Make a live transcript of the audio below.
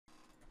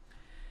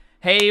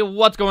Hey,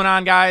 what's going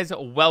on, guys?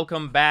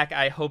 Welcome back.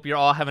 I hope you're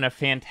all having a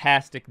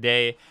fantastic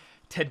day.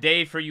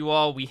 Today for you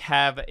all, we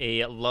have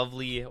a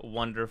lovely,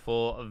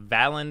 wonderful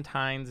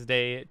Valentine's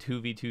Day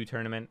 2v2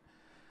 tournament.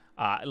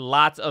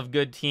 Lots of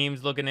good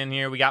teams looking in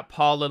here. We got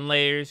Paul and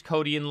Layers,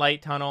 Cody and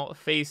Light Tunnel,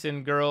 Face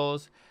and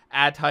Girls,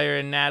 Attire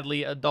and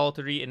Natalie,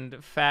 Adultery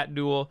and Fat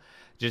Duel.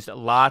 Just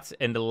lots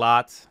and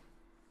lots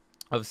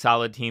of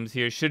solid teams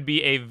here. Should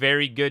be a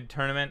very good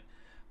tournament,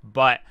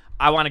 but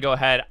I want to go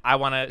ahead. I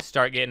want to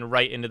start getting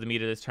right into the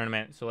meat of this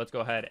tournament. So let's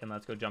go ahead and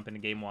let's go jump into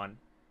game one.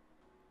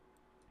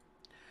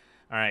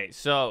 All right,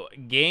 so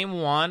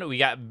game one, we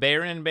got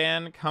Baron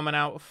Ban coming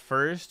out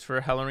first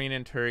for Hellerine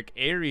and Turk.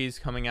 Ares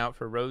coming out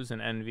for Rose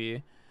and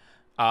Envy.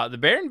 The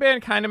Baron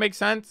Ban kind of makes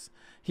sense.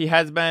 He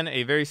has been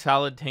a very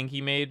solid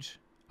tanky mage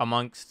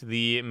amongst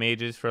the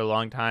mages for a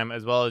long time,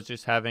 as well as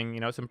just having,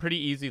 some pretty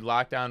easy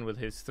lockdown with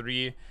his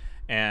 3.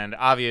 And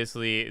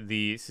obviously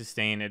the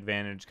sustain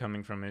advantage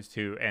coming from his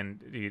 2.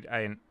 And dude,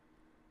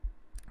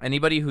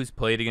 anybody who's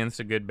played against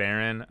a good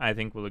Baron, I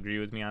think will agree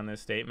with me on this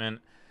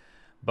statement.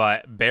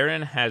 But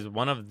Baron has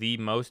one of the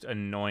most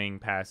annoying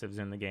passives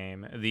in the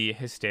game. The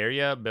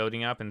Hysteria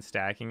building up and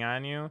stacking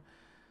on you.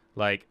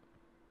 Like,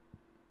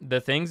 the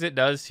things it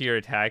does to your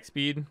attack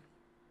speed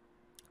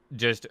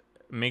just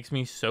makes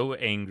me so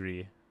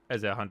angry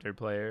as a Hunter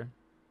player.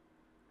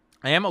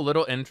 I am a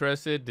little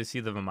interested to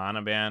see the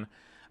Vamana ban.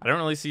 I don't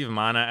really see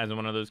Vamana as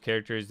one of those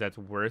characters that's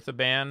worth a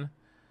ban.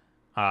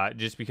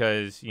 Just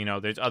because,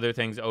 there's other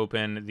things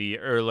open. The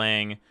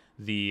Erlang,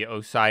 the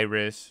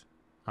Osiris,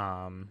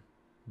 Bellona,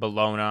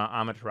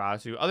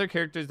 Amaterasu. Other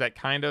characters that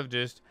kind of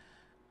just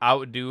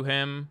outdo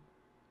him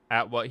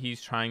at what he's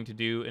trying to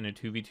do in a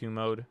 2v2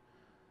 mode.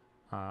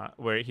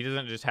 Where he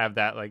doesn't just have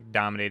that,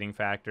 dominating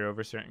factor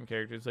over certain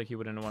characters like he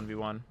would in a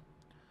 1v1.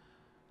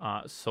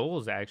 Soul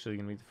is actually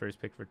going to be the first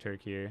pick for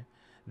Turk here.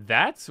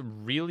 That's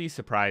really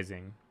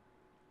surprising.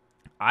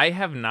 I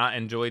have not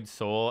enjoyed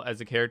Soul as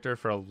a character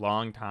for a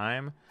long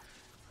time.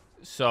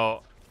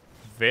 So,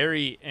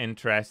 very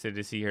interested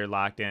to see her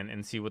locked in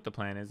and see what the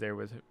plan is there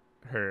with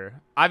her.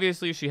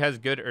 Obviously, she has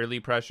good early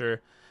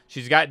pressure.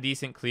 She's got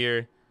decent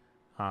clear.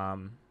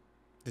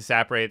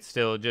 Disapparate's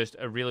still just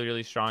a really,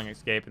 really strong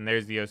escape. And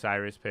there's the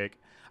Osiris pick.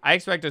 I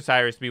expect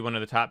Osiris to be one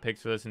of the top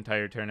picks for this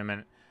entire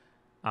tournament.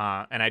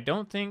 And I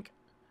don't think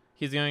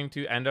he's going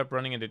to end up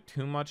running into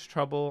too much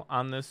trouble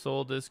on this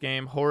Soul this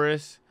game.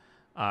 Horus,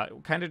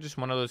 kind of just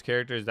one of those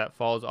characters that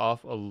falls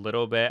off a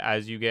little bit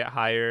as you get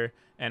higher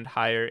and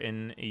higher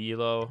in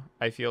Elo.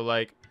 I feel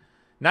like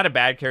not a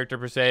bad character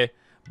per se,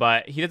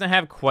 but he doesn't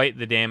have quite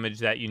the damage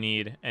that you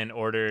need in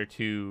order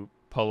to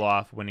pull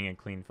off winning a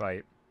clean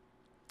fight.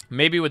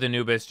 Maybe with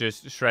Anubis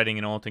just shredding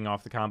and ulting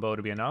off the combo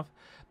to be enough,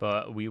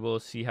 but we will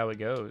see how it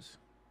goes.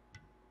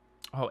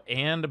 Oh,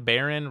 and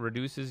Baron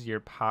reduces your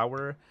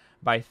power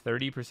by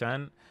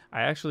 30%.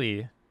 I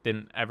actually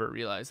didn't ever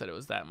realize that it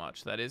was that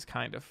much. That is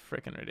kind of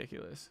freaking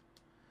ridiculous.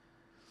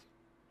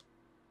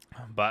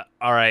 But,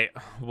 all right,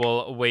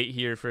 we'll wait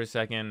here for a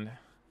second.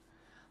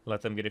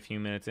 Let them get a few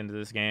minutes into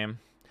this game.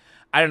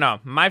 I don't know.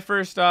 My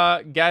first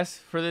guess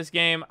for this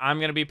game, I'm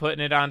going to be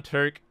putting it on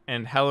Turk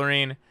and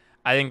Hellerine.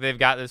 I think they've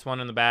got this one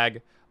in the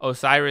bag.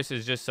 Osiris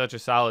is just such a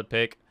solid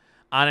pick.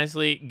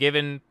 Honestly,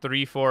 given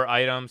 3-4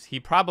 items, he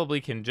probably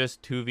can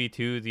just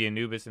 2v2 the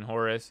Anubis and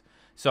Horus,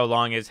 so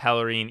long as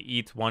Hellerine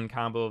eats one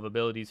combo of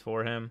abilities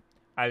for him.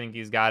 I think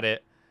he's got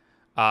it.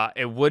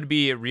 It would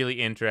be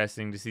really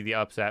interesting to see the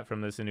upset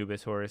from this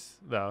Anubis Horus,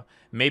 though.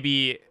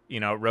 Maybe,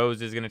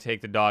 Rose is going to take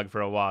the dog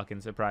for a walk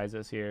and surprise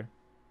us here.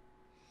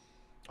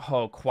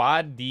 Oh,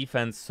 quad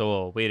defense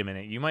Soul. Wait a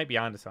minute. You might be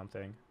onto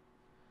something.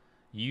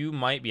 You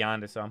might be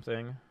onto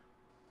something.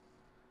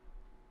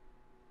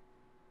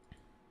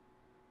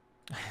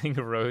 I think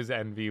Rose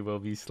Envy will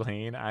be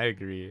slain. I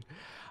agree.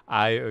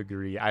 I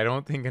agree. I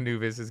don't think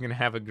Anubis is going to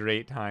have a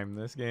great time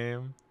this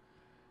game.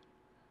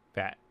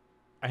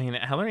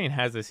 Hellerine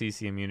has the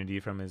CC immunity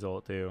from his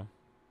ult, too.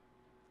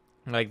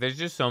 There's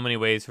just so many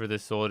ways for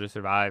this Soul to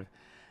survive.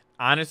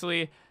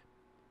 Honestly,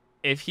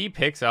 if he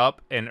picks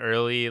up an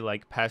early,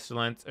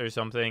 Pestilence or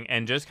something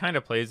and just kind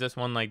of plays this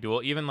one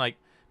duel, even,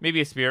 maybe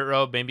a Spirit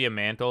Robe, maybe a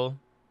Mantle.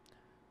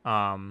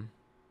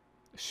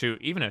 Shoot,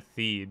 even a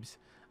Thebes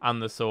on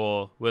the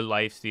Soul with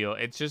lifesteal.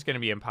 It's just going to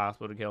be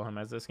impossible to kill him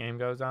as this game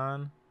goes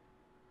on.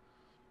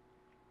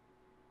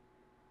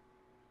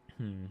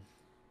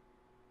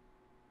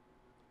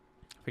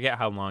 Forget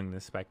how long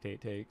this spectate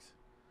takes.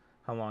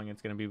 How long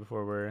it's going to be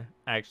before we're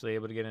actually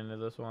able to get into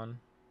this one.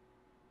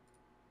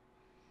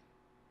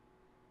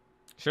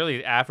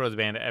 Surely Afro's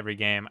banned at every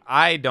game.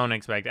 I don't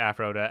expect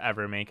Afro to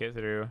ever make it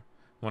through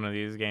one of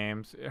these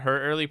games.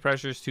 Her early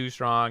pressure is too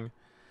strong.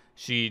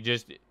 She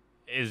just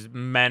is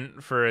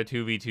meant for a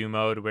 2v2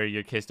 mode where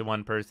you're kissed to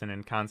one person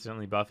and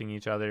constantly buffing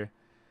each other.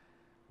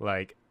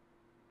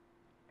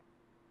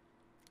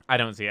 I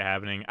don't see it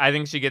happening. I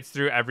think she gets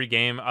through every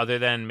game other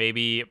than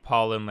maybe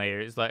Paul and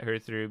Layers let her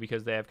through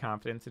because they have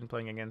confidence in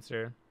playing against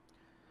her.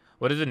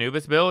 What is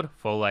Anubis build?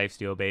 Full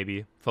lifesteal,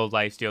 baby. Full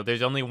lifesteal.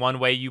 There's only one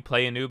way you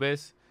play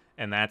Anubis,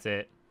 and that's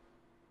it.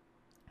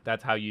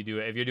 That's how you do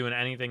it. If you're doing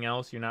anything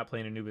else, you're not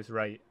playing Anubis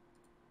right.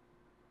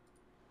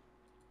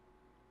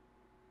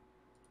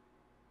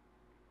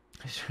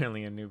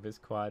 Surely Anubis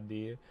quad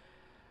D.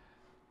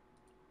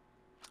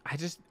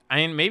 I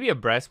mean, maybe a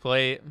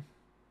breastplate.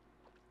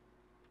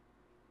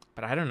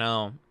 But I don't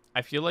know.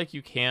 I feel like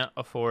you can't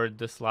afford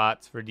the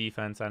slots for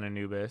defense on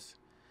Anubis.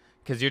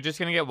 Because you're just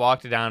going to get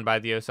walked down by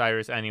the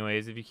Osiris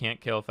anyways if you can't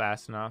kill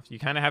fast enough. You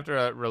kind of have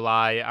to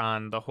rely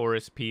on the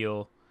Horus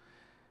Peel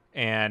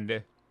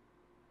and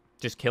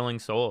just killing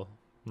Soul.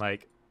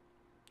 Like,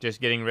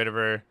 just getting rid of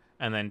her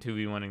and then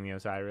 2v1ing the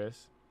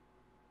Osiris.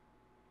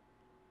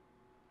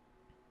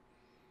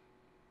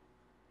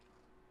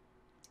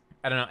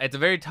 I don't know. It's a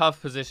very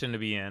tough position to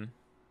be in.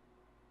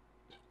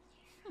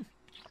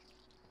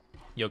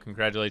 Yo,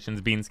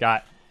 congratulations, Bean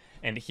Scott.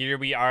 And here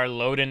we are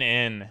loading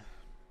in.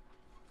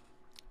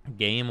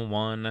 Game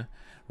 1,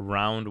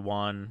 round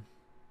 1.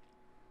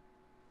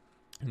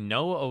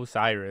 No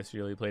Osiris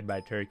really played by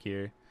Turk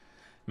here.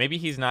 Maybe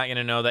he's not going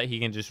to know that he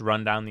can just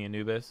run down the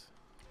Anubis.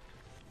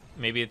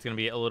 Maybe it's going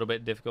to be a little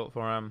bit difficult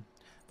for him.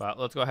 But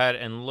let's go ahead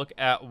and look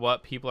at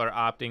what people are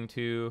opting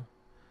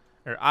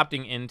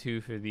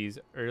into for these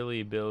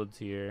early builds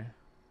here.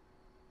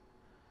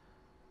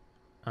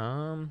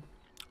 I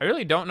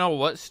really don't know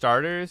what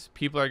starters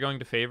people are going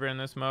to favor in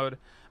this mode.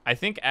 I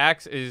think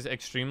Axe is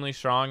extremely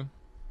strong.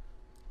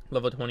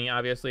 Level 20,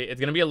 obviously.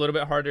 It's going to be a little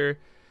bit harder.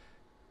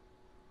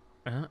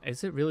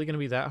 Is it really going to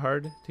be that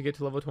hard to get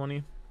to level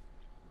 20?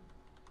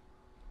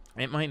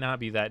 It might not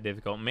be that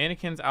difficult.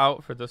 Mannequin's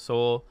out for the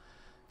Soul.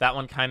 That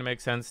one kind of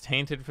makes sense.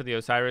 Tainted for the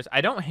Osiris.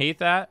 I don't hate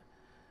that.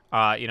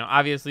 You know,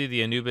 obviously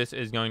the Anubis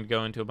is going to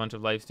go into a bunch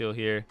of lifesteal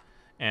here.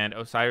 And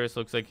Osiris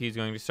looks like he's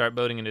going to start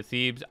building into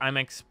Thebes. I'm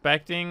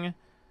expecting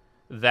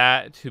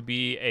that to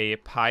be a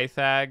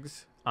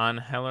Pythags on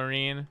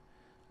Hellarine.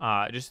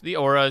 Just the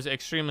aura is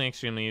extremely,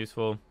 extremely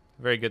useful.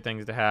 Very good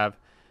things to have.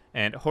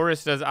 And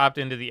Horus does opt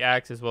into the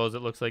Axe, as well as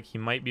it looks like he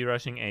might be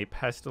rushing a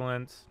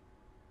Pestilence.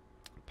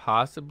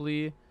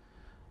 Possibly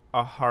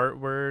a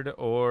Heartword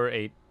or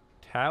a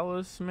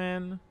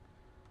Talisman.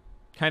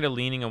 Kind of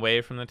leaning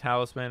away from the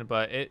Talisman,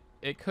 but it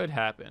could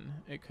happen.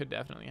 It could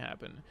definitely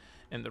happen.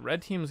 And the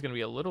red team is going to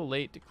be a little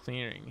late to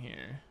clearing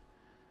here.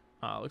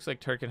 Looks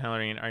like Turk and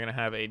Hellarine are going to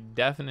have a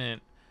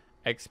definite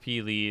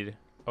XP lead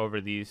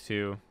over these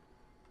two,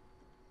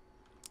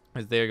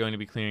 as they are going to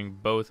be clearing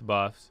both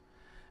buffs.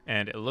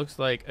 And it looks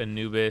like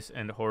Anubis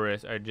and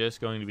Horus are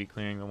just going to be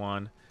clearing the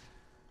one.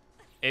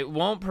 It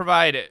won't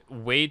provide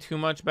way too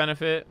much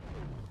benefit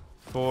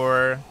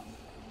for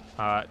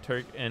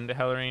Turk and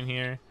Hellarine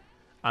here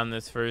on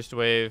this first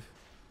wave.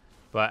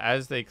 But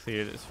as they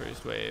clear this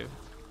first wave,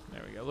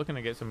 there we go. Looking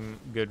to get some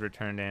good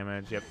return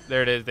damage. Yep,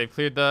 there it is. They've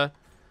cleared the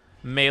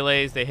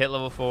melees. They hit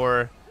level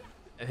 4.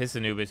 His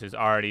Anubis is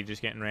already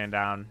just getting ran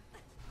down.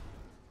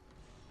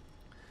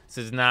 This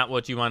is not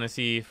what you want to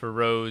see for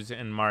Rose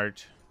and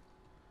March.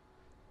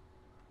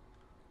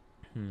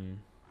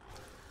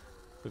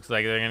 Looks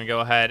like they're going to go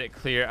ahead and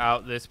clear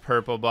out this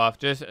purple buff.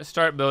 Just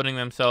start building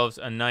themselves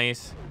a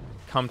nice,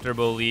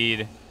 comfortable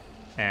lead.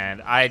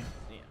 And I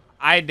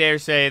dare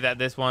say that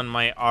this one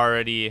might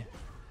already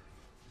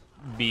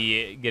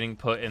be getting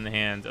put in the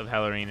hands of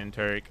Hellarine and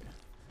Turk.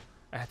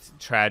 That's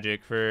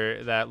tragic for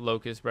that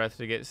Locust Breath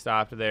to get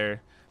stopped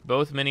there.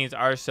 Both minis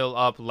are still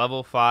up.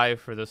 Level 5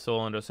 for the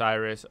Soul and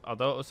Osiris.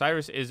 Although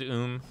Osiris is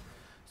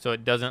so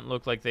it doesn't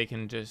look like they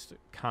can just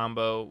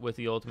combo with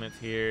the ultimates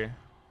here.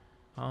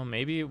 Oh,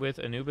 maybe with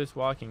Anubis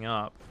walking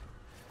up.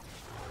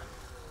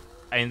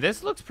 I mean,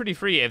 this looks pretty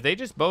free. If they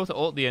just both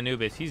ult the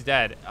Anubis, he's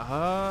dead.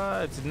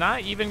 It's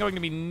not even going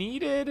to be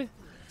needed.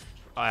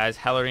 As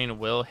Hellarine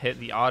will hit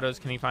the autos.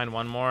 Can he find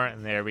one more?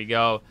 And there we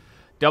go.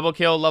 Double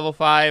kill, level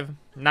 5.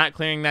 Not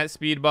clearing that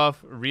speed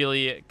buff.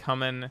 Really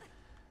coming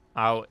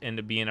out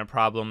into being a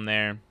problem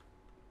there.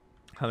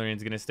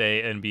 Hellarine's going to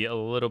stay and be a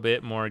little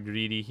bit more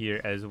greedy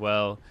here as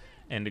well,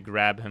 and to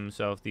grab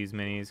himself these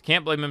minis.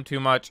 Can't blame him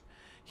too much.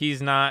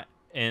 He's not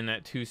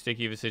in too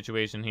sticky of a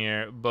situation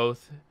here.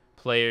 Both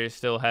players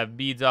still have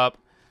beads up.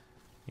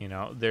 You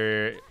know,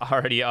 they're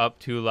already up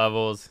 2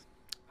 levels.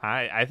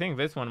 I think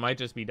this one might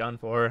just be done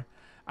for.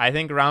 I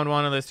think round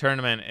 1 of this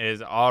tournament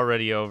is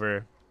already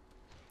over.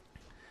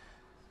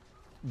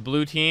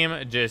 Blue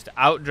team just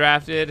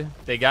outdrafted.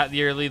 They got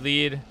the early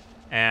lead,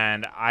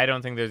 and I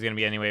don't think there's going to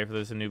be any way for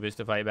this Anubis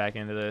to fight back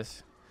into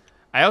this.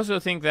 I also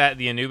think that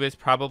the Anubis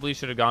probably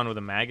should have gone with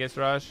a Magus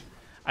rush.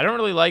 I don't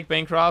really like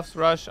Bancroft's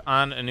rush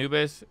on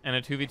Anubis in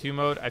a 2v2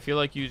 mode. I feel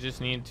like you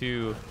just need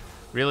to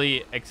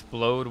really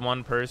explode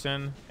one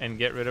person and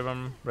get rid of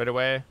them right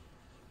away.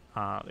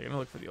 They're going to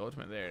look for the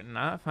ultimate there.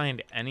 Not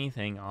find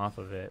anything off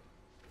of it.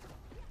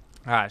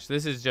 Gosh,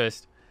 this is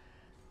just...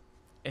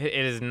 It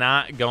is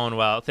not going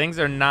well. Things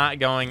are not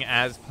going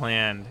as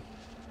planned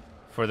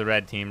for the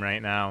red team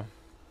right now.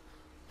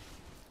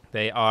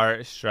 They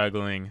are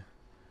struggling.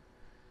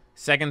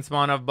 Second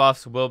spawn of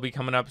buffs will be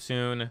coming up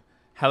soon.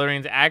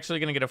 Hellarine's actually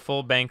going to get a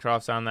full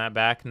Bancrofts on that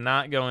back.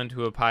 Not go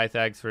into a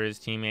Pythags for his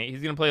teammate.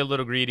 He's going to play a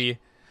little greedy.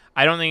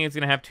 I don't think it's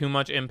going to have too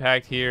much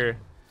impact here.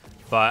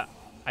 But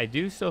I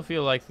do still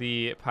feel like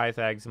the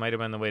Pythags might have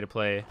been the way to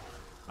play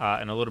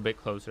in a little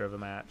bit closer of a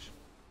match.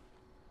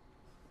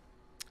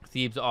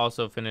 Thebes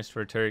also finished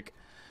for Turk.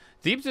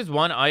 Thebes is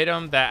one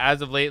item that,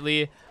 as of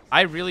lately,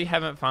 I really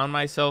haven't found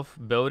myself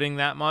building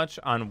that much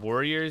on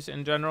warriors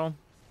in general.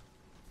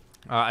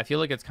 I feel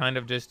like it's kind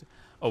of just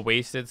a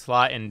wasted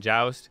slot in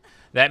Joust.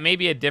 That may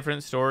be a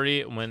different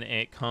story when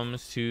it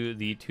comes to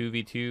the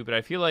 2v2, but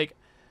I feel like,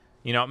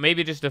 you know,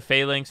 maybe just a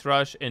phalanx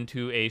rush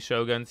into a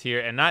Shogun's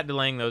here and not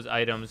delaying those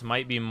items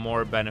might be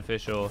more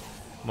beneficial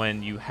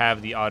when you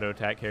have the auto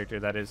attack character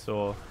that is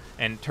Soul.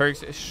 And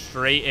Turk's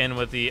straight in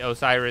with the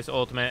Osiris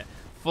ultimate.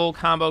 Full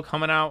combo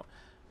coming out.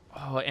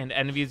 Oh, and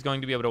Envy is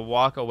going to be able to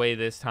walk away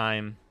this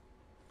time.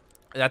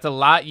 That's a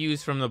lot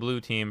used from the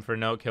blue team for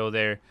no kill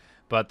there,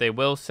 but they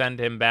will send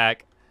him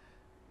back.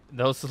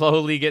 They'll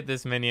slowly get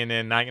this minion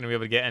in. Not going to be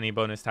able to get any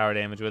bonus tower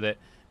damage with it,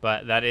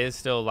 but that is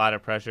still a lot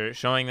of pressure,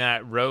 showing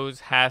that Rose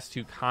has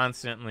to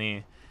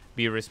constantly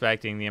be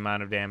respecting the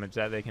amount of damage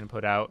that they can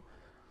put out.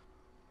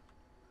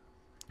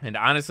 And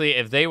honestly,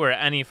 if they were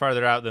any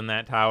farther out than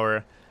that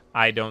tower,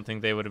 I don't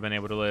think they would have been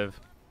able to live.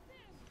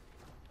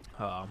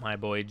 Oh, my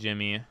boy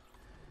Jimmy.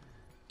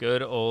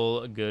 Good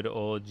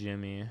old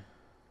Jimmy.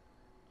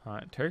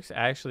 Turk's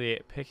actually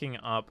picking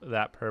up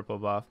that purple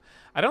buff.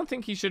 I don't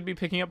think he should be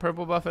picking up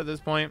purple buff at this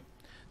point.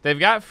 They've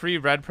got free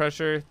red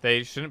pressure.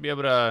 They shouldn't be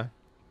able to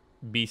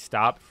be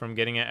stopped from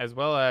getting it, as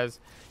well as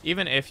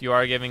even if you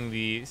are giving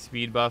the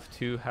speed buff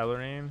to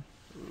Hellerine.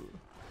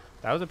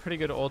 That was a pretty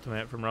good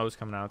ultimate from Rose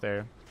coming out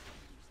there.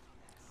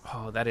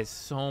 Oh, that is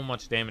so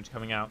much damage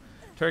coming out.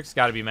 Turk's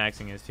got to be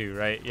maxing his too,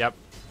 right? Yep.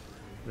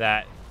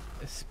 That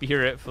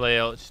Spirit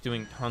Flail just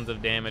doing tons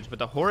of damage, but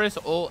the Horus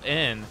ult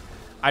in.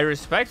 I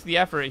respect the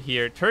effort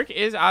here. Turk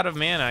is out of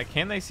mana.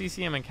 Can they CC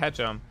him and catch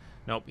him?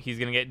 Nope. He's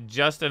going to get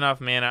just enough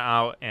mana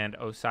out and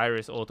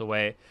Osiris ult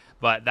away.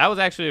 But that was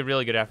actually a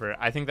really good effort.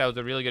 I think that was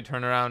a really good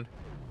turnaround.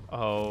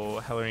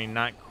 Oh, Hellerine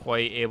not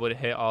quite able to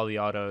hit all the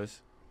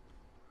autos.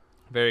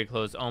 Very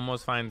close.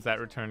 Almost finds that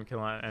return kill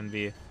on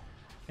Envy.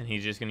 And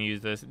he's just going to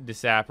use this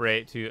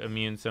Disapparate to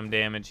immune some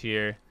damage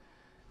here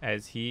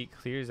as he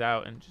clears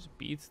out and just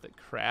beats the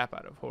crap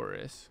out of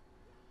Horus.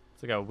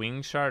 It's like a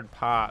wing shard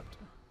popped.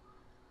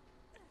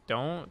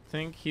 Don't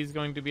think he's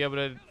going to be able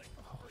to...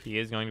 Oh, he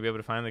is going to be able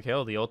to find the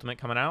kill. The ultimate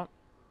coming out.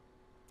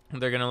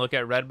 They're going to look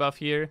at red buff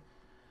here.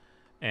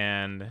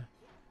 And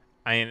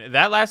I mean,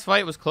 that last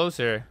fight was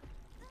closer.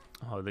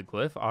 Oh, the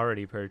glyph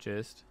already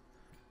purchased.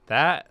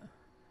 That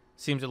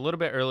seems a little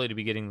bit early to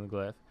be getting the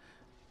glyph.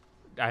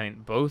 I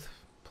mean, both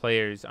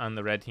players on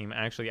the red team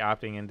actually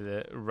opting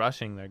into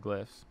rushing their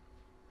glyphs.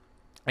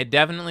 It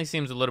definitely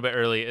seems a little bit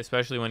early,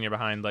 especially when you're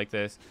behind like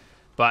this.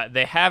 But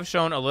they have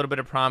shown a little bit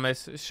of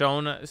promise,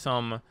 shown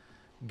some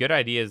good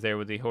ideas there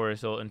with the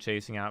Horus ult and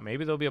chasing out.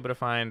 Maybe they'll be able to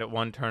find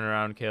one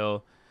turnaround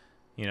kill,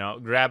 you know,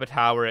 grab a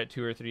tower at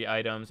 2 or 3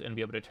 items and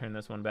be able to turn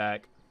this one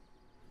back.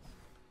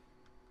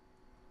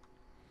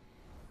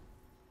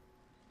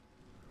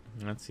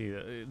 Let's see,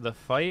 the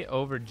fight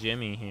over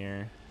Jimmy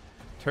here.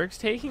 Turk's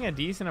taking a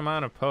decent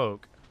amount of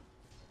poke.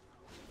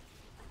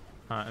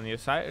 And the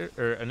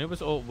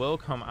Anubis ult will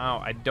come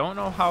out. I don't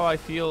know how I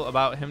feel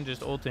about him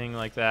just ulting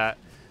like that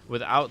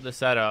without the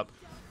setup.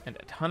 And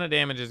a ton of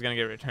damage is going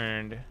to get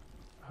returned.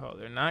 Oh,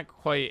 they're not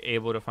quite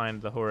able to find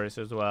the Horus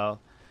as well.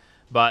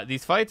 But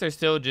these fights are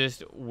still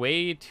just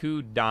way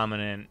too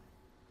dominant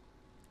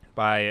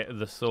by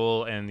the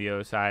Soul and the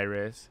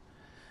Osiris.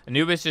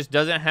 Anubis just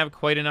doesn't have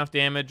quite enough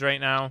damage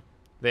right now.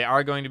 They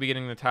are going to be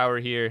getting the tower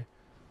here.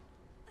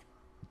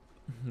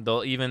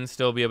 They'll even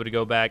still be able to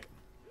go back,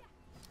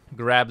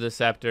 grab the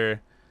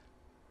scepter,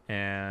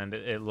 and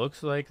it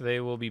looks like they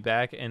will be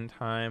back in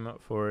time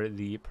for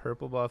the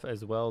purple buff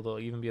as well. They'll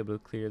even be able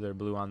to clear their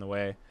blue on the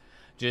way.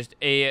 Just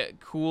a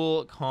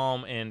cool,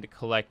 calm, and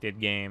collected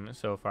game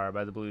so far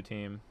by the blue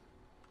team.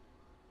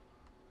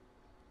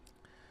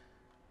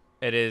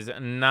 It is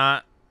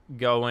not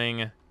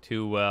going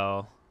too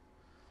well.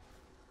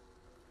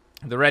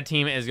 The red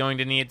team is going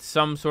to need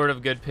some sort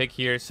of good pick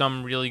here,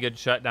 some really good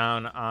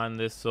shutdown on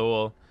this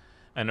Soul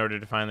in order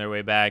to find their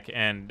way back.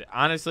 And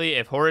honestly,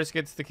 if Horus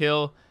gets the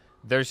kill,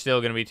 they're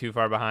still going to be too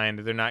far behind.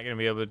 They're not going to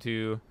be able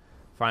to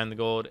find the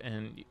gold.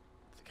 And it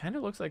kind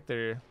of looks like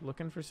they're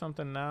looking for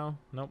something now.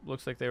 Nope,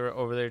 looks like they were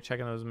over there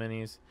checking those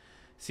minis,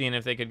 seeing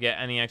if they could get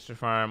any extra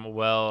farm.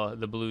 Well,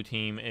 the blue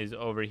team is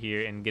over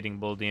here and getting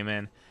Bull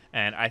Demon.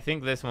 And I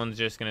think this one's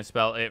just going to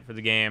spell it for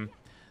the game.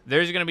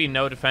 There's going to be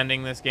no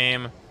defending this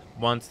game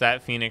once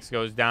that Phoenix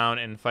goes down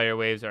and fire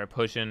waves are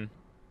pushing.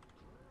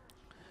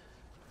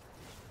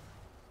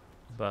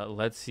 But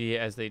let's see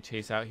as they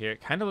chase out here.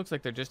 It kind of looks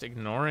like they're just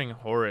ignoring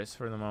Horus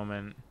for the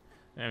moment.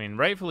 I mean,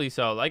 rightfully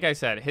so. Like I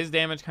said, his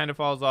damage kind of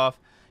falls off.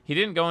 He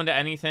didn't go into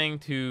anything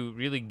to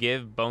really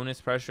give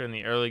bonus pressure in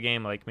the early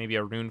game, like maybe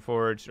a Rune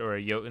Forged or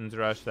a Jotun's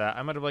Rush that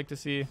I might have liked to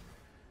see.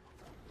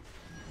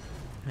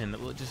 And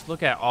just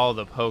look at all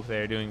the poke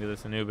they're doing to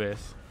this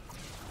Anubis.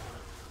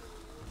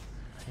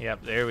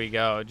 Yep, there we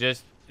go.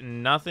 Just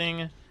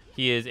nothing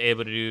he is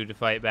able to do to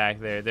fight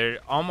back there. They're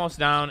almost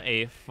down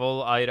a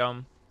full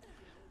item.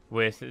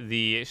 with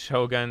the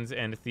Shoguns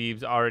and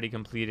Thebes already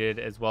completed,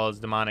 as well as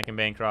Demonic and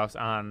Bancrofts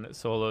on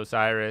solo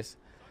Cyrus.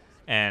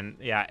 And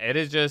yeah, it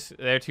is just,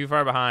 they're too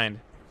far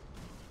behind.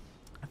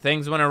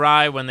 Things went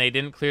awry when they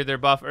didn't clear their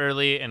buff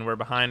early and were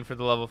behind for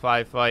the level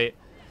 5 fight.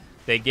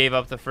 They gave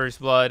up the first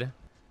blood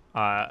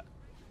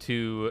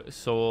to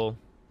Soul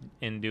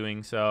in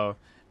doing so.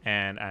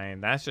 And I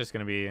mean, that's just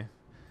going to be,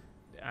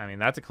 I mean,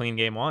 that's a clean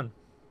game 1.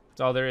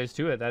 That's all there is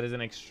to it. That is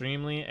an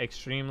extremely,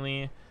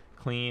 extremely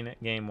clean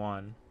game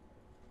 1.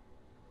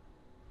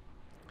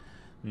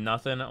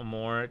 Nothing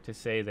more to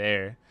say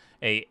there.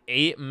 A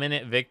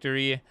 8-minute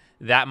victory.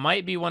 That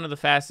might be one of the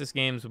fastest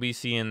games we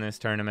see in this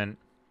tournament.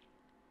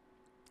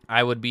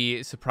 I would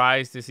be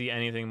surprised to see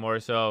anything more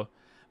so,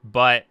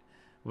 but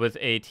with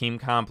a team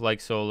comp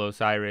like Solo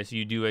Cyrus,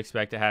 you do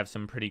expect to have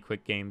some pretty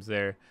quick games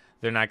there.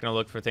 They're not going to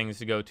look for things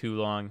to go too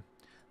long.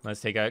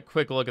 Let's take a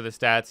quick look at the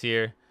stats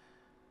here.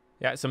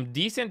 Yeah, some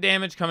decent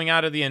damage coming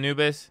out of the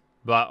Anubis,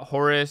 but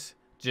Horus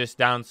just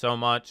down so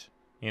much.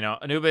 You know,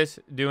 Anubis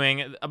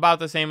doing about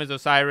the same as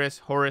Osiris.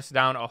 Horus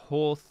down a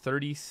whole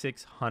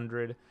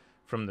 3,600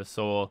 from the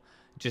Soul.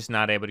 Just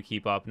not able to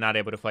keep up, not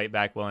able to fight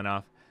back well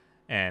enough.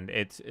 And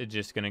it's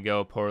just going to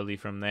go poorly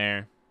from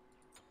there.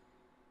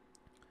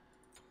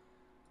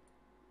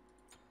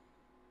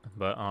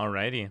 But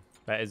alrighty.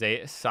 That is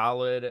a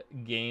solid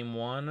game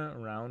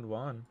 1, round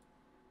 1.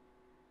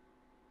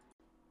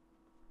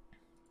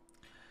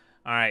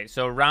 Alright,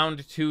 so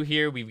round 2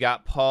 here. We've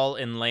got Paul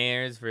and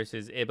Layers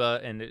versus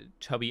Iba and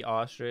Chubby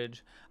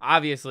Ostrich.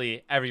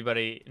 Obviously,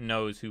 everybody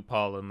knows who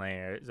Paul and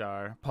Layers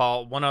are.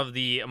 Paul, one of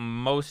the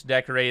most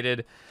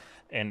decorated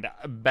and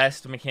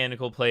best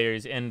mechanical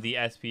players in the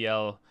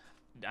SPL.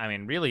 I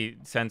mean, really,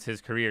 since his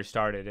career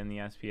started in the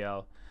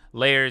SPL.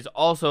 Layers,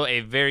 also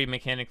a very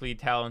mechanically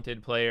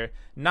talented player.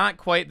 Not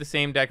quite the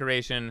same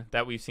decoration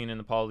that we've seen in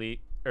the Paul League,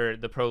 or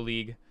the Pro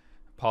League.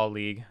 Paul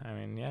League. I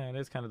mean, yeah, it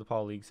is kind of the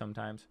Paul League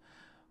sometimes.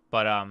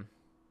 But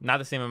not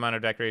the same amount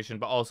of decoration,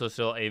 but also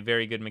still a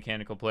very good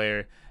mechanical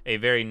player, a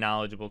very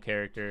knowledgeable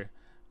character.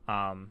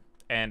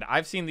 And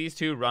I've seen these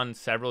two run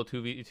several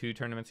 2v2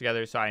 tournaments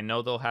together, so I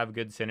know they'll have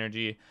good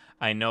synergy.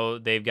 I know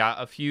they've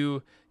got a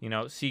few, you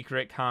know,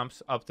 secret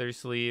comps up their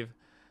sleeve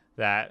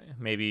that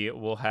maybe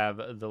we'll have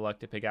the luck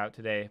to pick out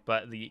today.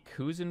 But the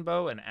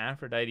Kuzenbo and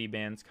Aphrodite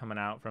bands coming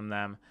out from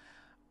them,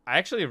 I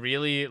actually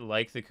really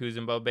like the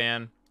Kuzenbo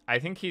band. I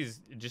think he's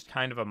just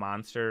kind of a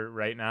monster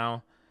right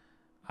now.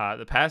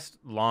 The past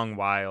long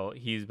while,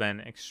 he's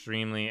been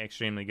extremely,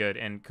 extremely good.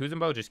 And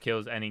Kuzenbo just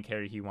kills any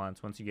carry he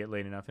wants once you get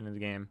late enough into the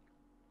game.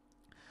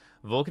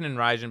 Vulcan and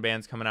Raijin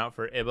bands coming out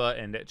for Iba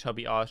and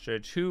Chubby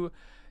Ostrich, who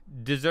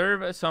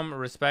deserve some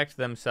respect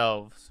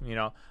themselves. You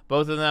know,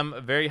 both of them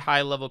very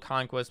high-level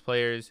Conquest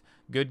players,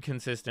 good,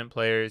 consistent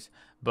players.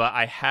 But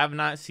I have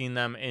not seen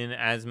them in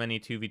as many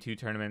 2v2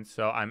 tournaments,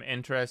 so I'm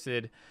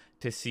interested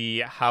to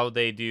see how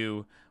they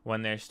do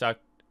when they're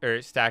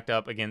stacked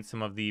up against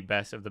some of the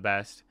best of the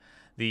best.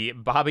 The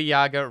Baba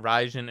Yaga,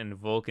 Raijin, and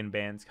Vulcan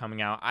bands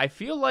coming out. I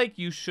feel like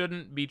you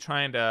shouldn't be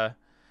trying to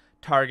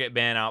target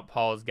ban out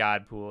Paul's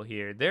god pool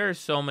here. There are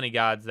so many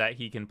gods that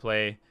he can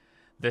play.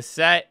 The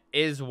Set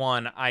is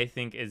one I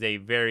think is a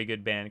very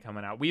good band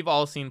coming out. We've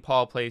all seen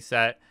Paul play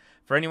Set.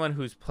 For anyone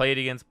who's played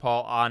against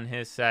Paul on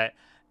his Set,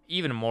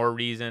 even more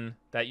reason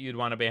that you'd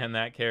want to ban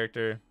that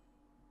character.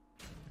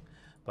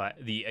 But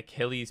the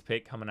Achilles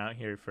pick coming out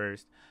here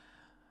first.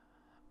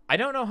 I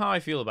don't know how I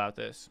feel about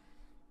this.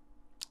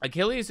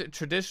 Achilles,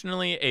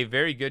 traditionally a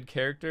very good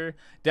character,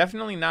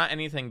 definitely not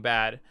anything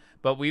bad,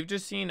 but we've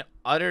just seen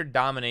utter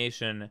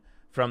domination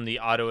from the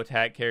auto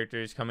attack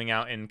characters coming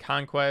out in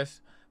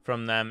Conquest,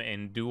 from them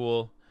in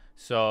Duel,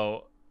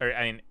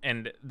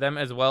 and them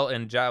as well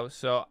in Joust.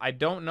 So I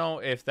don't know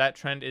if that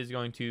trend is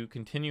going to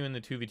continue in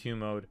the 2v2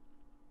 mode,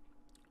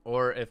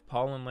 or if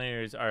Paul and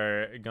Layers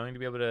are going to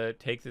be able to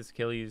take this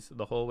Achilles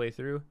the whole way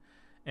through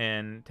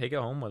and take it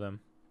home with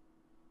him.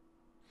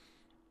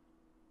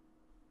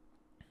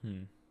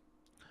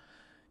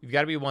 You've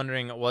got to be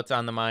wondering what's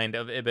on the mind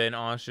of Iba and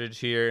Ostrich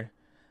here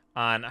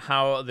on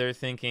how they're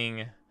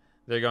thinking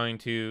they're going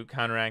to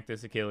counteract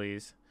this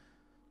Achilles.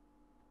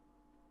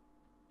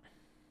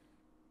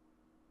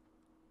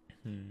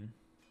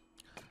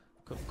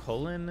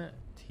 Colin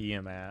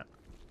Tiamat.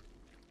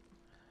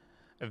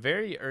 A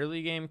very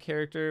early game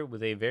character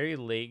with a very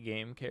late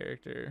game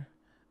character.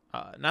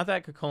 Not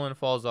that Colin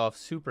falls off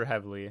super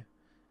heavily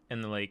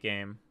in the late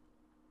game,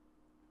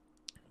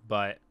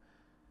 but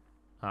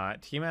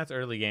Tiamat's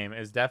early game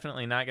is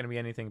definitely not going to be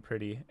anything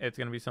pretty. It's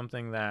going to be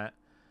something that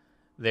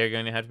they're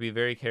going to have to be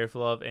very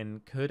careful of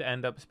and could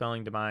end up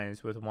spelling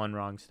demise with one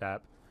wrong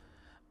step.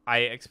 I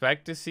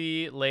expect to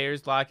see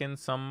Layers lock in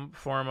some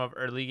form of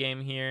early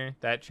game here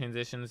that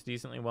transitions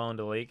decently well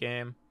into late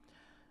game.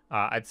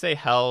 I'd say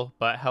Hell,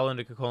 but Hell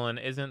into Colin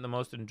isn't the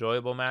most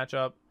enjoyable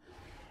matchup.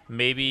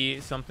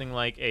 Maybe something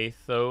like a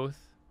Thoth.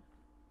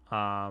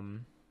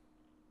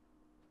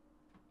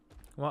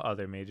 What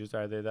other mages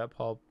are there that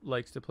Paul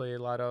likes to play a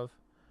lot of?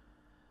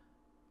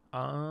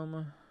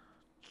 I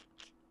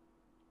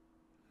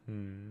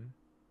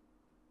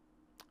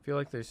feel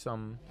like there's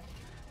some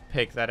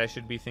pick that I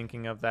should be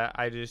thinking of that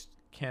I just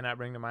cannot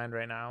bring to mind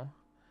right now.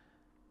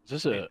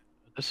 This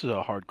is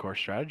a hardcore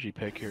strategy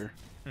pick here.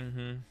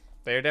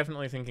 They're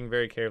definitely thinking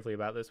very carefully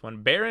about this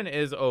one. Baron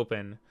is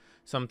open,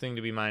 something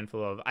to be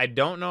mindful of. I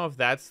don't know if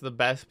that's the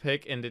best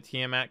pick into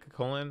Tiamat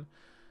Kukulkan,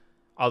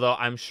 although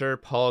I'm sure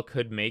Paul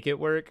could make it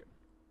work.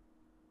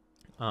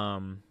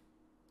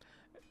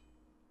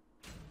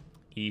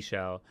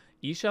 E-Shell.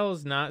 E-Shell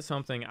is not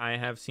something I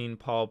have seen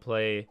Paul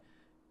play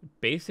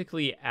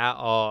basically at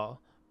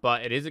all,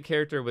 but it is a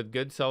character with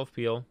good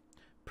self-peel,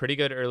 pretty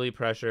good early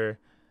pressure,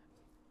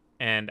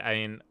 and I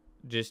mean,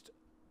 just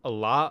a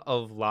lot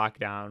of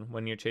lockdown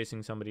when you're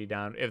chasing somebody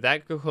down. If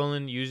that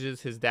Kukulkan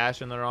uses his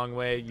dash in the wrong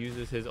way,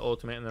 uses his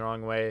ultimate in the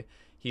wrong way,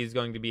 he's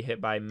going to be hit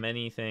by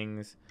many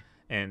things,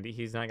 and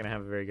he's not going to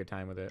have a very good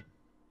time with it.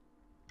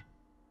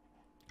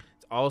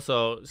 It's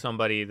also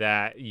somebody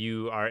that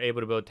you are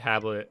able to build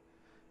tablet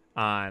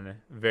on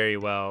very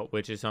well,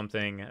 which is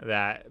something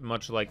that,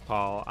 much like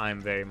Paul, I'm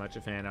very much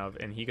a fan of,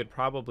 and he could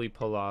probably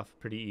pull off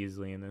pretty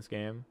easily in this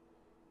game.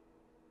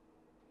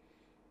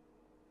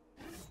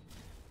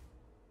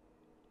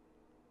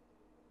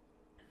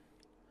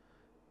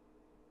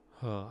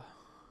 All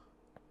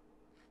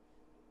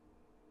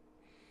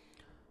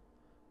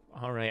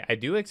right, I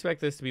do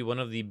expect this to be one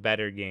of the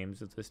better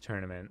games of this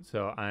tournament,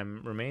 so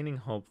I'm remaining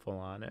hopeful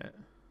on it.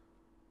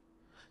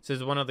 This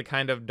is one of the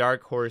kind of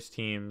dark horse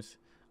teams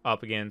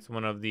up against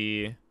one of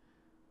the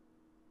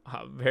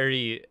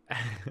very,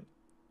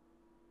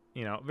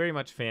 very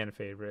much fan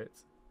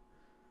favorites.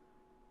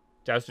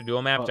 Jouster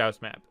dual map,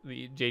 Joust map,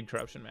 the Jade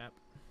Corruption map.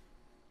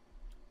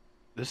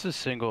 This is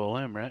single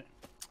elim, right?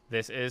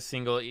 This is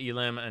single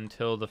elim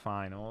until the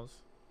finals.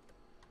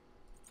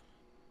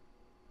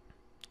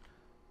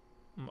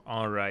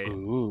 All right.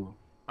 Ooh.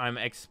 I'm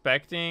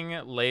expecting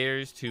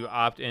Layers to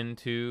opt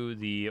into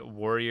the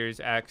Warriors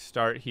Axe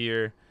start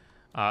here.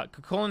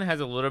 Kukulkan has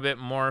a little bit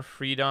more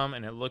freedom,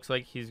 and it looks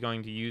like he's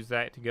going to use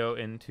that to go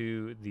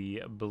into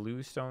the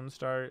Bluestone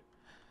start.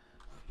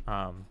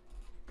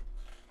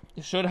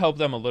 It should help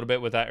them a little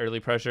bit with that early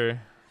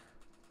pressure.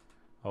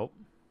 Oh.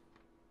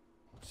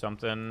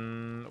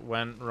 Something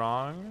went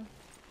wrong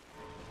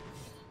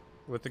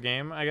with the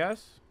game, I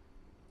guess.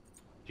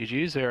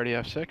 GG's, they already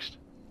have 6th.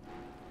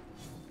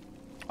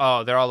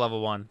 Oh, they're all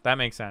level 1. That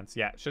makes sense.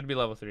 Yeah, should be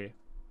level 3.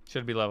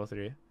 Should be level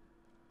 3.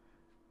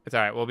 It's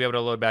all right. We'll be able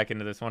to load back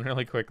into this one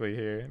really quickly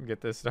here and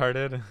get this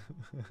started.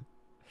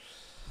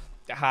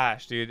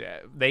 Gosh, dude.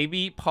 They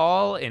beat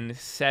Paul in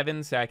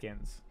 7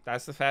 seconds.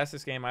 That's the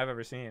fastest game I've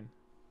ever seen.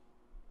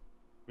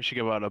 We should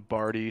give out a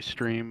Bardy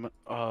stream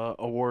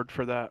award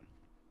for that.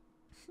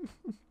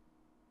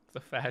 The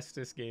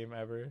fastest game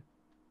ever.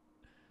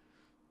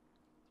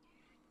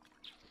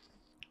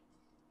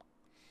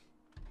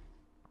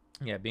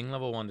 Yeah, being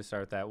level 1 to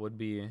start that would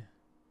be a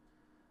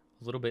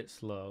little bit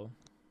slow.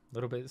 A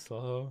little bit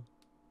slow.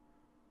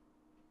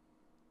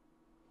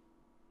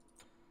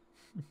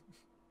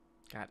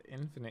 Got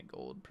infinite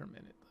gold per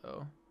minute,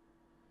 though.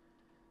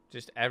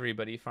 Just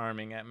everybody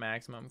farming at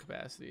maximum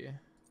capacity.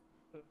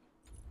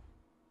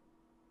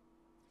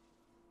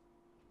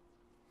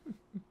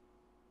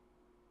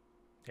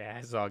 Yeah,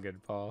 it's all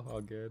good, Paul.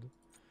 All good.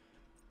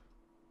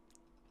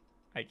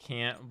 I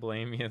can't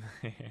blame you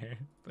there,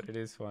 but it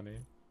is funny.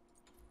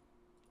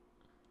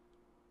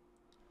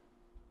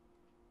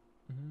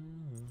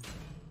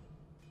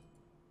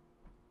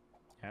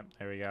 Yep,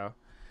 there we go.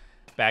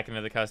 Back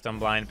into the custom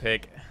blind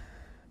pick,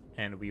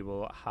 and we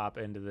will hop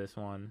into this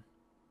one.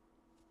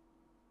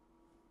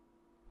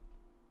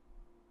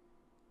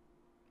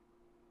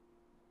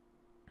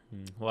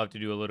 We'll have to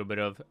do a little bit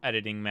of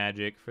editing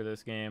magic for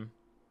this game.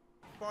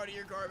 Bardy,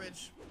 you're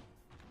garbage.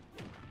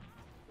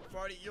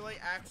 Bardy, you're like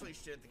actually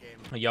shit at the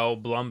game. Yo,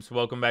 Blumps,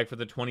 welcome back for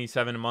the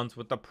 27 months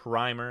with the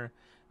primer.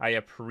 I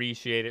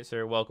appreciate it,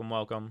 sir. Welcome,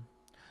 welcome.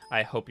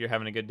 I hope you're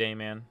having a good day,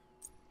 man.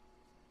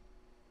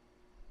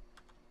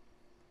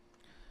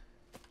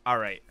 All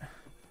right.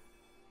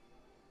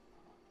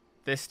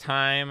 This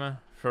time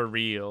for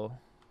real.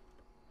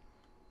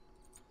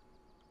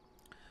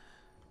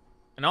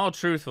 In all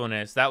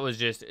truthfulness, that was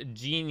just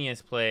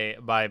genius play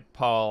by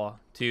Paul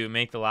to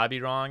make the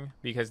lobby wrong,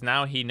 because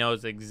now he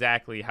knows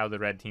exactly how the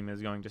red team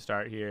is going to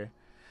start here.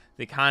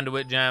 The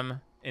conduit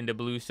gem into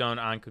Bluestone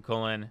on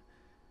Kukulkan,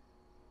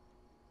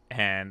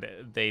 and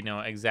they know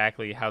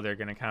exactly how they're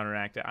going to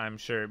counteract it, I'm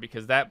sure,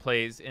 because that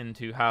plays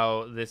into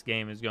how this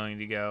game is going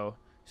to go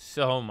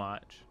so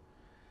much.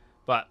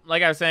 But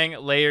like I was saying,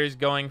 Layers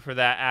going for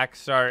that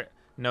axe start.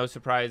 No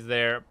surprise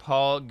there.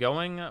 Paul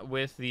going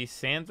with the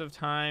Sands of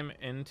Time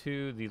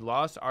into the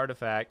Lost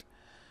Artifact.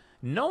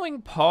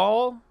 Knowing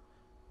Paul,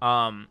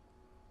 untraditionally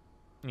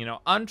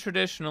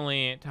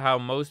to how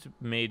most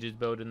mages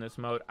build in this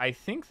mode, I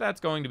think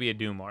that's going to be a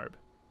Doom Orb.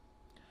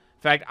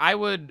 In fact, I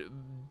would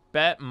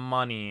bet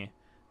money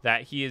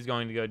that he is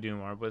going to go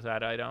Doom Orb with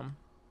that item.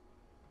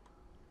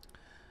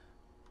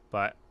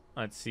 But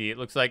let's see. It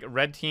looks like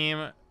red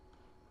team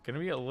going to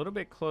be a little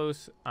bit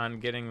close on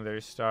getting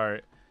their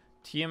start.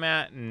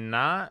 Tiamat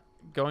not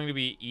going to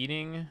be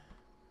eating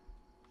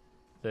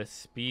the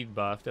speed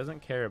buff.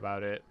 Doesn't care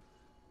about it.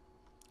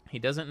 He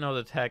doesn't know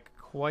the tech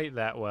quite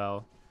that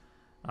well,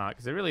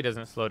 because it really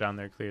doesn't slow down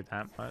their clear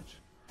that much.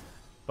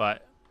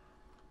 But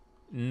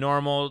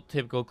normal,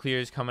 typical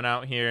clears coming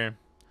out here.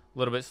 A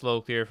little bit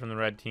slow clear from the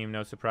red team.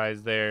 No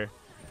surprise there.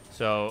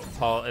 So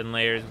Paul and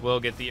Layers will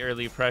get the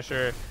early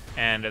pressure,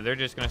 and they're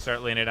just going to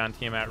start laying it on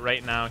Tiamat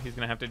right now. He's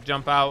going to have to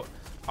jump out.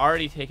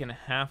 Already taken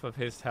half of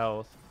his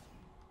health.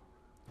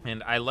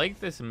 And I like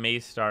this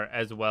mace start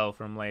as well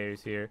from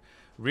Layers here.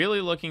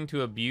 Really looking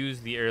to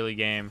abuse the early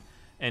game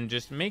and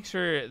just make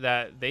sure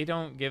that they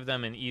don't give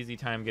them an easy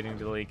time getting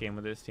to the late game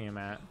with this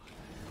Tiamat.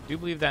 I do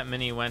believe that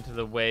mini went to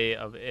the way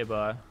of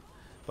Iba,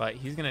 but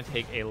he's going to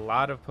take a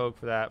lot of poke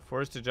for that.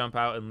 Forced to jump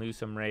out and lose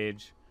some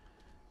rage.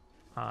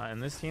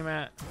 And this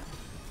Tiamat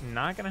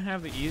not going to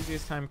have the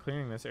easiest time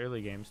clearing this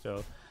early game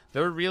still.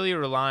 They're really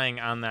relying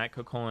on that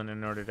Cocolan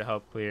in order to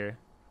help clear.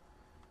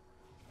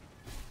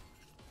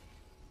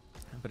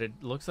 But it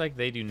looks like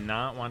they do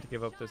not want to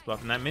give up this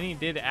buff. And that mini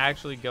did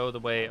actually go the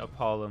way of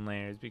Paul and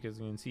Layers, because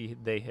you can see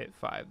they hit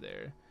 5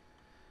 there.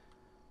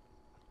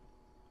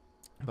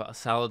 But a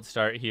solid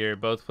start here.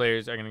 Both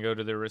players are going to go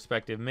to their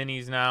respective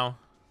minis now.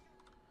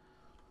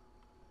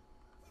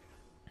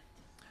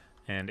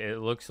 And it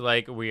looks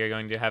like we are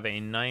going to have a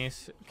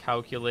nice,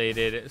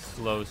 calculated,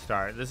 slow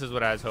start. This is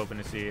what I was hoping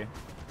to see.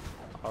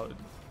 Oh,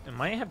 I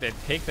might have to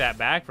take that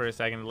back for a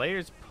second.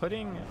 Layers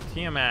putting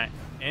Tiamat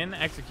in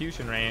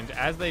execution range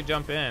as they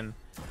jump in.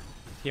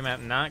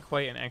 Tiamat not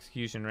quite in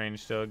execution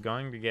range, so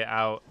going to get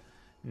out.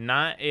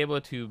 Not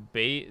able to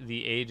bait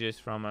the Aegis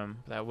from him.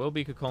 That will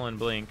be Cocolan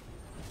Blink.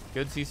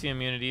 Good CC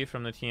immunity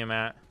from the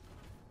Tiamat.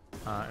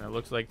 And it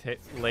looks like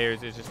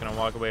Layers is just going to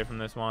walk away from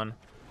this one.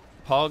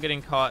 Paul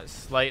getting caught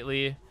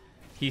slightly.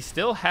 He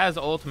still has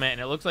ultimate,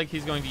 and it looks like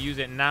he's going to use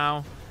it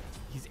now.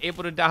 He's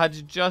able to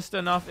dodge just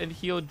enough and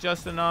heal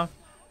just enough.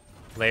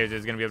 Layers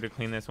is going to be able to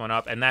clean this one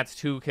up, and that's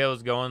 2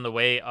 kills going the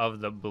way of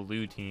the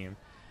blue team.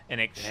 An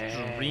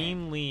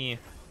extremely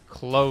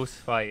close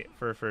fight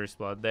for first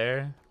blood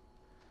there.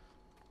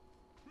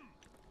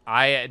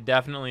 I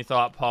definitely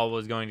thought Paul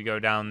was going to go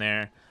down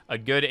there. A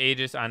good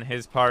Aegis on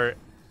his part.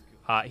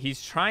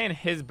 He's trying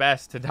his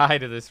best to die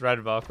to this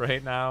red buff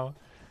right now,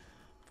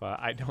 but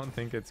I don't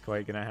think it's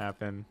quite going to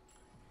happen.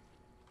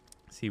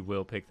 He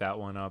will pick that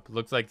one up.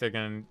 Looks like they're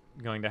going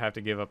to have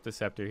to give up the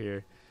scepter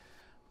here,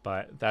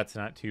 but that's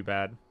not too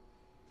bad.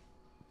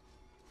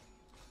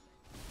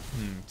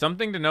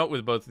 Something to note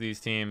with both of these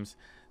teams.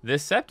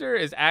 This scepter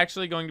is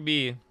actually going to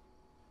be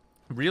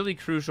really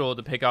crucial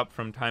to pick up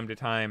from time to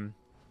time,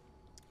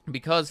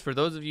 because for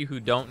those of you who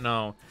don't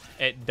know,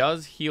 it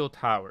does heal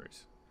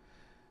towers.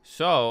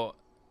 So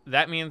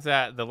that means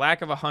that the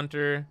lack of a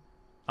hunter,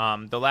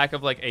 the lack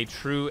of like a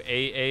true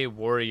AA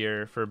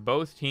warrior for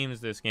both teams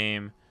this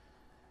game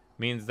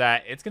means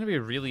that it's going to be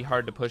really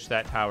hard to push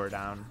that tower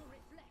down.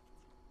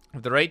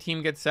 If the right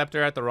team gets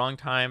scepter at the wrong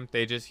time,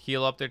 they just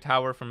heal up their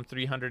tower from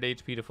 300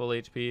 HP to full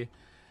HP,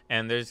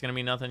 and there's going to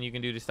be nothing you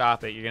can do to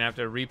stop it. You're going to have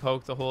to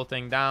repoke the whole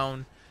thing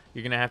down.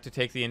 You're going to have to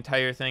take the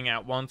entire thing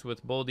at once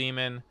with Bull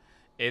Demon.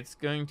 It's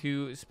going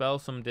to spell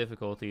some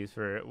difficulties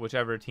for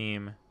whichever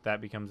team that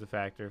becomes a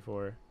factor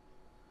for.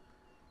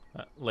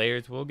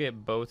 Layers will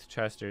get both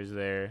Chesters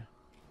there.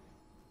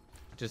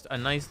 Just a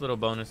nice little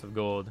bonus of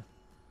gold.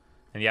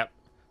 And yep,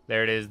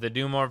 there it is. The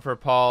Doom Orb for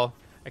Paul.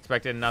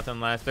 Expected nothing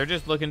less. They're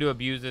just looking to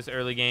abuse this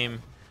early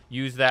game.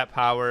 Use that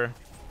power.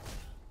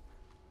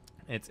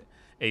 It's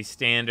a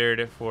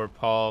standard for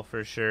Paul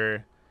for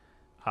sure.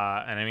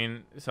 And I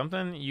mean,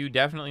 something you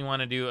definitely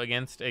want to do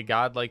against a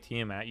god like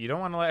Tiamat. You don't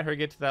want to let her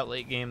get to that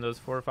late game, those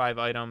 4 or 5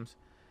 items.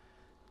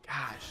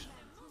 Gosh.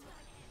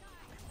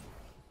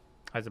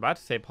 I was about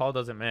to say Paul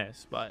doesn't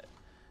miss, but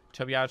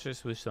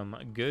Chubiatrus with some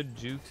good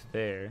jukes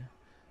there.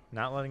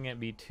 Not letting it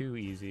be too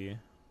easy.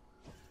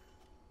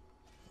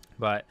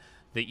 But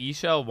the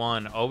E-Shell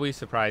 1 always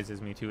surprises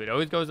me too. It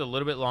always goes a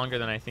little bit longer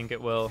than I think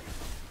it will.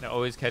 And it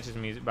always catches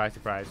me by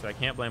surprise, so I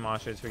can't blame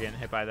Ostrich for getting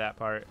hit by that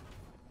part.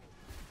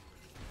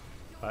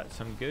 But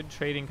some good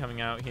trading coming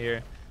out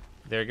here.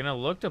 They're going to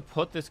look to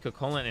put this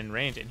Cocolan in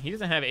range, and he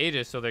doesn't have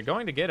Aegis, so they're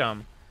going to get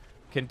him.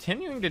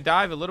 Continuing to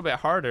dive a little bit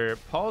harder.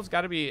 Paul's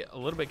got to be a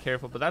little bit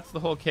careful, but that's the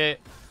whole kit.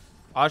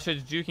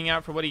 Ostrich juking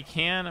out for what he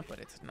can, but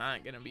it's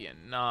not going to be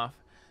enough.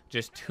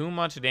 Just too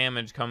much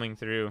damage coming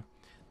through.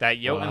 That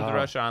Jotun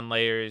Thrush on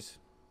Layers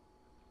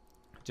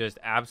just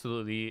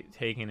absolutely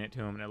taking it to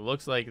him, and it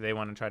looks like they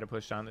want to try to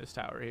push down this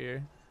tower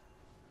here.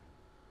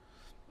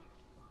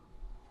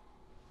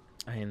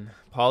 I mean,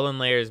 Paul and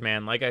Layers,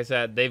 man, like I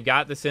said, they've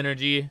got the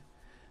synergy.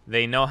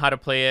 They know how to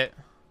play it.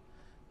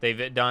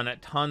 They've done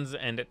tons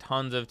and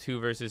tons of 2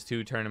 versus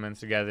 2 tournaments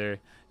together.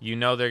 You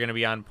know they're going to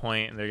be on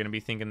point, and they're going to be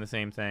thinking the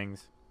same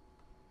things.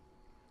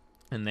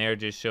 And they're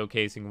just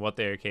showcasing what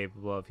they're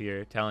capable of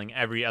here, telling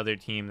every other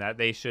team that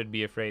they should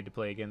be afraid to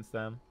play against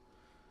them.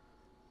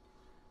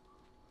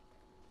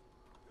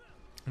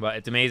 But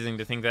it's amazing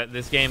to think that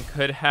this game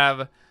could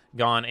have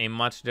gone a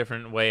much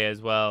different way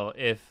as well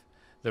if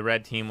the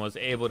red team was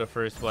able to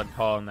first blood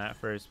Paul in that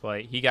first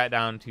fight. He got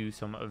down to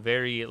some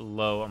very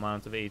low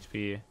amounts of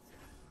HP.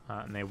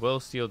 And they will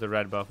steal the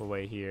red buff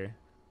away here.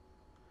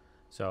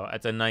 So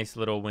that's a nice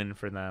little win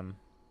for them.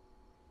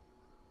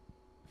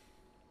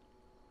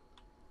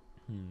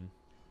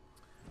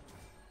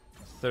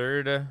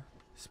 Third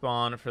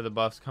spawn for the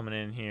buffs coming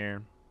in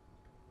here.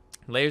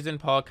 Layers and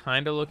Paul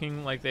kind of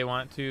looking like they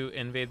want to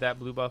invade that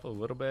blue buff a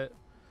little bit.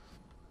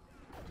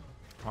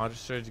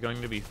 Auditor is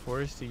going to be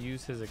forced to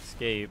use his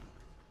escape.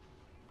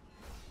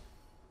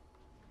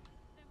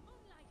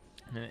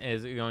 And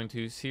is going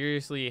to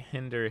seriously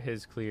hinder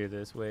his clear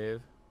this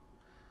wave.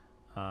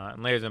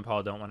 And Layers and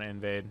Paul don't want to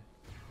invade.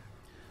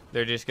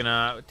 They're just going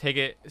to take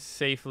it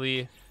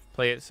safely,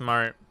 play it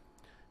smart,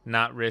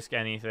 not risk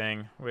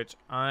anything, which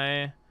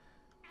I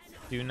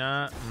do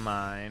not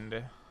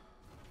mind.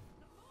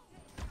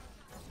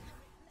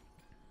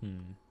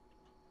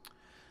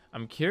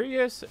 I'm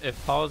curious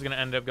if Paul is going to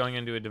end up going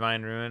into a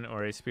Divine Ruin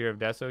or a Spear of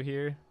Deso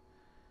here.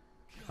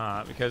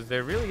 Because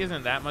there really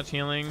isn't that much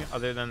healing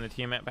other than the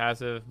Tiamat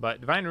passive. But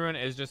Divine Ruin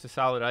is just a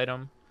solid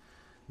item.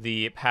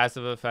 The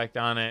passive effect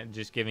on it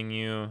just giving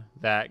you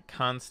that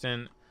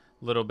constant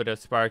little bit of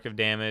spark of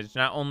damage.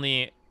 Not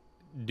only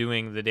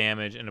doing the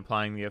damage and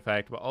applying the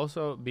effect, but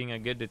also being a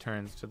good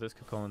deterrence to this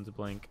Cuchulain's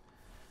Blink.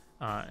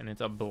 And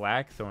it's a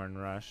Blackthorn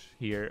Rush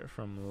here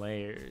from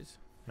Layers.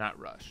 Not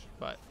Rush,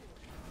 but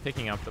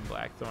picking up the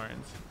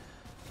Blackthorns.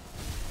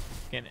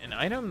 Again, an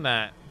item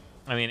that,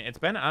 I mean, it's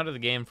been out of the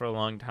game for a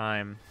long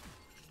time.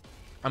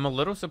 I'm a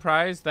little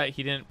surprised that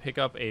he didn't pick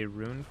up a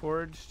Rune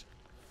Forged.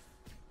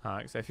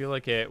 Because I feel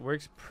like it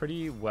works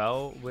pretty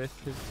well with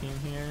his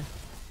team here.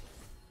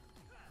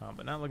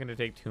 But not looking to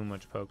take too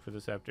much poke for the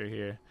Scepter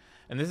here.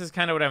 And this is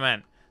kind of what I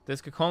meant.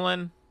 This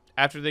Cuchulain,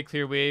 after they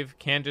clear wave,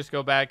 can just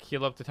go back,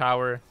 heal up the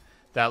tower.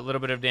 That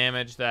little bit of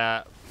damage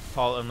that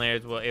Paul and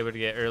Layers were able to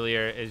get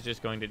earlier is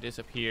just going to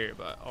disappear.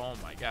 But, oh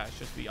my gosh,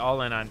 just be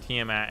all in on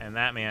Tiamat, and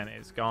that man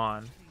is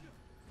gone.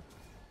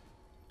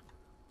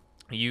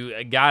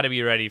 You got to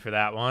be ready for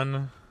that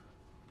one.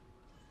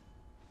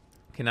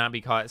 Cannot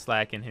be caught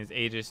slacking. His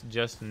Aegis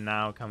just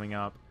now coming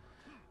up.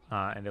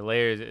 And the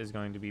Layers is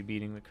going to be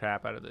beating the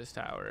crap out of this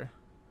tower.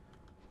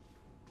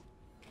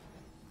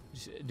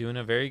 Just doing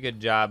a very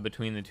good job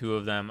between the two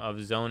of them of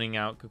zoning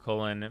out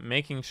Cuchulain,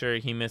 making sure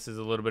he misses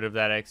a little bit of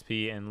that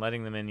XP and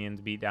letting the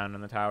minions beat down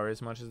on the tower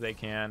as much as they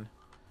can.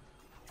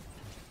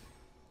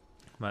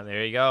 But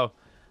there you go.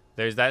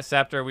 There's that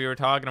Scepter we were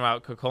talking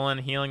about.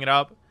 Cuchulain healing it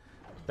up.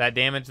 That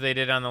damage they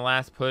did on the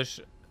last push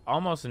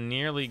almost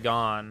nearly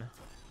gone.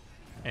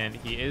 And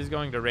he is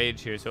going to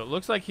Rage here. So it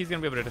looks like he's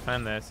going to be able to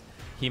defend this.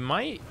 He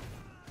might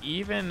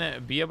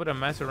even be able to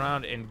mess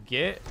around and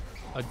get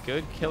a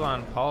good kill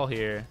on Paul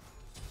here.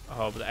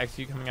 Oh, but the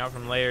XQ coming out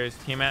from Layers.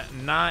 Tiamat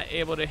not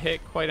able to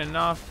hit quite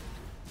enough.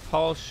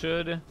 Paul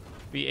should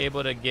be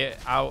able to get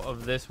out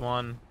of this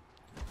one.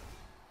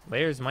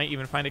 Layers might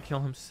even find a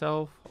kill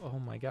himself. Oh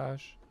my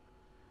gosh.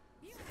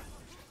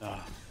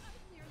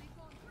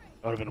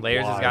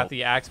 Layers has got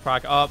the axe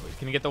proc up.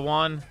 Can he get the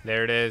one?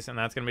 There it is. And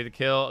that's going to be the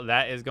kill.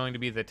 That is going to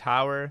be the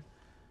tower.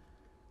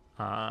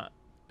 I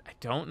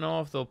don't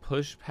know if they'll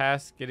push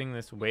past getting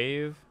this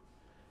wave.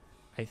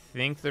 I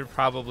think they're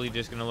probably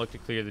just going to look to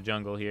clear the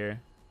jungle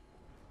here.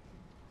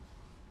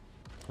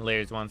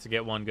 Layers wants to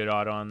get one good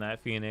auto on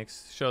that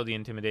Phoenix. Show the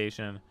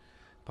intimidation.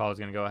 Paul's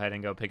going to go ahead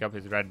and go pick up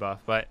his red buff.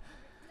 But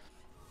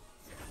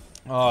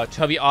oh,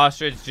 Chubby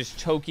Ostrich just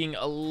choking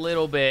a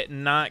little bit.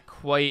 Not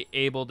quite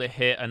able to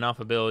hit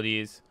enough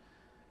abilities.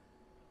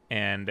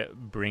 And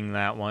bring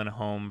that one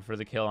home for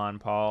the kill on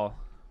Paul.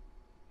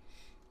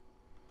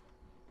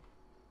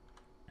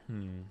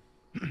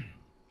 Alright,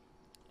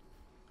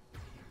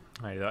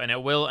 though. And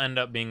it will end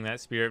up being that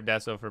Spear of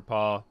Deso for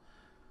Paul.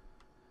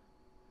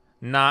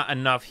 Not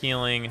enough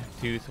healing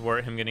to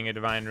thwart him getting a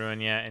Divine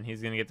Ruin yet, and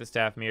he's going to get the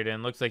Staff mirrored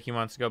in. Looks like he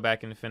wants to go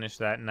back and finish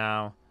that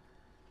now.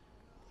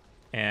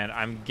 And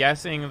I'm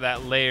guessing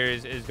that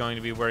Layers is going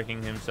to be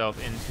working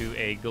himself into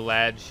a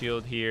Glad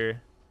Shield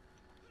here.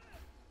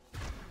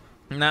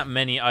 Not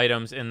many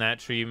items in that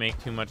tree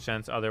make too much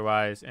sense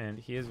otherwise, and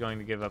he is going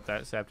to give up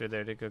that Scepter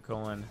there to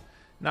Cuchulain.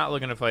 Not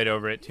looking to fight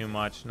over it too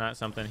much. Not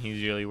something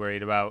he's really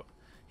worried about.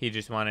 He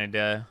just wanted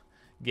to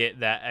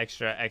get that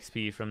extra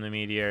XP from the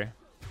Meteor.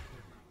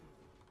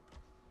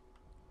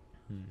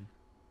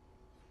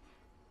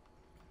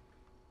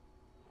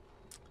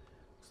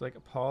 Looks like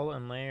Paul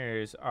and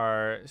Layers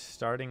are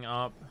starting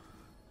up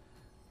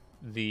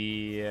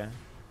the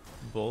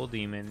Bull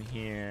Demon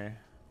here.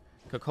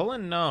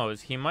 Cuchulain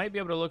knows he might be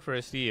able to look for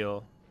a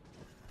steal.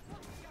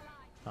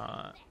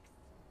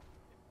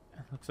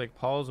 Looks like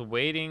Paul's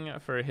waiting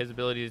for his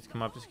abilities to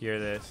come up to secure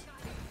this.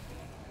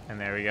 And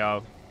there we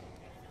go.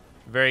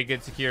 Very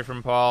good secure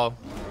from Paul.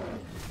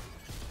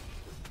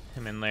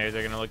 Him and Layers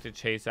are going to look to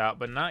chase out,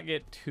 but not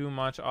get too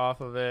much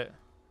off of it.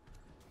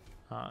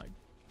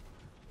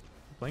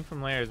 Blink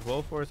from Layers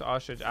will force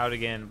Ostrich out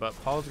again, but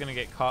Paul's going to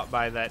get caught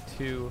by that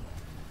too.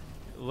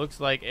 Looks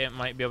like it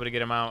might be able to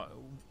get him out.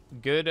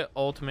 Good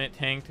ultimate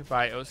tanked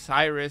by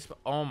Osiris. But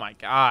oh my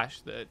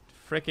gosh, the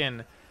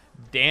freaking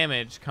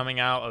damage coming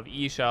out of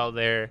E-Shell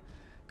there.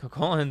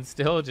 Cuchulain's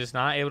still just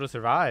not able to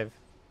survive.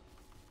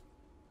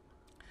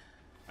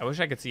 I wish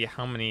I could see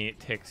how many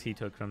ticks he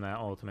took from that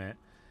ultimate,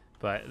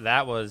 but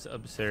that was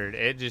absurd.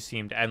 It just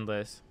seemed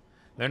endless.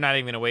 They're not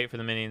even going to wait for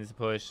the minions to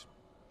push.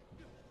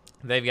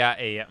 They've got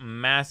a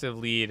massive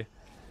lead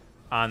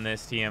on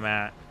this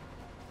Tiamat,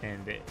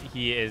 and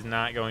he is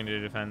not going to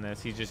defend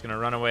this. He's just going to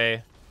run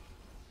away.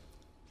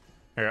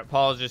 Or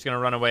Paul's just going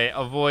to run away,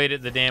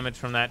 avoid the damage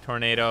from that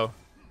tornado,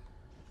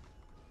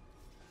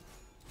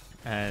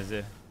 as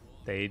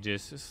they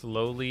just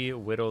slowly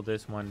whittle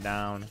this one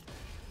down.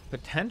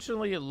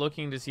 Potentially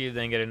looking to see if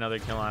they can get another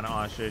kill on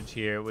Ostrich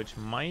here, which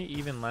might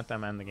even let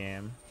them end the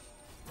game.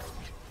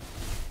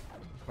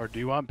 Or do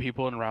you want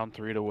people in round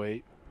 3 to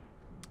wait?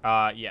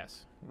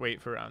 Yes.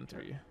 Wait for round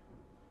 3.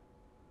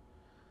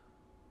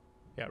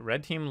 Yeah,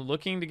 red team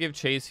looking to give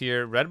chase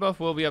here. Red buff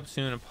will be up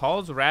soon.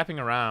 Paul's wrapping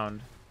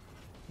around.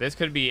 This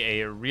could be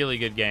a really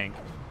good gank.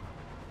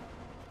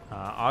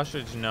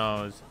 Ostrich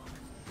knows.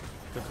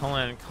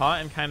 Cullen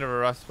caught in kind of a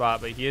rough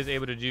spot, but he is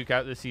able to juke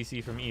out the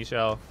CC from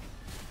E-Shell.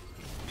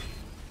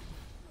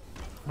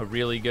 A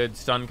really good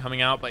stun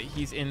coming out, but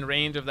he's in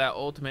range of that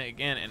ultimate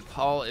again, and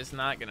Paul is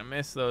not going to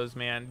miss those,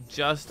 man.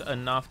 Just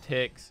enough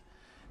ticks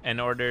in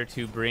order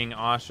to bring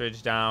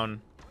Ostrich down.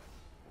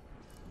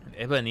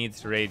 Iba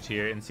needs to rage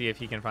here and see if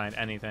he can find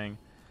anything,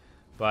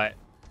 but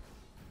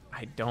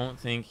I don't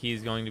think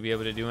he's going to be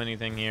able to do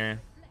anything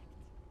here.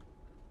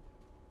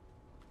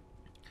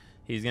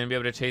 He's going to be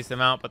able to chase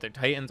them out, but their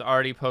Titan's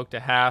already poked to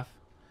half.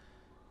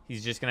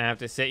 He's just going to have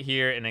to sit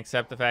here and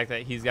accept the fact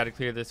that he's got to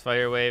clear this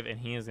fire wave, and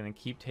he is going to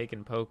keep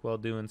taking poke while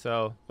doing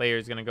so.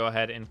 Layer's going to go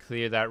ahead and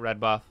clear that red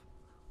buff.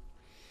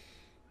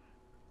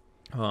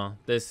 Well,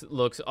 this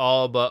looks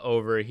all but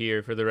over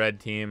here for the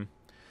red team.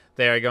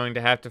 They are going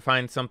to have to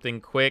find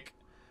something quick,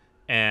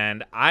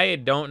 and I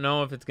don't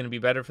know if it's going to be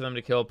better for them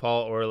to kill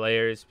Paul or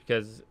Layers,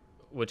 because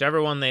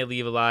whichever one they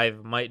leave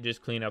alive might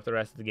just clean up the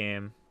rest of the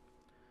game.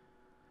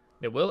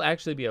 It will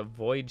actually be a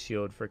Void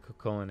Shield for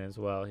Cullen as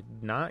well.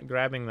 Not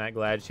grabbing that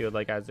Glad Shield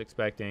like I was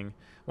expecting.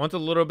 Wants a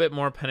little bit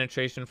more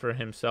penetration for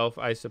himself,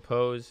 I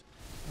suppose.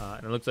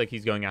 And it looks like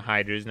he's going a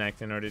Hydra's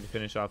next in order to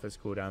finish off his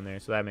cooldown there,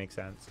 so that makes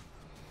sense.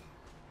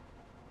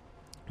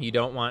 You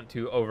don't want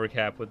to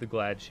overcap with the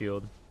Glad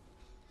Shield.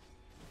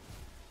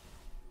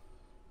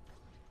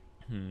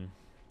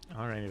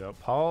 Alrighty though.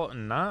 Paul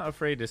not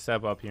afraid to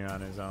step up here on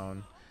his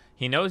own.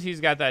 He knows he's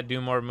got that do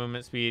more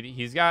movement speed.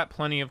 He's got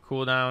plenty of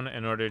cooldown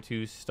in order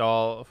to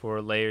stall for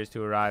Layers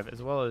to arrive,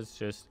 as well as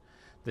just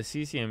the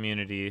CC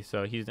immunity,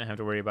 so he doesn't have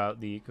to worry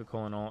about the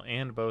Cuculinol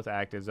and both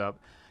actives up.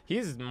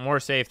 He's more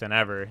safe than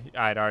ever,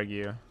 I'd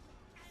argue.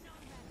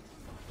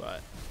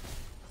 But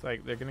it's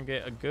like they're going to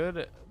get a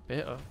good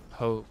bit of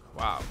poke.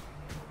 Wow.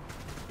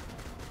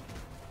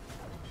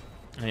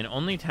 I mean,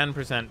 only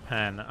 10%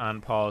 pen on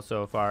Paul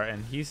so far,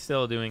 and he's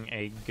still doing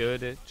a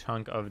good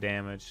chunk of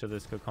damage to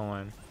this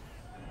Cuculin.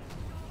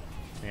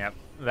 Yep,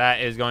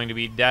 that is going to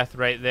be death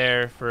right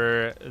there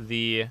for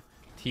the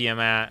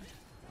Tiamat.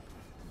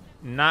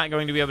 Not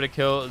going to be able to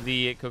kill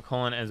the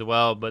Cuculin as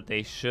well, but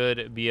they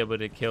should be able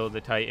to kill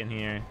the Titan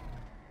here.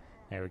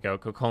 There we go.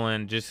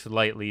 Cuculin just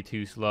slightly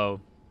too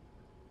slow.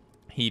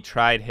 He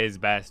tried his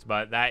best,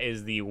 but that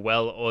is the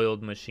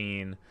well-oiled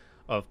machine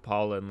of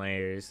Paul and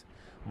Layers.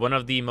 One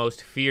of the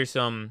most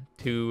fearsome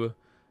 2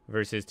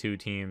 versus 2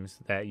 teams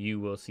that you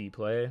will see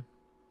play.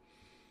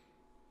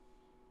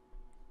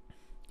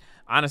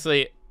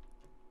 Honestly,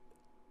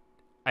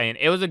 I mean,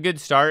 it was a good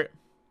start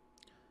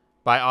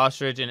by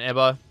Ostrich and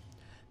Iba.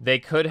 They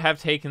could have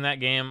taken that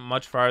game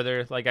much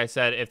farther, like I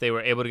said, if they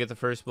were able to get the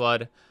first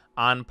blood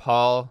on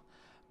Paul.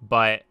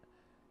 But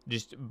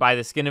just by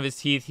the skin of his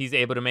teeth, he's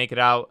able to make it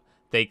out.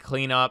 They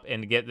clean up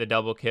and get the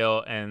double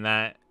kill, and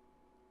that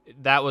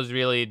was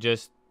really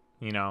just,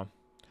 you know,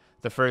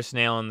 the first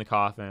nail in the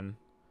coffin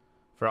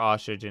for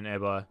Ostrich and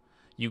Iba.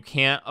 You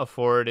can't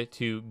afford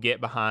to get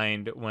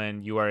behind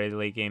when you are a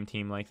late game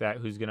team like that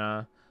who's going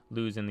to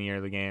lose in the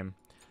early game.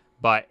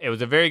 But it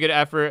was a very good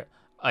effort,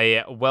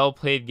 a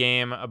well-played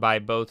game by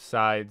both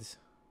sides.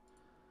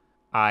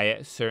 I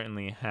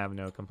certainly have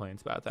no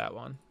complaints about that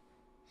one.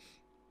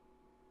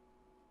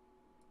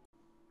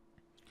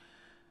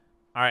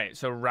 All right,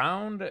 so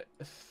round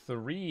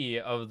 3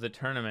 of the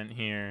tournament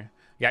here.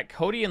 We got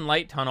Cody and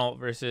Light Tunnel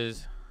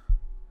versus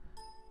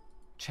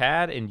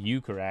Chad and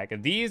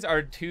Yukarak. These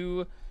are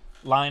 2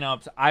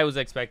 lineups I was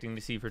expecting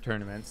to see for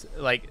tournaments.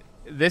 Like,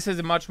 this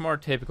is much more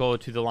typical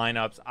to the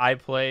lineups I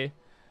play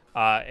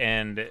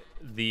and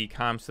the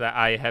comps that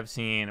I have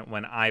seen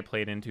when I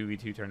played in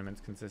 2v2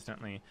 tournaments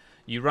consistently.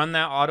 You run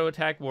that auto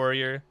attack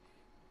warrior,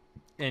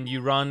 and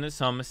you run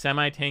some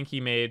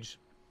semi-tanky mage,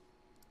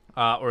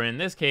 or in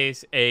this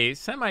case, a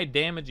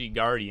semi-damagey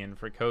guardian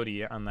for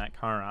Cody on that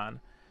Charon.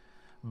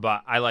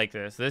 But I like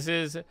this. This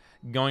is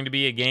going to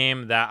be a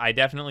game that I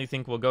definitely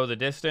think will go the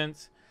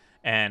distance,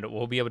 and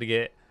we'll be able to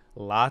get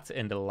lots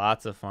and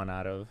lots of fun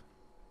out of.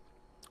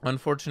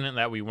 Unfortunate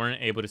that we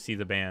weren't able to see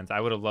the bans.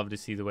 I would have loved to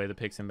see the way the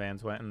picks and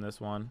bans went in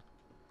this one.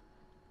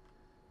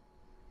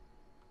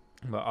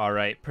 But all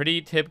right,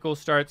 pretty typical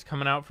starts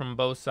coming out from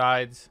both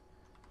sides.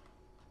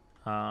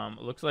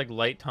 Looks like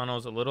Light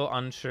Tunnel's a little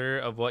unsure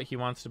of what he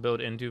wants to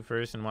build into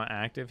first and what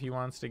active he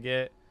wants to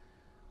get.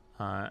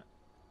 And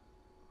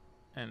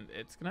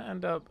it's going to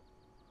end up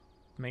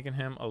making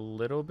him a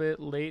little bit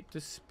late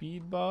to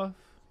speed buff.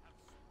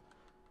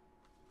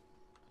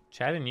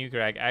 Chad and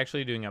Ukrag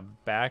actually doing a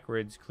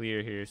backwards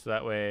clear here, so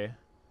that way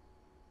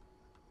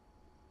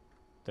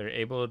they're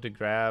able to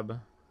grab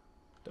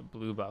the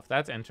blue buff.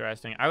 That's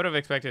interesting. I would have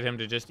expected him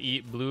to just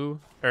eat blue,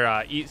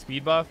 or eat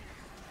speed buff,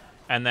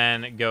 and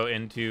then go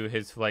into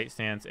his flight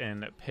stance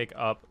and pick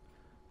up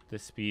the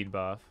speed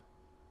buff.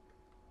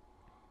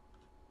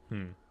 I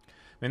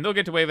mean, they'll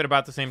get to wave at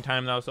about the same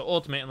time, though, so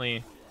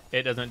ultimately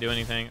it doesn't do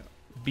anything.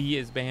 B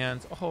is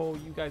bans. Oh,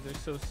 you guys are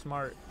so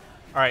smart.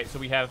 All right, so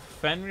we have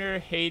Fenrir,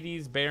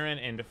 Hades, Baron,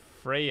 and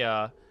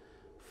Freya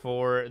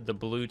for the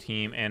blue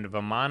team, and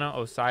Vamana,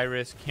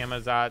 Osiris,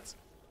 Camazotz,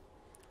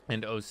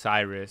 and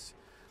Osiris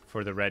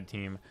for the red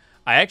team.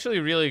 I actually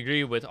really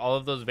agree with all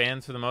of those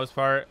bans for the most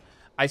part.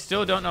 I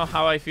still don't know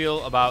how I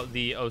feel about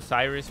the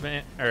Osiris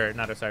ban, or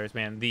not Osiris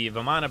ban, the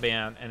Vamana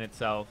ban in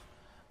itself.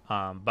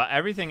 But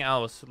everything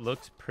else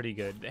looks pretty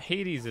good.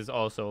 Hades is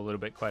also a little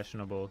bit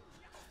questionable,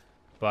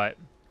 but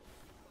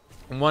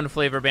one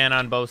flavor ban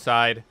on both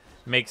sides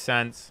makes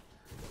sense.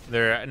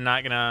 They're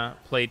not gonna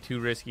play too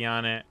risky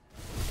on it,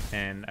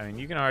 and I mean,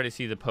 you can already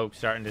see the poke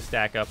starting to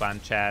stack up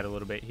on Chad a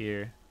little bit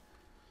here.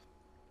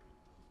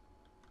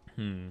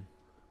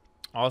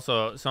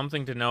 Also,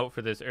 something to note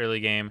for this early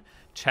game,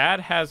 Chad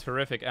has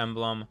Horrific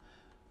Emblem,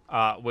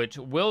 which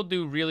will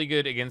do really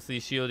good against the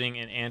shielding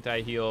and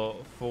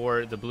anti-heal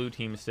for the blue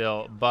team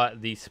still,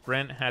 but the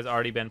sprint has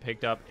already been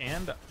picked up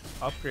and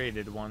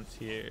upgraded once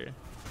here.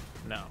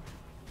 No,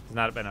 it's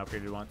not been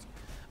upgraded once.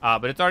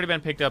 But it's already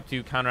been picked up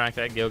to counteract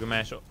that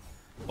Gilgamesh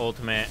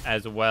ultimate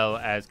as well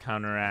as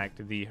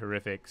counteract the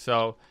Horrific.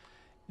 So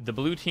the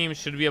blue team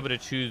should be able to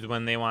choose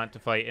when they want to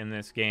fight in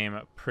this game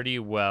pretty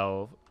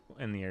well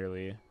in the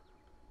early.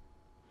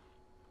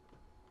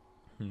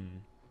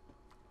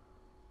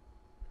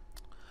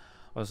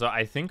 Also,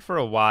 I think for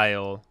a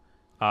while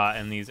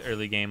in these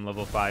early game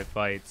level 5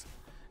 fights,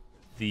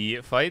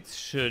 the fights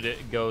should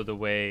go the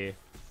way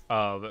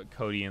of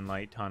Cody and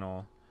Light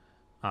Tunnel,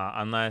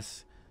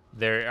 unless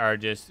there are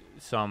just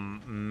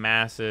some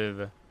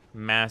massive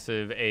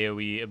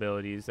AoE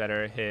abilities that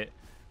are hit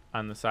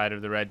on the side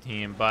of the red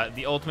team. But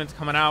the ultimate's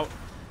coming out.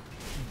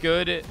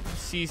 Good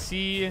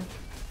CC.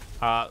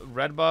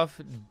 Red buff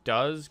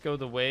does go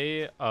the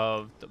way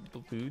of the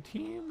blue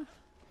team,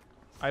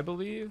 I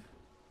believe.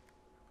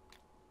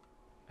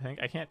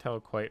 I can't tell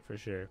quite for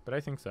sure, but I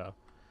think so.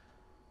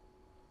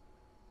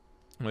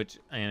 Which,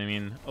 I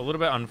mean, a little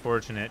bit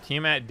unfortunate.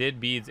 Tiamat did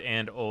beads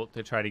and ult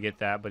to try to get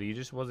that, but he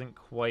just wasn't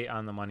quite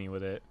on the money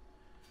with it.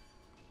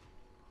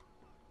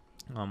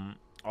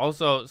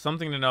 Also,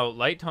 something to note,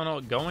 Light Tunnel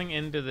going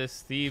into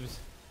this Thieves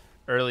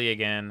early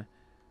again.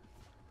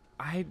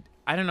 I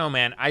don't know,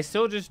 man. I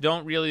still just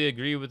don't really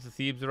agree with the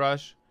Thieves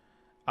rush.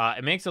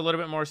 It makes a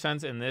little bit more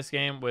sense in this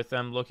game with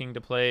them looking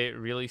to play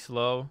really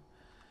slow.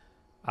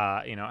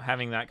 You know,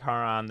 having that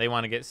car on, they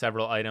want to get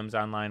several items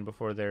online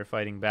before they're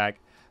fighting back.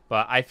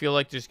 But I feel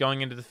like just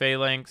going into the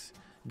Phalanx,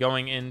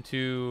 going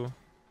into,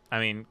 I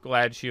mean,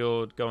 Glad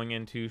Shield, going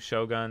into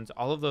Shoguns,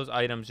 all of those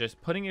items,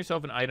 just putting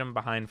yourself an item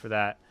behind for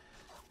that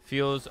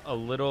feels a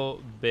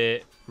little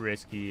bit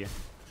risky.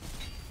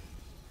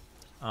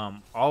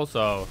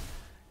 Also,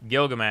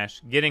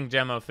 Gilgamesh getting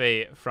Gem of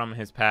Fate from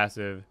his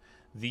passive,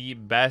 the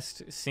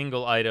best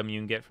single item you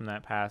can get from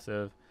that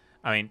passive.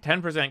 I mean,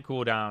 10%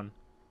 cooldown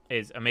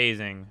is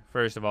amazing,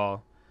 first of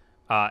all.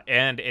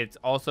 And it's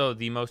also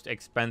the most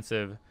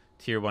expensive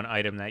tier 1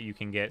 item that you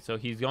can get. So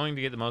he's going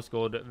to get the most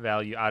gold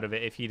value out of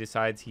it if he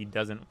decides he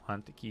doesn't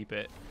want to keep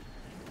it.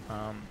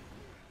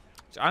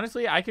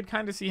 Honestly, I could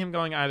kind of see him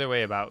going either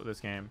way about this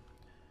game.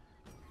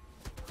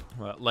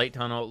 Well, Light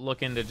Tunnel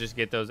looking to just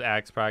get those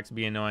axe procs,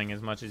 be annoying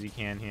as much as he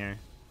can here.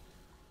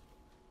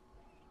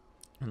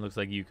 It looks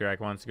like Ukrag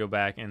wants to go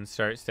back and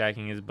start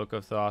stacking his Book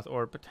of Thoth,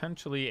 or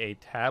potentially a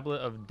Tablet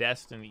of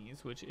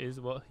Destinies, which is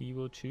what he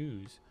will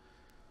choose.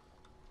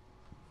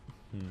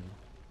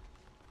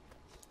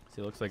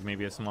 So it looks like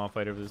maybe a small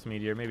fight over this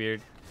meteor. Maybe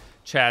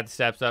Chad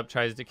steps up,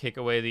 tries to kick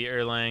away the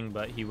Erlang,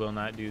 but he will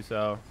not do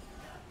so.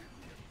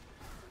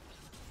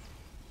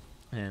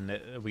 And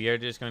we are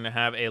just going to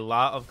have a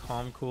lot of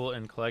calm, cool,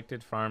 and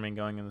collected farming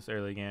going in this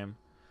early game.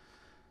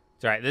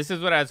 It's all right. This is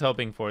what I was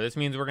hoping for. This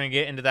means we're going to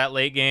get into that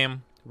late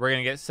game. We're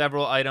going to get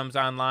several items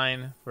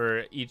online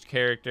for each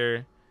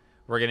character.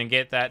 We're going to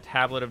get that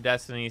Tablet of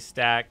Destiny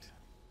stacked.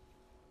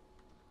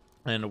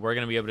 And we're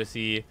going to be able to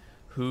see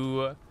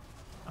who,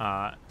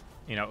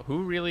 you know,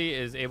 who really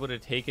is able to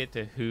take it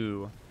to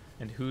who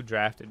and who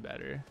drafted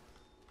better.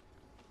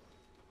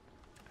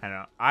 I don't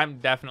know. I'm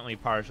definitely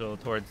partial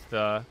towards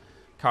the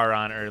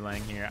Charon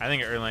Erlang here. I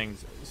think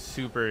Erlang's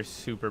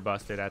super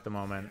busted at the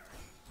moment.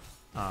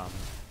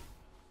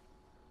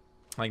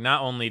 Like,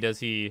 not only does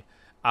he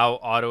out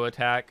auto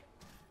attack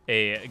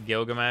a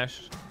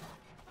Gilgamesh,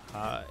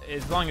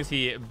 as long as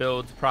he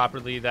builds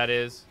properly, that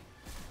is.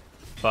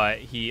 but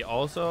he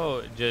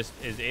also just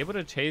is able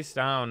to chase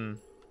down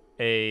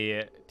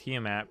a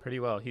Tiamat pretty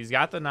well. He's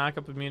got the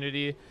knockup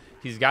immunity,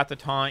 he's got the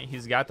taunt,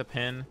 he's got the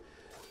pin.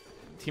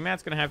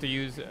 Tiamat's gonna have to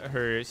use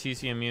her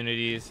CC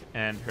immunities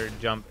and her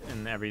jump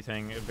and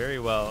everything very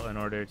well in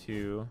order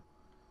to,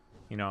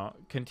 you know,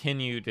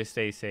 continue to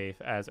stay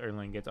safe as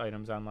Erlang gets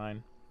items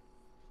online.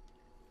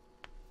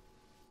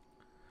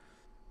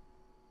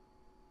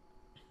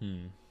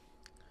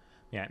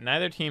 Yeah,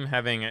 neither team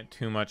having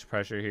too much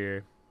pressure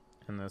here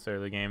in this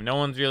early game. No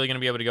one's really going to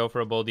be able to go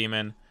for a Bull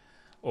Demon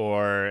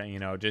or, you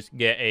know, just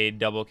get a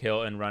double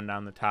kill and run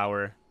down the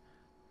tower.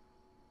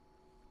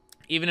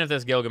 Even if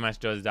this Gilgamesh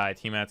does die,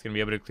 Tiamat's going to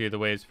be able to clear the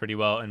waves pretty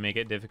well and make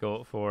it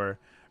difficult for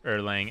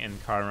Erlang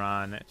and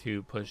Karan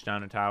to push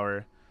down a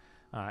tower.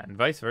 And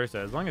vice versa.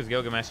 As long as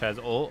Gilgamesh has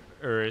ult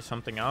or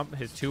something up,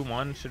 his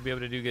 2-1 should be able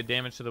to do good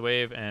damage to the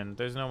wave, and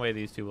there's no way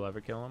these two will ever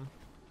kill him.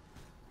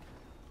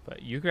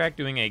 But Ukraine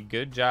doing a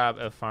good job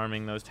of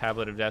farming those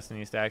Tablet of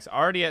Destiny stacks.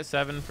 Already at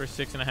 7 for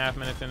 6.5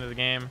 minutes into the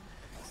game.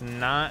 It's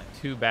not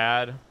too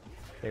bad.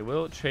 They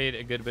will trade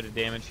a good bit of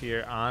damage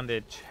here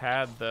onto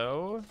Chad,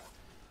 though.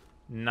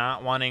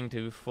 Not wanting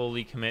to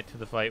fully commit to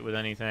the fight with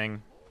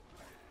anything.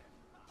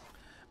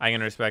 I can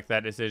respect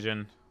that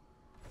decision.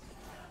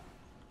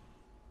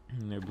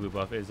 Their blue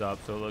buff is up,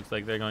 so it looks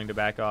like they're going to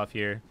back off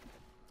here.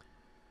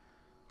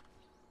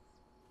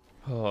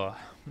 Oh,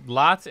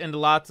 lots and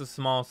lots of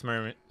small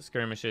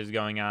skirmishes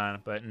going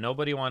on, but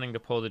nobody wanting to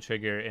pull the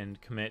trigger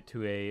and commit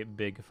to a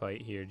big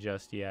fight here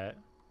just yet.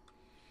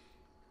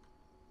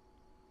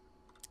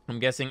 I'm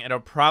guessing it'll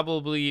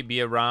probably be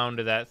around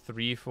that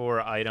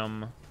 3-4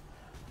 item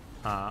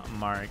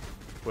mark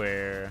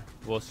where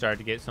we'll start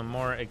to get some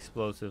more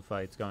explosive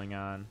fights going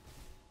on.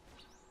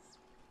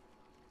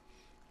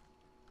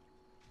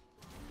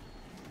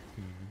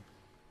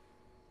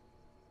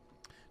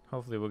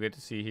 Hopefully we'll get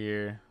to see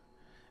here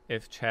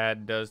if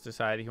Chad does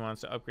decide he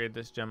wants to upgrade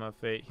this Gem of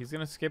Fate. He's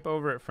going to skip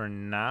over it for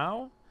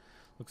now.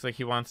 Looks like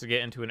he wants to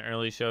get into an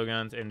early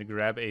Shoguns and to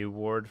grab a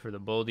ward for the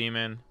Bull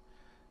Demon.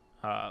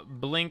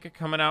 Blink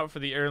coming out for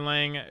the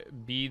Erlang.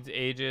 Beads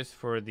Aegis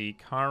for the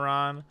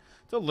Karan.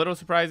 It's a little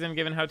surprising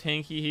given how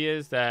tanky he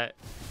is that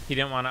he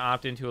didn't want to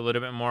opt into a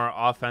little bit more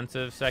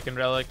offensive second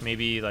relic.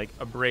 Maybe like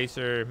a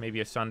Bracer,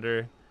 maybe a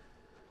Sunder.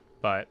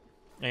 But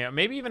you know,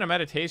 maybe even a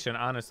Meditation,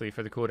 honestly,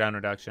 for the cooldown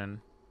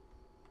reduction.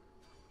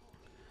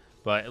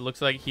 But it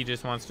looks like he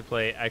just wants to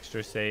play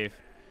extra safe.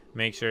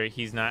 Make sure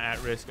he's not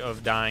at risk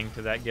of dying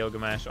to that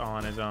Gilgamesh all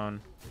on his own.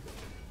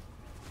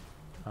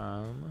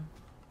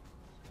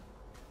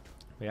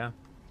 Yeah.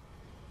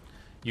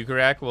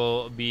 Ukraine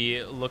will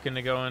be looking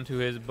to go into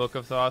his Book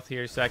of Thoth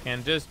here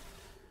second. Just,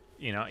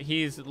 you know,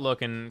 he's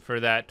looking for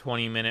that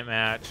 20-minute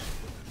match.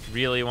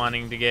 Really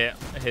wanting to get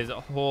his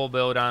whole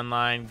build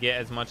online.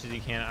 Get as much as he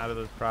can out of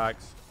those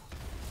procs.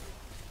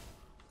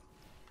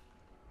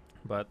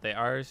 But they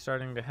are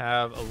starting to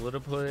have a little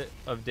bit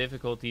of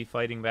difficulty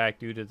fighting back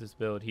due to this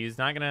build. He's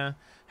not going to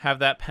have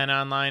that pen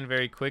online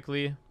very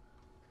quickly.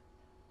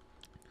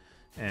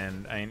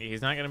 And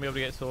he's not going to be able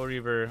to get Soul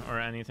Reaver or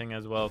anything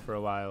as well for a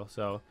while.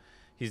 So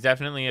he's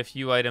definitely a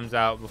few items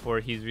out before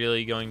he's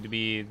really going to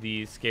be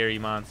the scary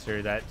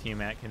monster that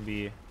Tiamat can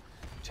be.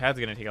 Chad's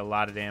going to take a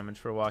lot of damage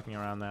for walking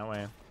around that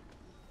way.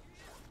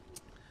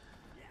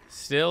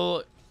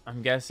 Still,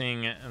 I'm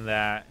guessing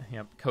that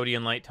Cody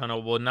and Light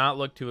Tunnel will not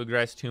look to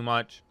aggress too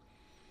much.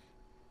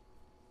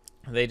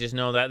 They just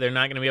know that they're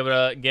not going to be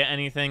able to get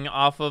anything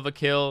off of a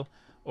kill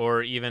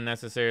or even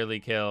necessarily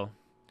kill.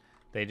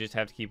 They just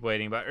have to keep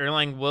waiting. But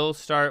Erlang will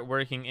start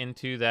working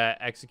into that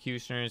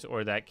Executioners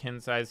or that Kin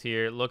size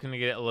here, looking to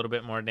get a little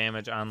bit more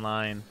damage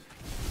online.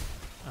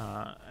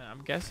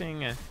 I'm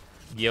guessing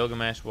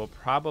Gilgamesh will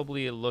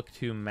probably look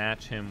to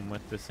match him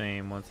with the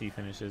same once he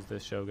finishes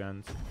this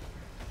Shoguns.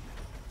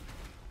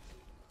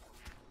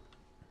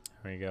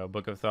 There we go.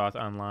 Book of Thoth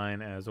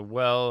online as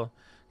well.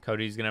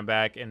 Cody's going to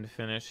back and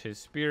finish his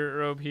Spirit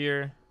Robe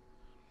here.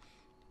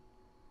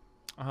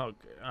 Oh,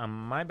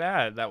 my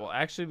bad. That will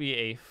actually be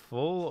a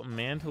full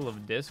Mantle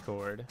of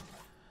Discord.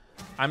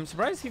 I'm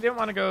surprised he didn't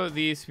want to go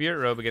the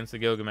Spirit Robe against the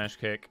Gilgamesh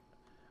kick.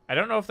 I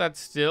don't know if that's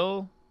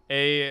still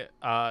a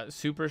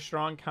super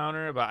strong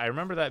counter, but I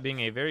remember that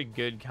being a very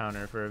good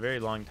counter for a very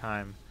long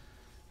time.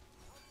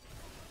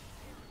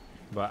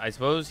 But I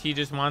suppose he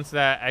just wants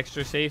that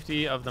extra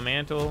safety of the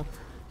Mantle.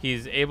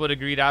 He's able to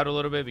greed out a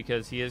little bit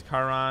because he is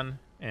Karan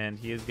and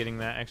he is getting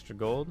that extra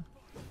gold.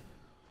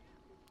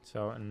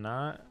 So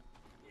not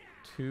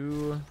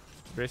too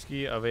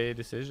risky of a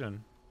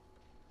decision.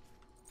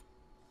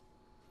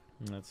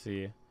 Let's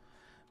see.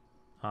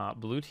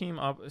 Blue team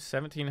up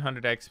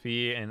 1,700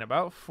 XP and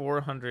about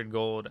 400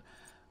 gold.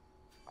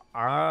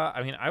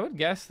 I mean, I would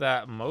guess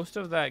that most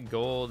of that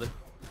gold...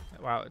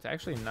 Wow, it's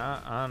actually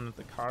not on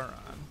the Karan.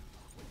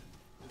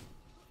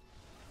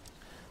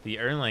 The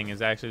Erlang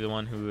is actually the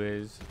one who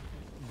is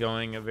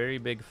going a very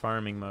big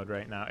farming mode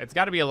right now. It's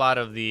got to be a lot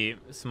of the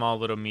small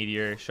little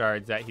meteor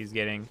shards that he's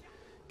getting,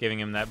 giving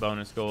him that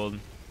bonus gold. I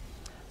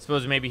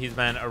suppose maybe he's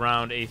been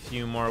around a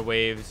few more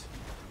waves,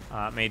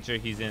 made sure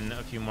he's in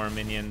a few more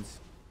minions.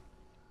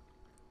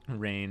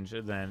 range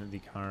than the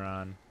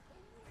Charon.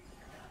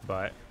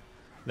 But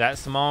that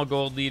small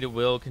gold lead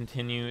will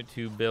continue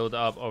to build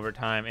up over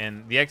time,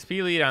 and the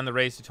XP lead on the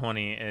race to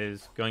 20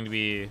 is going to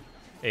be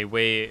a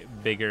way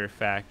bigger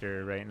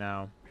factor right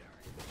now.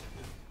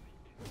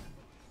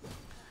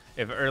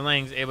 If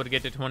Erlang's able to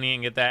get to 20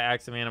 and get that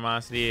Axe of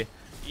Animosity,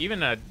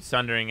 even a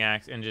Sundering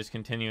Axe, and just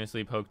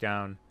continuously poke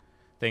down,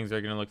 things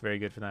are going to look very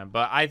good for them.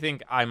 But I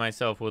think I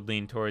myself would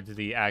lean towards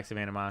the Axe of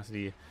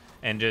Animosity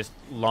and just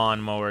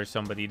lawnmower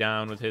somebody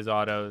down with his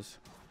autos.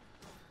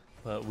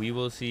 But we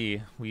will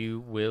see. We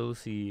will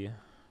see.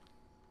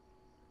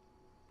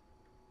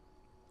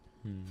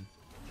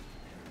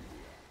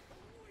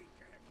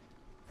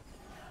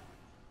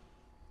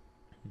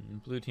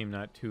 Blue team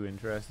not too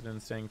interested in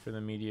staying for the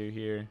meteor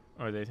here,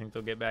 or they think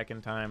they'll get back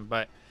in time.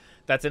 But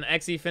that's an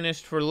Xe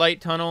finished for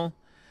Light Tunnel.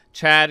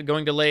 Chad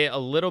going to lay a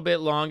little bit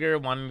longer,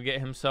 wanting to get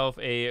himself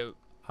a, you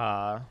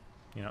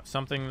know,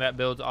 something that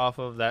builds off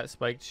of that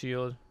spiked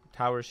shield,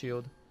 tower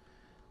shield,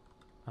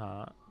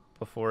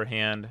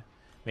 beforehand.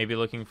 Maybe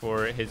looking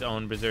for his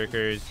own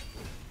Berserkers,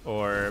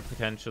 or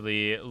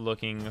potentially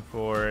looking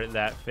for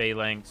that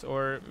Phalanx,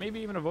 or maybe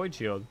even a Void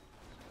Shield.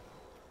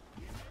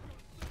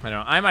 I don't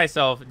know. I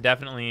myself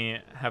definitely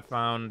have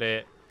found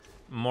it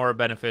more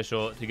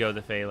beneficial to go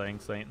the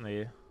Phalanx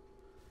lately.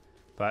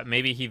 But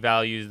maybe he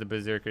values the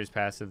Berserker's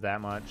passive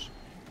that much.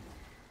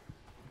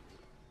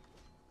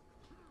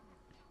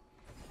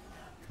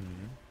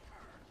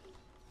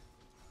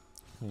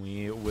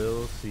 We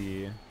will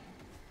see.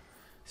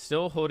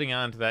 Still holding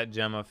on to that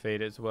Gem of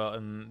Fate as well,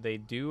 and they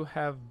do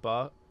have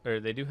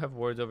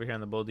wards over here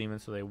on the Bull Demon,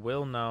 so they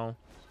will know.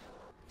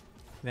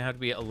 They have to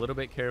be a little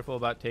bit careful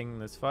about taking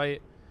this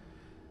fight,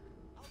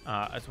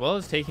 as well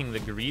as taking the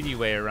greedy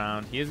way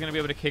around. He is going to be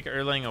able to kick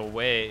Erlang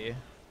away,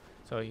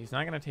 so he's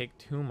not going to take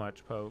too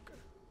much poke.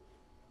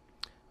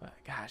 But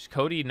gosh,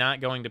 Cody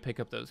not going to pick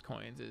up those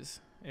coins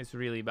is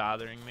really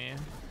bothering me.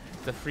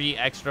 The free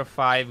extra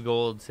 5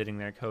 gold sitting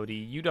there, Cody.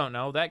 You don't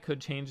know. That could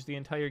change the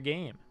entire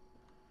game.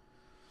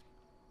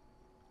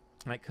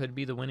 That could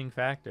be the winning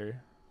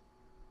factor.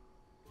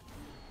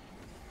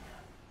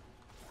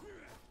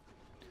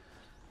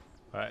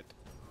 But,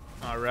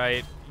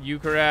 alright.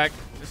 Yukarak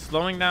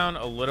slowing down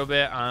a little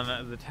bit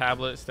on the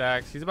tablet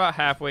stacks. He's about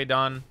halfway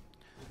done.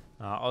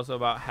 Also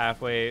about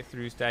halfway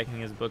through stacking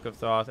his Book of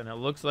Thoth. And it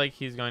looks like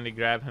he's going to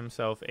grab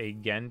himself a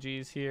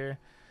Genji's here.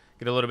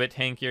 Get a little bit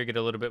tankier, get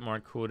a little bit more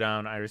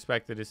cooldown. I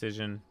respect the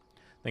decision.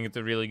 I think it's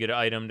a really good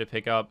item to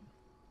pick up.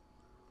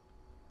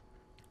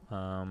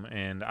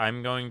 And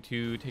I'm going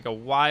to take a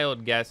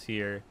wild guess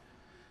here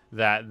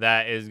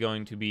that is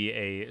going to be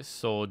a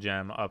soul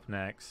gem up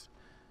next.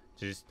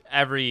 Just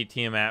every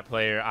Tiamat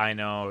player I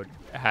know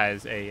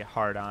has a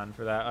hard-on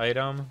for that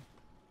item.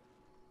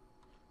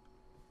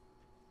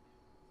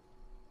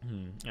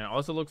 And it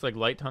also looks like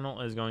Light Tunnel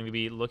is going to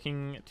be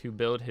looking to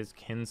build his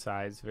kin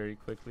size very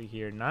quickly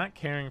here. Not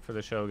caring for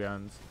the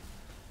Shoguns.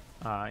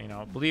 You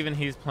know, believing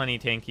he's plenty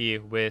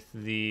tanky with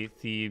the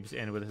Thebes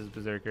and with his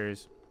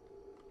Berserkers.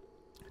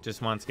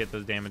 Just wants to get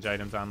those damage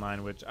items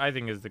online, which I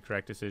think is the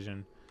correct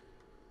decision.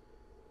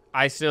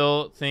 I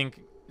still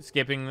think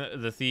skipping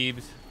the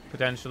Thebes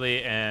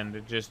potentially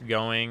and just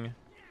going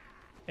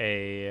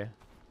a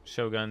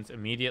Shoguns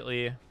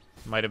immediately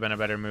might have been a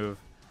better move.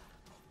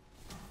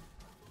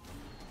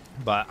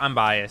 But I'm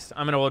biased.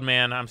 I'm an old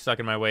man. I'm stuck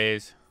in my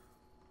ways.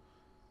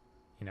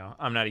 You know,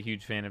 I'm not a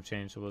huge fan of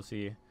change, so we'll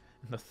see.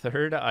 The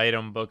third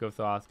item, Book of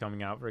Thoth,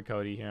 coming out for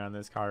Cody here on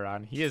this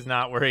Charon. He is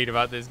not worried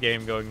about this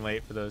game going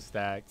late for those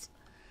stacks.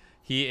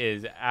 He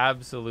is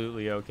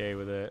absolutely okay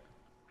with it.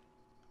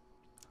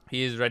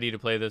 He is ready to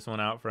play this one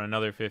out for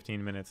another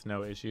 15 minutes,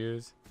 no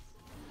issues.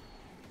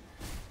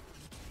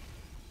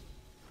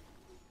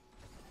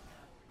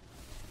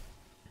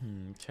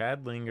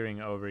 Chad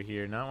lingering over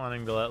here, not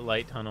wanting to let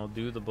Light Tunnel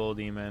do the Bull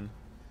Demon.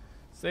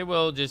 So they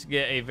will just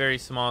get a very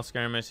small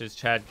skirmish as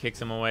Chad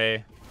kicks him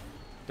away.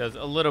 Does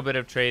a little bit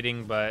of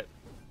trading, but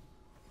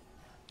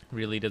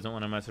really doesn't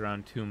want to mess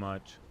around too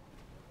much.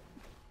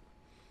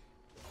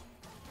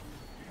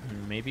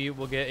 Maybe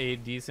we'll get a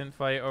decent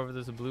fight over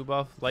this blue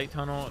buff. Light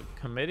Tunnel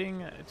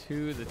committing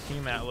to the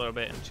team a little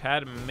bit, and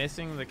Chad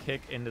missing the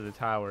kick into the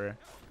tower.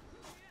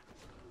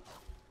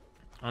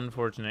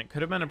 Unfortunate.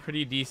 Could have been a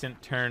pretty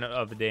decent turn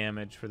of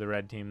damage for the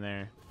red team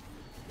there.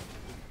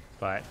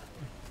 But,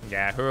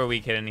 yeah, who are we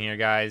kidding here,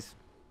 guys?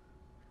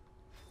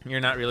 You're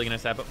not really going to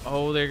step up.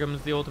 Oh, there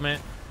comes the ultimate.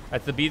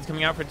 That's the beads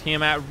coming out for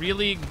Tiamat.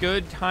 Really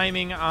good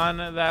timing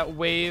on that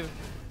wave.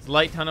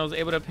 Light Tunnel is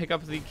able to pick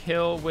up the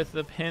kill with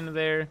the pin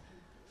there.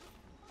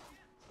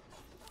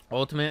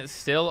 Ultimate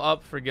still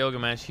up for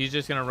Gilgamesh. He's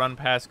just going to run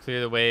past,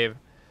 clear the wave,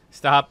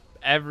 stop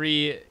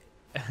every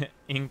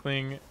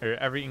inkling or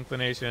every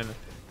inclination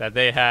that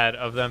they had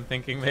of them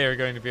thinking they were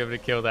going to be able to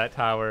kill that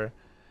tower.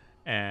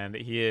 And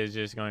he is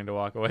just going to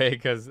walk away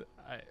because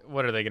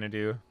what are they going to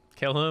do?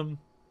 Kill him?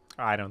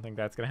 I don't think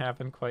that's going to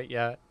happen quite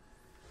yet.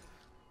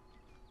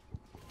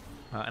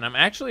 And I'm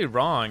actually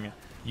wrong.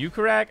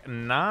 Yukurak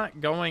not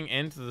going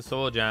into the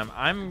Soul Gem.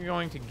 I'm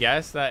going to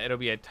guess that it'll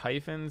be a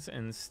Typhon's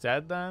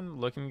instead then,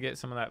 looking to get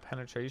some of that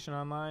penetration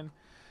online.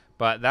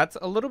 But that's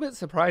a little bit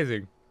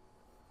surprising.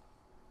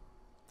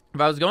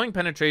 If I was going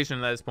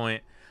penetration at this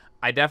point,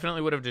 I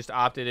definitely would have just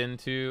opted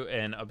into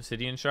an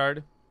Obsidian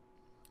Shard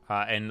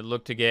and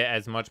looked to get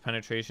as much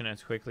penetration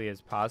as quickly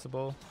as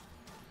possible.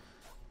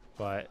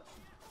 But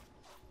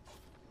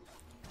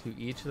to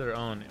each their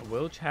own.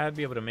 Will Chad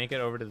be able to make it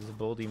over to this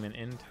Bull Demon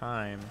in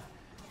time?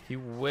 He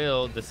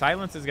will. The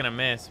silence is going to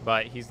miss,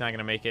 but he's not going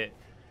to make it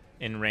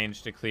in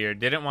range to clear.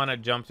 Didn't want to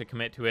jump to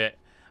commit to it.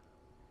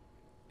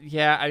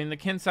 Yeah, I mean, the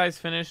kin size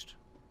finished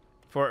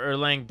for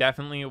Erlang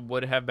definitely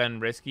would have been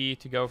risky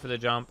to go for the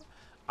jump.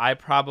 I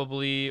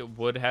probably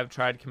would have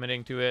tried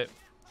committing to it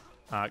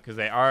because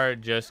they are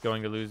just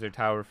going to lose their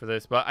tower for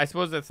this. But I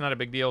suppose that's not a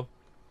big deal.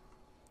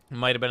 It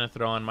might have been a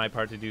throw on my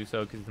part to do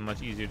so because it's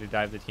much easier to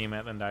dive the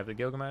Tiamat than dive the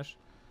Gilgamesh.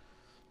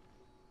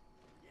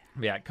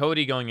 But yeah,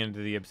 Cody going into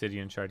the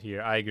Obsidian Shard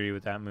here. I agree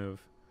with that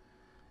move.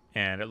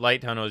 And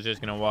Light Tunnel is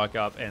just going to walk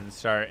up and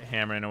start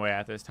hammering away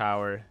at this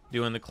tower.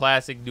 Doing the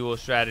classic dual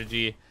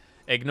strategy.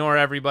 Ignore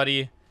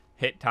everybody.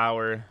 Hit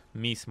tower.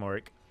 Me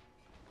smork.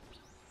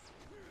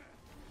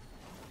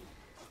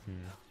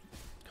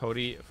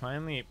 Cody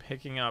finally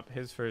picking up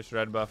his first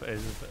red buff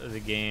as the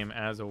game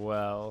as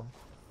well.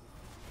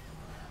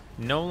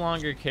 No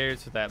longer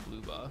cares for that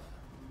blue buff.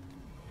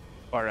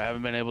 Alright, I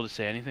haven't been able to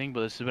say anything,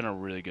 but this has been a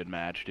really good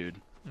match, dude.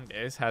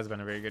 Okay, this has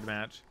been a very good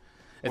match.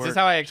 This is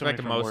how I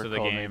expected most of the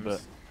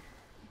games.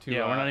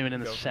 Yeah, we're not even in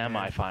the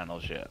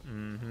semifinals yet.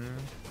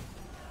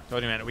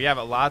 Told you, man, we have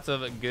lots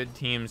of good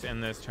teams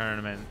in this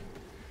tournament.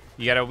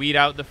 You got to weed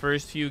out the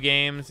first few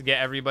games, get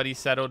everybody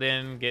settled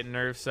in, get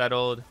nerves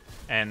settled,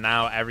 and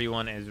now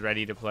everyone is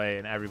ready to play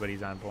and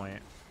everybody's on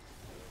point.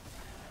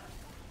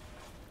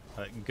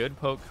 Good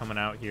poke coming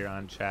out here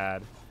on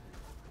Chad.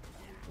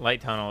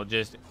 Light Tunnel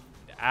just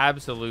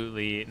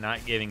absolutely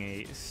not giving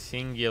a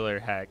singular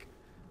heck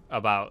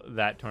about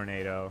that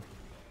tornado.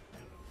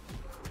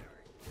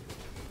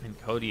 And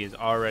Cody is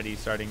already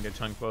starting to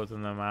chunk both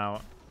of them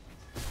out.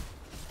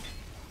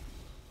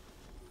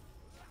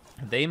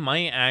 They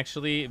might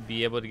actually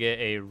be able to get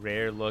a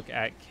rare look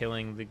at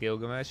killing the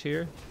Gilgamesh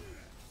here.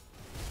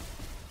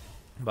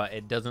 But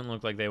it doesn't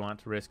look like they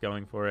want to risk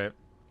going for it.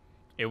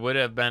 It would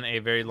have been a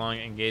very long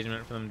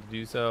engagement for them to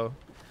do so.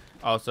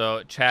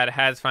 Also, Chad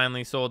has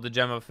finally sold the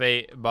Gem of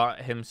Fate,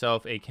 bought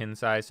himself a kin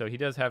size, so he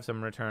does have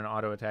some return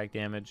auto attack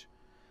damage.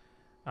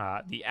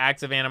 The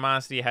Axe of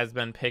Animosity has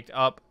been picked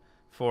up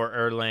for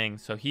Erlang,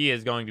 so he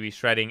is going to be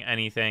shredding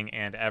anything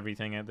and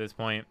everything at this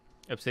point.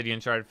 Obsidian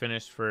Shard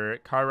finished for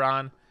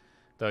Karan,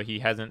 though he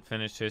hasn't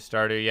finished his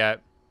starter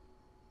yet.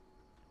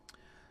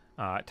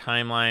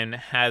 Timeline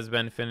has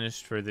been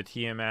finished for the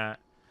Tiamat,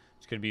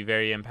 which could be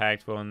very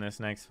impactful in this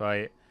next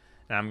fight.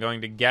 And I'm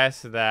going to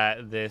guess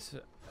that this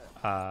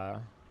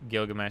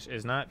Gilgamesh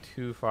is not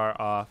too far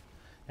off.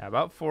 Yeah,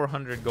 about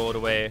 400 gold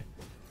away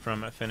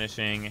from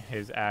finishing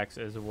his axe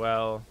as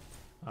well.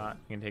 You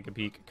can take a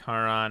peek.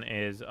 Karan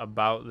is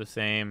about the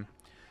same.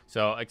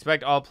 So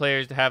expect all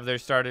players to have their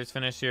starters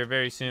finished here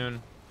very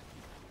soon.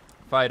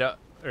 5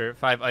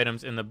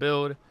 items in the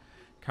build.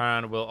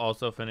 Karan will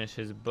also finish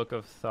his Book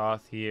of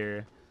Thoth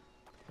here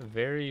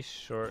very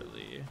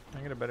shortly. Can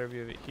I get a better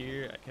view of it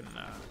here? I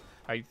cannot.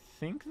 I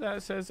think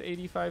that says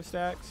 85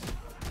 stacks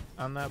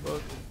on that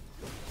book.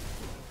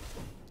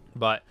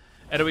 But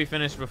it'll be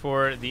finished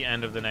before the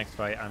end of the next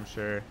fight, I'm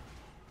sure.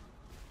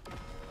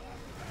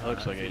 It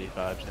looks like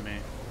 85 to me.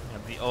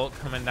 The ult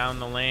coming down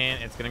the lane.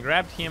 It's going to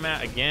grab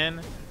Tiamat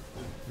again.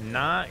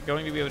 Not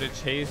going to be able to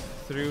chase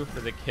through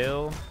for the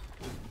kill.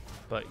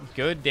 But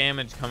good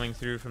damage coming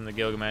through from the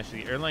Gilgamesh.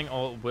 The Erlang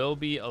ult will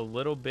be a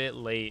little bit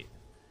late.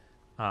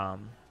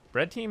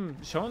 Red team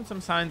showing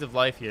some signs of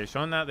life here.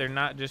 Showing that they're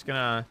not just going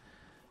to,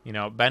 you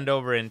know, bend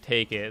over and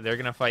take it. They're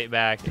going to fight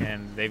back,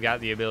 and they've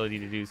got the ability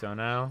to do so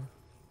now.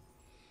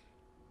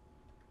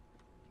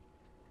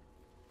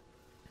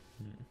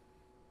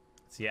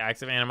 See,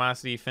 Axe of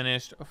Animosity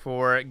finished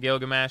for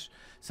Gilgamesh.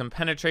 Some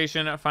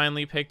penetration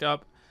finally picked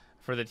up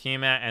for the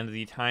Tiamat, and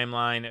the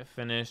timeline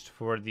finished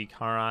for the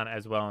Karan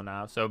as well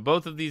now. So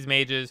both of these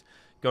mages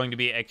going to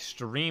be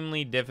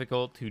extremely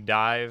difficult to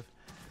dive,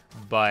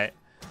 but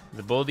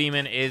the Bull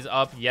Demon is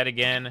up yet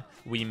again.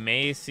 We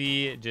may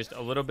see just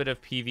a little bit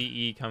of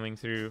PvE coming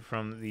through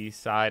from the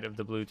side of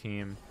the blue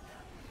team.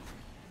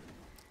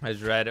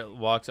 As Red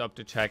walks up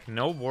to check.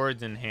 No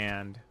wards in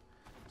hand,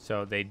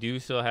 so they do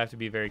still have to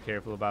be very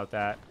careful about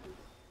that.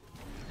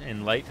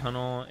 And Light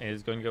Tunnel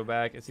is going to go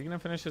back. Is he going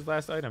to finish his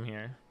last item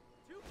here?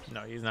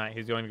 No, he's not.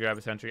 He's going to grab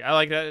a sentry. I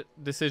like that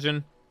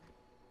decision.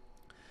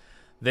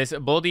 This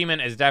Bull Demon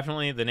is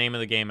definitely the name of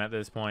the game at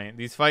this point.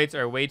 These fights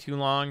are way too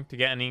long to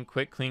get any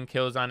quick, clean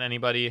kills on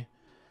anybody.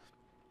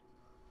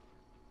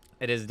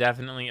 It is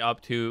definitely up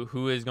to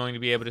who is going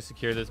to be able to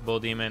secure this Bull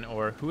Demon,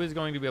 or who is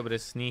going to be able to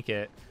sneak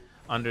it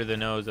under the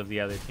nose of the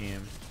other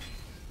team.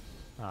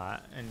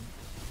 And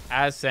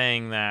as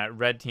saying that,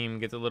 Red team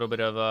gets a little bit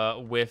of a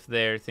whiff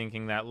there,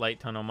 thinking that Light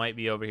Tunnel might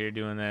be over here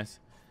doing this.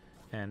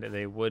 And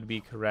they would be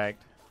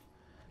correct.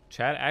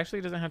 Chad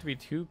actually doesn't have to be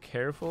too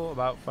careful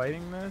about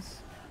fighting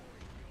this,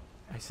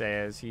 I say,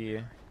 as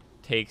he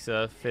takes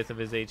a fifth of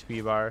his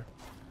HP bar.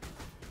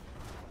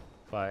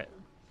 But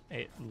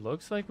it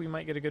looks like we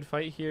might get a good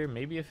fight here.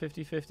 Maybe a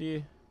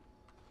 50-50.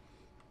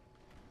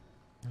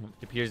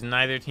 It appears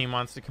neither team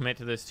wants to commit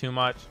to this too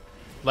much.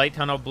 Light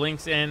Tunnel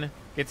blinks in,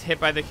 gets hit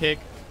by the kick,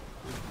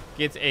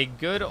 gets a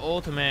good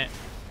ultimate,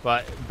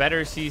 but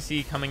better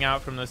CC coming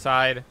out from the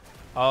side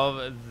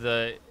of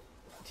the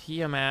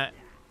Tiamat.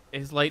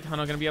 Is Light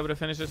Tunnel going to be able to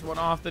finish this one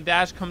off? The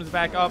dash comes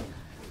back up.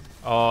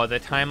 Oh, the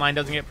timeline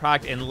doesn't get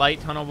procced, and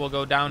Light Tunnel will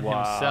go down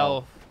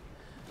himself.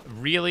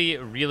 Really,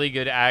 really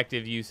good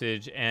active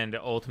usage and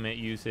ultimate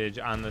usage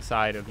on the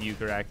side of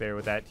Yukurak there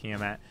with that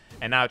Tiamat.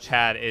 And now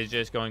Chad is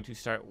just going to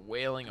start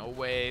wailing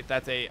away.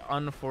 That's a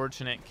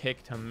unfortunate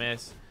kick to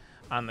miss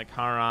on the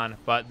Charon,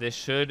 but this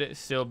should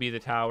still be the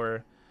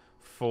tower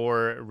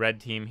for red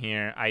team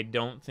here. I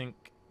don't think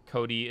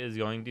Cody is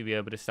going to be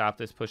able to stop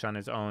this push on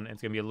his own.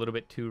 It's going to be a little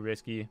bit too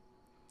risky.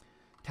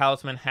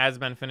 Talisman has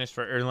been finished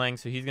for Erlang,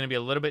 so he's going to be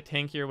a little bit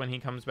tankier when he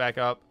comes back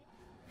up.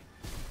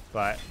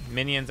 But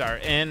minions are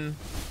in.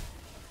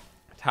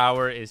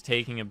 Tower is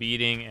taking a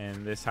beating,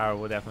 and this tower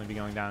will definitely be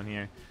going down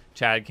here.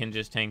 Chad can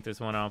just tank this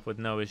one off with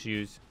no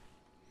issues.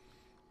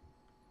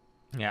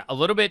 Yeah, a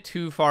little bit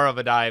too far of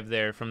a dive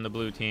there from the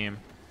blue team.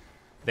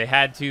 They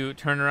had to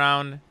turn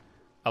around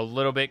a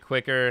little bit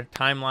quicker.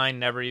 Timeline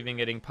never even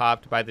getting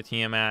popped by the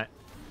Tiamat.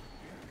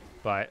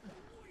 But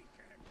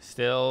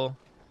still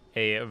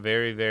a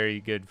very, very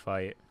good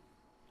fight.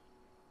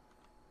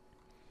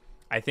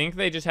 I think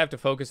they just have to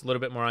focus a little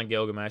bit more on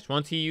Gilgamesh.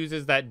 Once he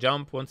uses that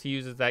jump, once he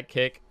uses that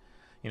kick,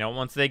 you know,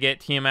 once they get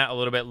Tiamat a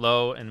little bit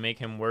low and make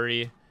him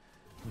worry,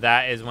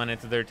 that is when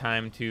it's their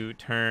time to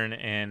turn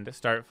and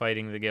start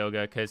fighting the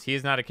Gilga, because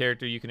he's not a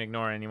character you can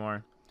ignore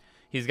anymore.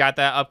 He's got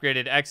that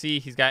upgraded Xe,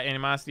 he's got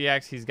Animosity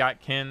X, he's got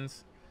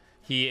Kins.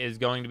 He is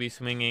going to be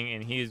swinging,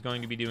 and he is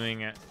going to be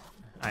doing,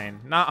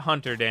 not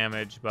hunter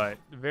damage, but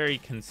very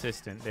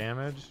consistent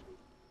damage.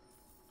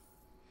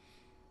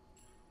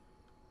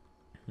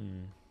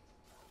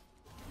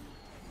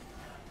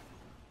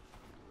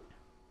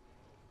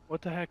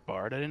 What the heck,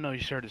 Bard? I didn't know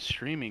you started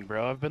streaming,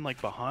 bro. I've been, like,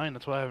 behind.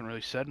 That's why I haven't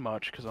really said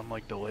much, because I'm,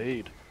 like,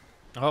 delayed.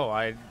 Oh,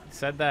 I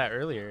said that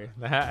earlier.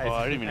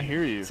 I didn't even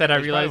hear you. I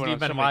realized you've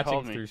been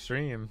watching through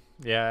stream.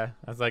 Yeah,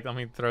 I was like, let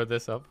me throw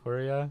this up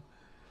for you.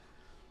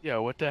 Yeah,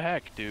 what the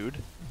heck, dude?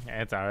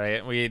 Yeah, it's all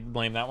right. We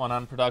blame that one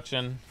on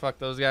production. Fuck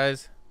those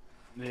guys.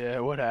 Yeah,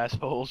 what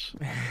assholes.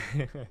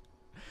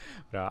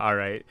 All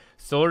right.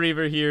 Soul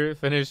Reaver here,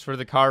 finished for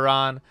the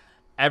Charon.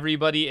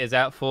 Everybody is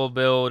at full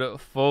build,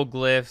 full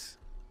glyphs,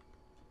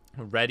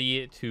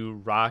 ready to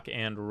rock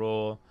and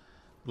roll.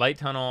 Light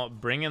Tunnel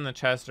bringing the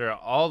Chester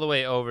all the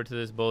way over to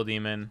this Bull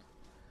Demon.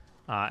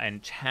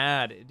 And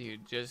Chad,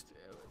 dude, just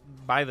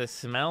by the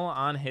smell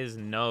on his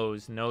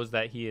nose, knows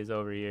that he is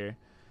over here.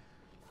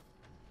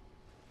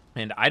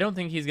 And I don't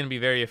think he's going to be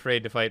very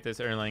afraid to fight this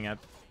Erlang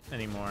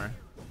anymore.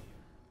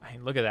 I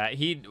mean, look at that.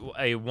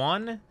 A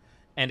 1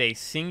 and a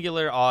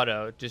singular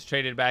auto just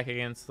traded back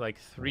against like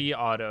 3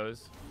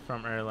 autos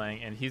from Erlang.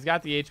 And he's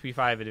got the HP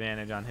 5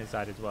 advantage on his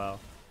side as well.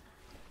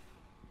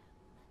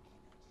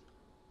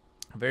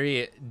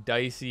 Very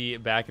dicey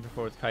back and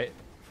forth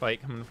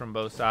fight coming from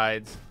both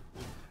sides.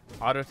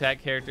 Auto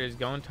attack characters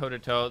going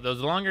toe-to-toe. Those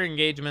longer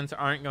engagements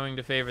aren't going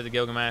to favor the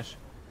Gilgamesh.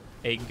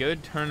 A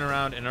good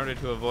turnaround in order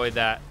to avoid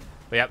that.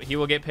 But yep, he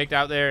will get picked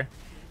out there.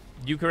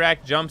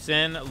 Yukurak jumps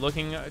in,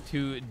 looking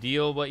to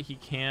deal what he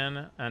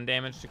can on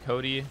damage to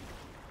Cody.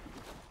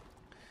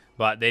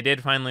 But they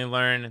did finally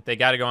learn. They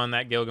got to go on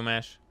that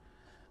Gilgamesh.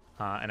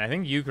 And I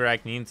think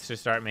Yukurak needs to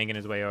start making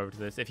his way over to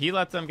this. If he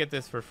lets them get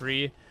this for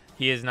free,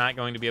 he is not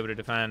going to be able to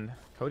defend.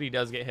 Cody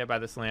does get hit by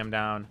the slam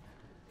down.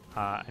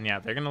 And yeah,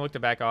 they're going to look to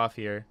back off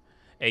here.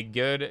 A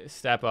good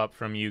step up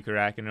from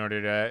Yukurak in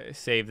order to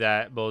save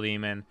that Bull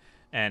Demon.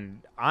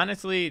 And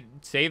honestly,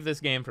 save this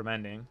game from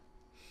ending.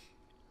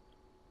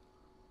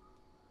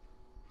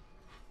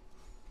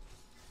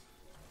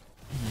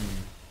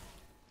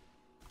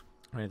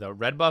 Right, the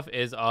red buff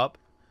is up.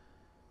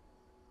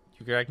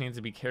 Yukurak needs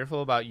to be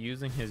careful about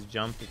using his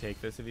jump to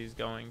take this if he's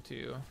going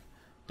to.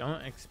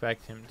 Don't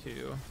expect him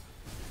to.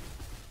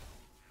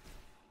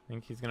 I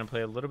think he's going to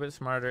play a little bit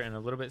smarter and a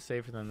little bit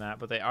safer than that.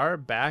 But they are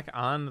back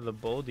on the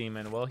Bull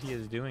Demon while he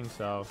is doing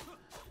so.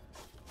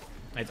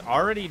 It's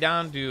already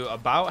down to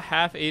about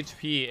half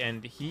HP,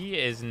 and he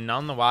is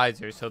none the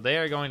wiser. So they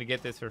are going to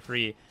get this for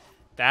free.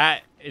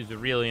 That is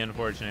really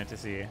unfortunate to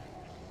see.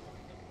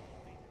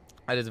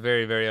 That is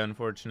very, very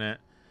unfortunate.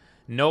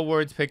 No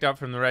words picked up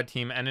from the red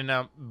team. Ended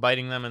up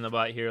biting them in the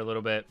butt here a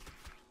little bit.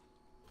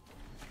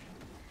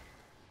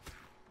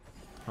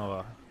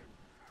 Oh,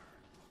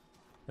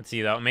 let's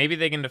see, though. Maybe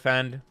they can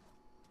defend.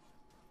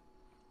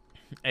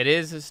 It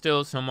is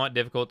still somewhat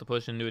difficult to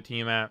push into a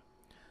Tiamat.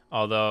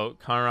 Although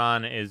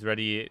Charon is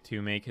ready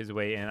to make his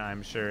way in,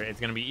 I'm sure. It's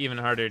going to be even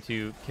harder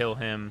to kill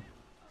him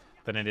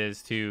than it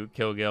is to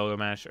kill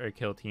Gilgamesh or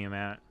kill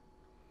Tiamat.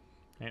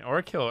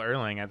 Or kill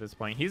Erlang at this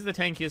point. He's the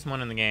tankiest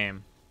one in the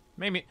game.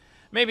 Maybe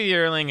the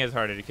Erling is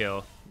harder to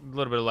kill. A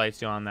little bit of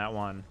lifesteal on that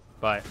one,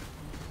 but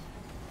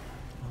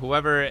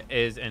whoever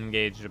is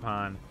engaged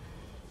upon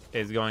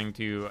is going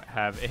to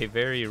have a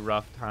very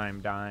rough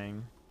time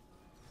dying.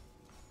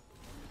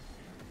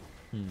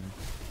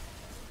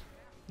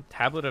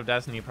 Tablet of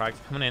Destiny procs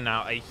coming in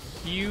now. A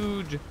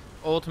huge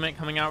ultimate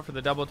coming out for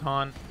the double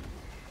taunt.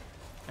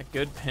 A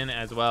good pin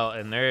as well,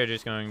 and they're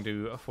just going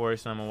to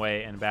force them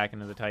away and back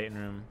into the Titan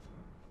room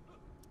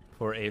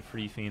for a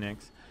free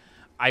Phoenix.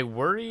 I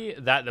worry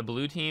that the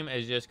blue team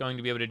is just going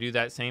to be able to do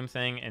that same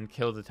thing and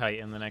kill the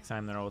Titan the next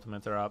time their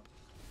ultimates are up.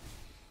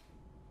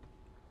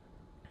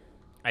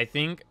 I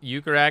think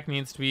Yukarak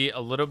needs to be a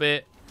little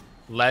bit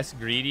less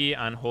greedy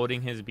on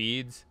holding his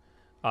beads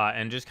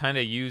and just kind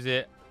of use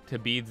it to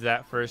beads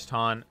that first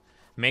taunt.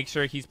 Make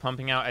sure he's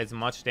pumping out as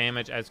much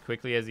damage as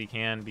quickly as he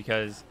can,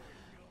 because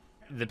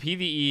the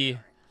PvE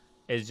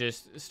is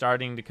just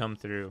starting to come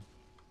through.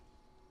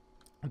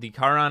 The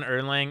Charon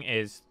Erlang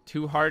is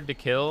too hard to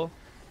kill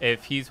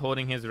if he's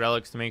holding his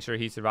relics to make sure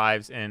he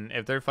survives, and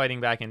if they're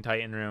fighting back in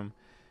Titan room,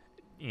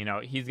 you know,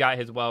 he's got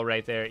his well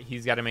right there.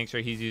 He's got to make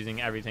sure he's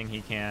using everything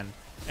he can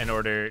in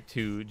order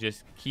to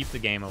just keep the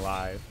game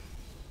alive.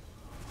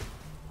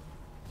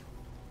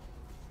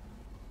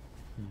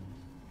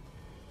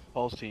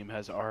 Paul's team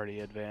has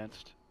already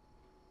advanced.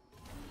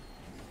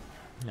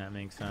 That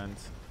makes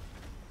sense.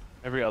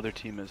 Every other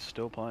team is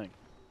still playing.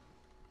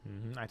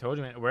 I told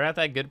you, man, we're at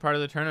that good part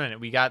of the tournament.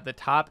 We got the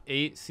top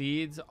 8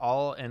 seeds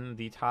all in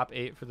the top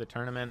 8 for the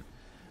tournament.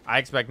 I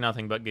expect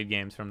nothing but good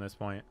games from this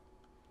point.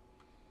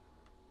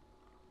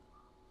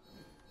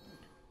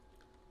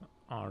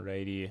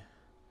 Alrighty.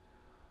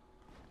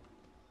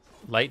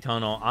 Light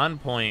Tunnel on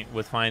point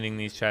with finding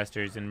these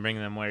chesters and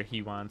bringing them where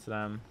he wants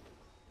them.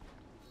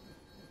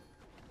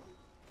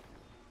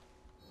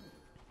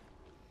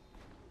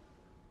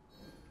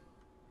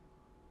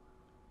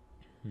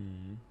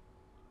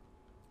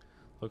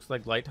 Looks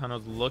like Light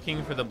Tunnel's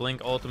looking for the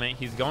Blink ultimate.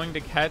 He's going to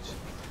catch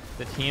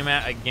the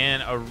Tiamat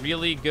again. A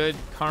really good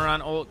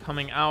Charon ult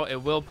coming out.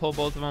 It will pull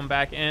both of them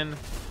back in.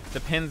 The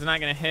pin's not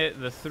going to hit.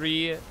 The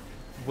 3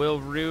 will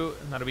root.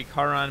 That'll be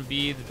Charon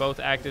beads. Both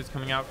actives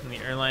coming out from the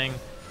Erlang,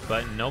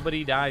 but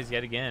nobody dies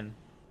yet again.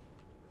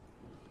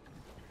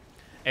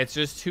 It's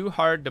just too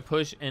hard to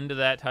push into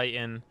that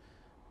Titan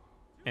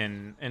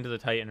and into the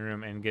Titan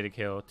room and get a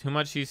kill. Too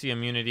much CC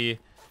immunity.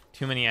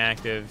 Too many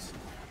actives.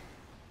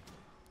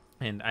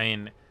 And I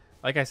mean,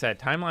 like I said,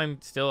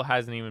 timeline still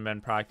hasn't even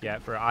been procced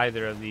yet for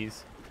either of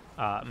these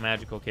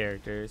magical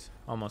characters.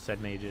 Almost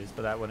said mages,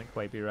 but that wouldn't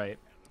quite be right.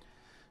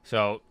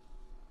 So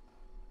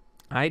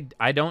I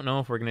don't know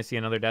if we're going to see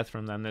another death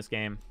from them this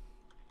game.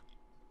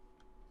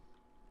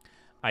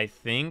 I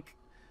think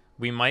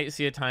we might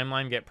see a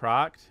timeline get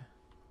procced,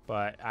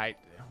 but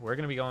we're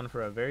going to be going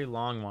for a very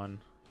long one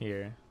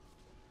here.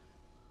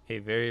 A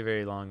very,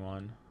 very long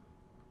one.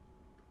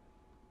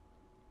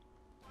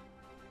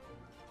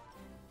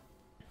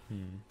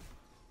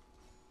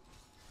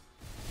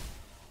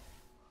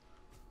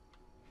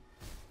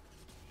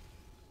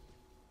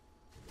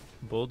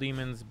 Bull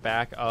Demon's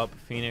back up.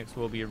 Phoenix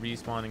will be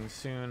respawning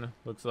soon.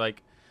 Looks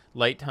like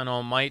Light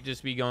Tunnel might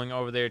just be going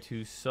over there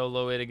to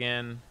solo it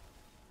again.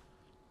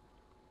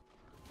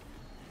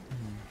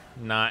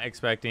 Not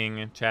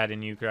expecting Chad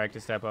and Yukarak to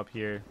step up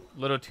here. A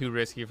little too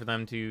risky for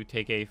them to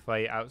take a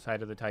fight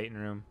outside of the Titan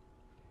room.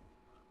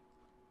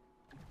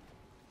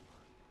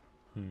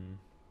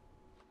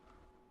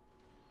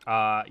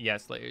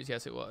 Yes, Slayers.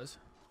 Yes, it was.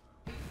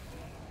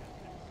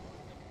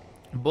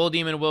 Bull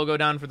Demon will go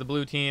down for the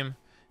blue team.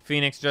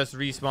 Phoenix just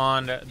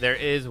respawned. There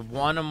is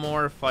one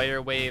more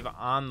fire wave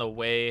on the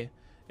way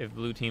if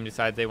blue team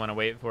decides they want to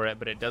wait for it,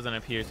 but it doesn't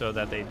appear so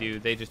that they do.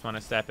 They just want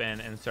to step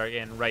in and start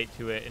getting right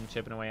to it and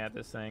chipping away at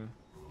this thing.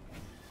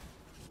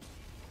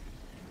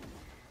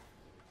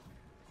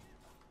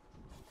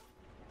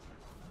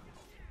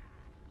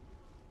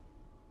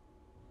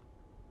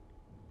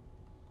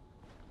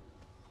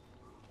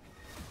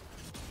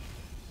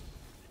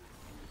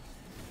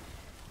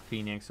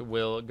 Phoenix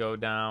will go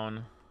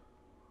down.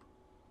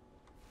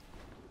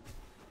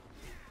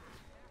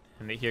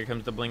 And here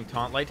comes the Blink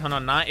taunt. Light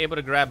Tunnel not able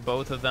to grab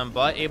both of them,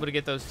 but able to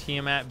get those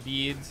Tiamat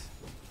beads.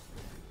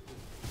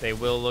 They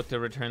will look to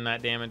return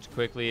that damage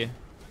quickly.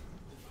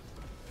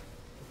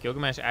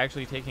 Gilgamesh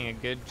actually taking a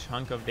good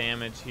chunk of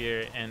damage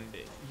here, and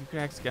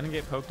Yukarak's gonna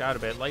get poked out a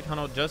bit. Light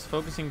Tunnel just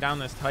focusing down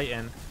this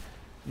Titan,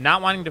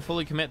 not wanting to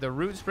fully commit. The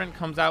root sprint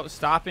comes out,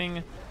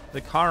 stopping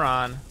the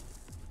Charon.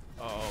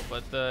 Oh,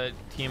 but the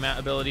Tiamat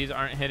abilities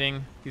aren't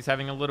hitting. He's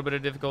having a little bit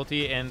of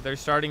difficulty, and they're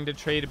starting to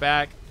trade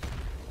back.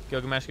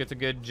 Gilgamesh gets a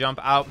good jump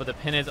out, but the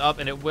pin is up,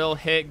 and it will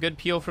hit. Good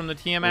peel from the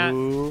Tiamat.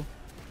 Ooh.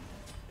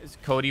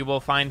 Cody will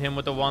find him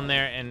with the 1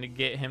 there and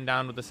get him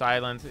down with the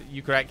silence.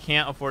 Yukarak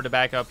can't afford to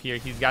back up here.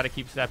 He's got to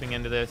keep stepping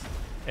into this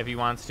if he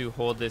wants to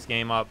hold this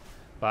game up.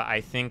 But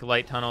I think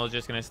Light Tunnel is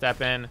just going to step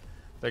in.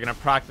 They're going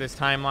to proc this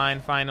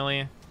timeline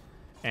finally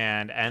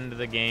and end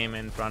the game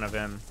in front of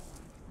him.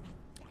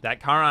 That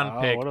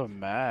Charon pick. What a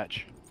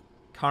match.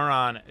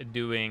 Charon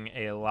doing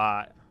a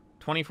lot.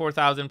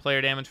 24,000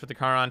 player damage for the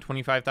Charon,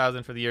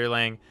 25,000 for the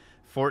Erlang,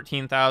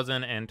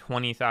 14,000 and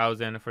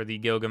 20,000 for the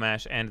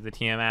Gilgamesh and the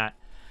Tiamat.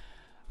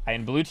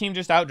 And blue team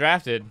just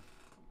outdrafted.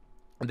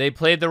 They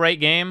played the right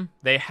game.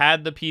 They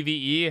had the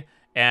PvE,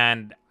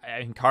 and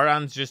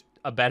Charon's just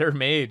a better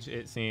mage,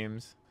 it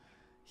seems.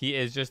 He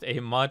is just a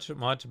much,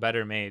 much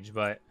better mage,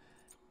 but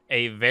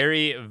a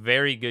very,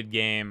 very good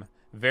game.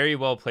 Very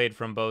well played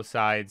from both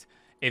sides.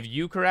 If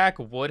Ukraak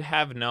would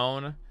have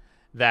known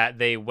that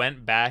they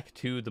went back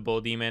to the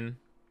Bull Demon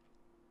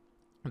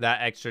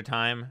that extra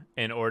time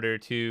in order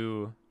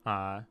to,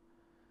 after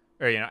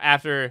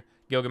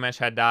Gilgamesh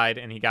had died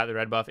and he got the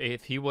red buff,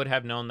 if he would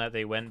have known that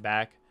they went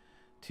back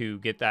to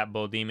get that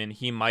Bull Demon,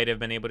 he might have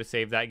been able to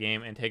save that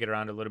game and take it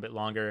around a little bit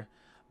longer.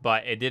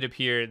 But it did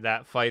appear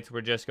that fights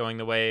were just going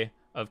the way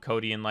of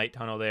Cody and Light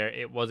Tunnel there.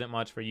 It wasn't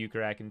much for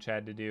Ukraak and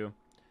Chad to do.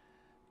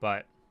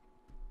 But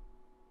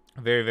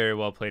very, very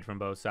well played from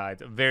both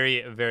sides. A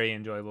very, very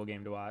enjoyable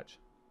game to watch.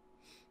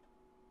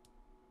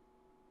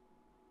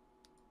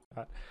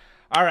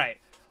 All right,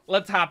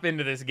 let's hop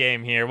into this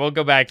game here. We'll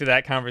go back to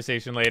that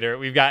conversation later.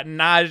 We've got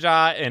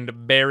Naja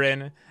and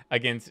Baron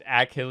against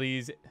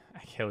Achilles.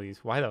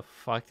 Why the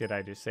fuck did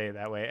I just say it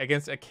that way?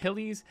 Against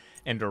Achilles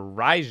and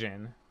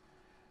Ryzen.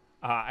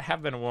 I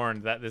have been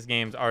warned that this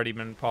game's already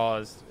been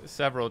paused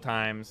several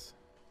times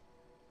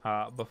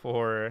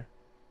before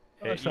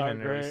it even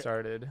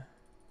restarted.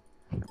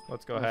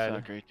 Let's go ahead. That's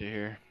not great to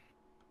hear.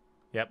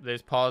 Yep,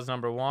 there's pause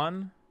number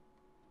 1.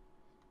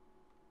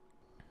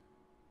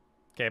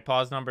 Okay,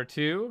 pause number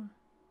 2.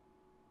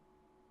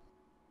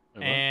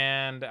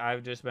 And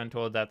I've just been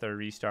told that they're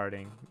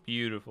restarting.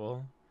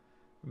 Beautiful.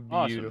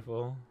 Beautiful.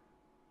 Awesome.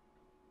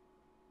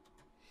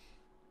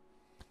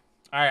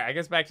 All right, I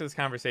guess back to this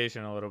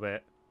conversation a little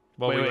bit.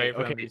 While we wait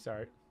for them to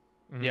restart.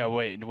 Mm-hmm. Yeah,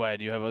 wait. Why?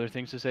 Do you have other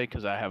things to say?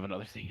 Because I have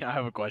another thing. I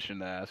have a question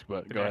to ask,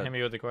 but go ahead. Hit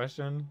me with the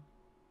question.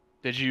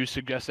 Did you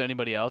suggest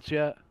anybody else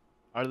yet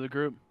out of the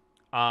group?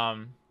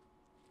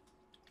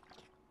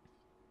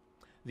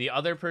 The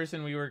other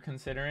person we were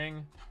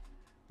considering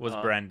was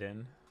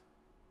Brendan.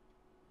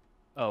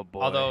 Oh,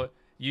 boy. Although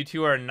you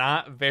two are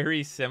not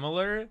very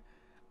similar.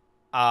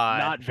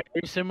 Not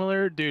very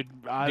similar? Dude,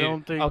 I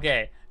don't think...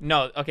 Okay,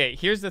 no, okay,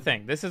 here's the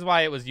thing. This is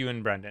why it was you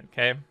and Brendan,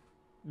 okay?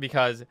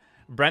 Because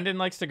Brendan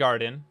likes to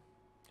garden,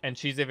 and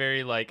she's a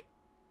very, like,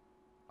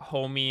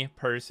 homey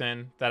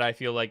person that I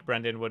feel like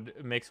Brendan would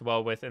mix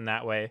well with in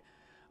that way.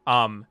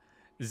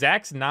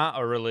 Zach's not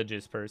a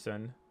religious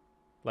person,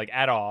 like,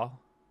 at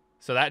all,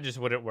 so that just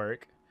wouldn't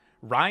work.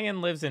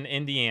 Ryan lives in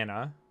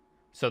Indiana,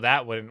 so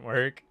that wouldn't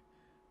work.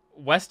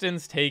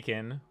 Weston's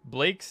taken.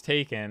 Blake's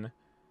taken.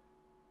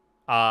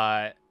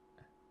 Googie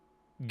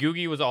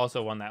was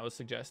also one that was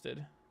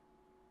suggested,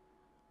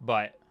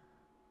 but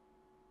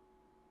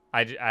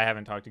I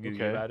haven't talked to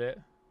Googie about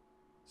it,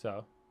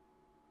 so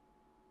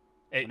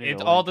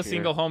it's all the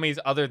single homies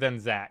other than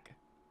Zach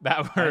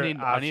that were.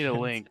 I need a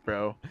link,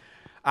 bro.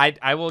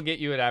 I will get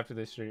you it after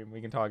the stream.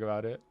 We can talk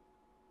about it.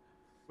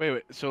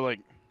 Wait. So like,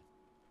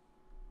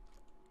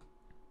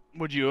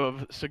 would you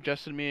have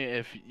suggested me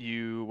if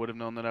you would have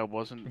known that I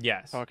wasn't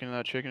talking to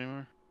that chick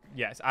anymore?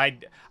 Yes,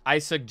 I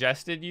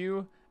suggested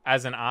you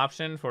as an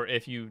option for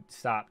if you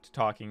stopped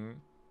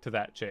talking to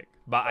that chick,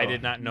 but I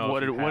did not know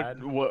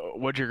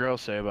what'd your girl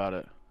say about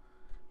it?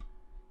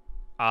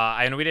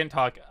 I know we didn't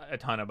talk a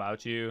ton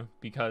about you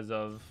because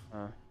of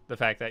the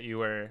fact that you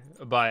were,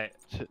 but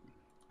you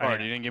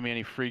didn't give me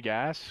any free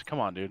gas? Come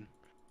on, dude.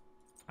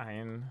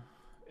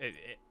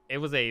 It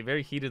was a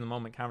very heat of the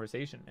moment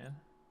conversation, man.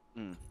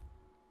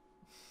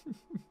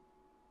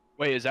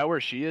 Wait, is that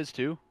where she is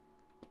too?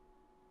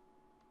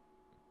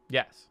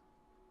 Yes.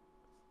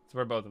 It's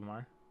where both of them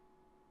are.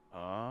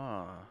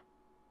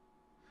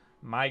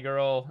 My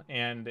girl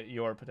and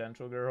your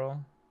potential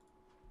girl.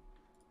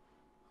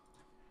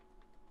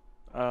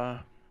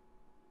 Okay.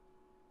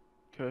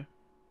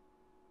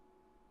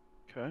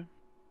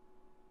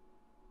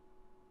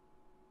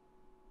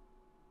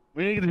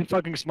 We need to get these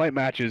fucking smite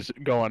matches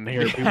going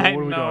here. People. I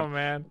what are we know, doing?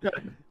 Man.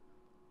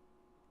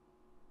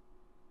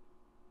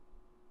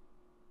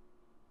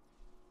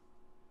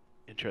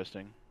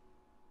 Interesting.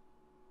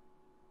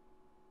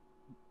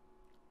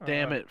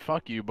 Damn it.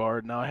 Fuck you,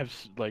 Bard. Now I have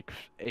like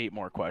 8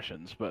 more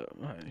questions, but...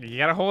 You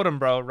gotta hold them,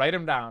 bro. Write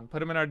them down. Put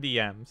them in our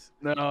DMs.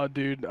 No,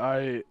 dude.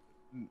 I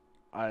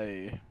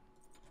need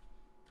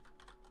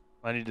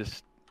to...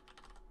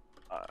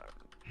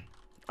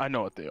 I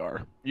know what they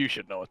are. You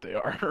should know what they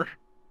are.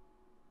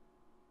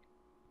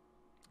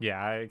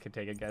 Yeah, I could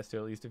take a guess to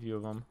at least a few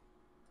of them.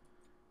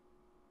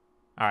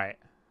 Alright.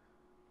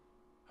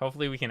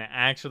 Hopefully we can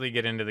actually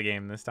get into the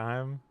game this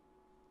time.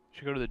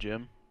 Should go to the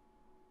gym.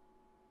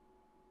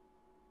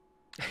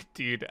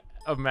 Dude,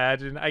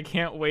 imagine. I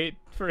can't wait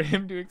for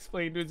him to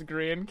explain to his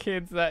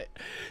grandkids that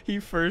he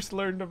first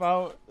learned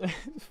about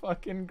his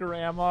fucking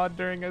grandma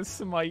during a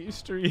Smite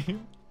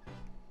stream.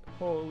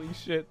 Holy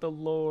shit, the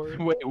lore.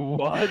 Wait,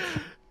 what?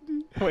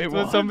 Wait, That's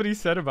what somebody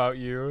said about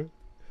you.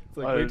 It's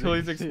like, wait till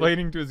he's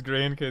explaining to his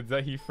grandkids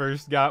that he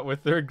first got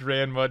with their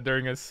grandma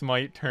during a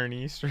Smite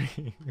tourney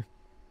stream.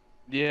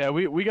 Yeah,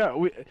 we got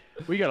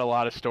a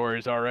lot of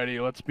stories already.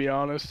 Let's be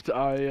honest.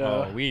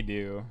 Oh, we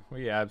do.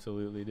 We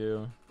absolutely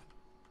do.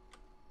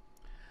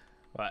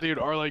 But, Dude,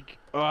 are like,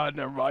 oh,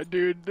 never mind,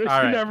 dude. all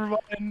right. Never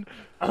mind.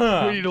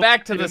 We need to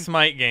Back to look the in.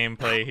 Smite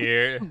gameplay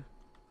here.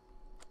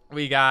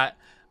 We got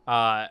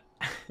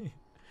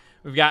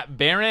we've got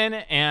Baron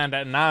and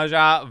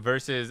Naja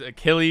versus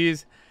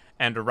Achilles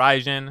and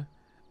Raijin.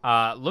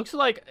 Looks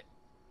like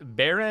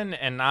Baron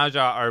and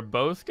Naja are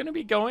both going to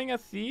be going a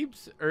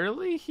Thebes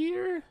early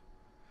here,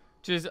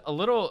 which is a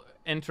little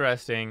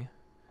interesting.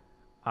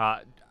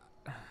 I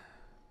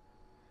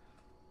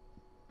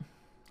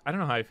don't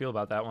know how I feel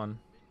about that one.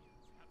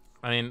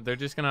 I mean, they're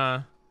just going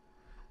to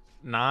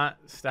not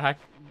stack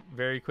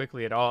very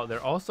quickly at all. They're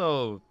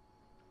also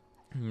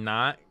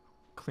not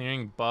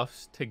clearing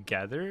buffs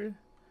together.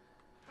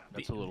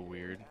 That's a little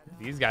weird.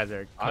 These guys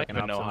are I cooking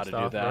don't up know some how to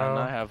stuff, do that, bro. and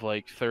I have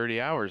like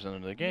 30 hours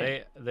into the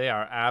game. They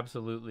are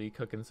absolutely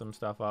cooking some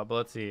stuff up. But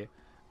let's see.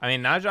 I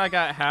mean, Naja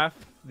got half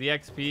the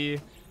XP.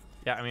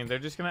 Yeah, I mean, they're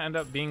just gonna end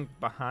up being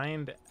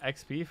behind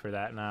XP for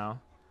that now.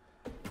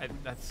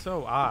 That's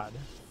so odd.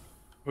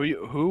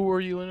 Who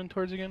were you leaning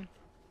towards again?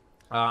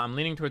 I'm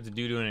leaning towards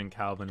Duduin and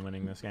Calvin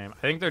winning this game. I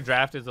think their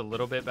draft is a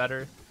little bit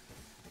better.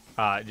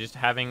 Just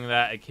having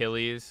that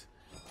Achilles,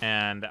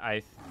 and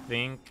I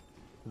think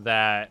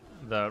that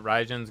the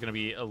Raijin's gonna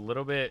be a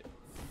little bit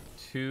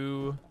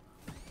too.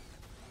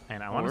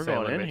 And I want to say a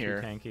little bit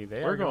too tanky.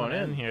 We're going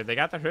in here. They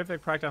got the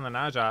horrific proc on the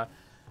Naja.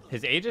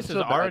 His Aegis is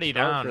already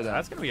down. So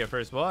that's gonna be a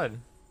first blood.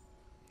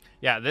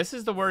 Yeah, this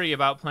is the worry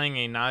about playing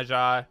a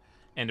Naja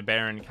and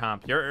Baron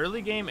comp. Your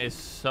early game is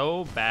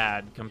so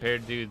bad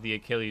compared to the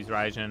Achilles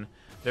Raijin.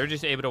 They're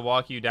just able to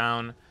walk you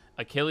down.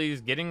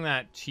 Achilles getting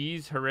that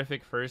cheese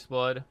horrific first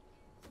blood.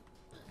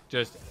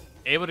 Just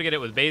able to get it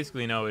with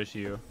basically no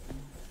issue.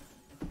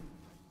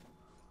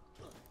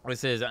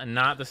 This is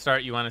not the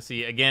start you want to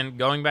see. Again,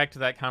 going back to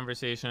that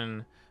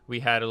conversation we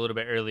had a little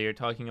bit earlier,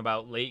 talking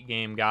about late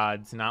game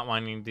gods not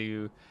wanting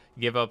to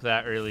give up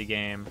that early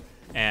game.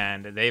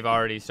 And they've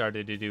already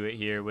started to do it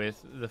here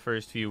with the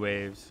first few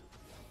waves.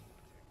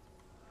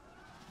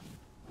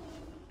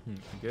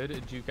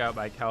 Good juke out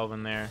by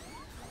Calvin there.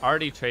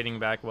 Already trading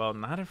back well.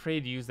 Not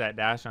afraid to use that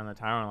dash on the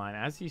tower line,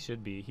 as he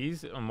should be.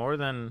 He's more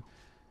than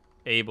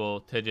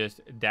able to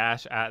just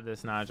dash at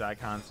this Naja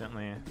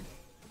constantly.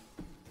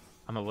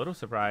 I'm a little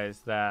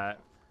surprised that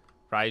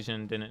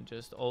Raijin didn't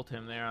just ult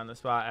him there on the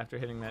spot after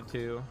hitting that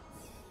too.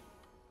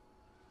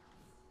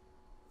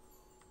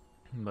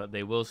 But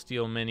they will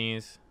steal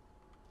minis.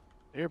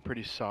 They're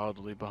pretty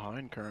solidly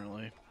behind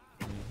currently.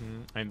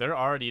 And they're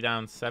already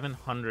down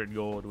 700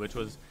 gold, which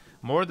was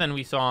more than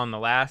we saw in the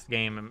last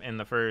game in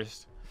the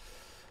first,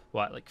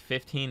 what, like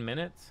 15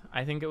 minutes?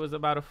 I think it was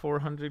about a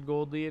 400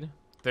 gold lead.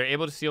 They're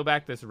able to steal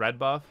back this red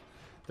buff.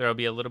 There will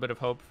be a little bit of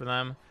hope for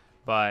them,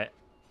 but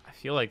I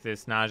feel like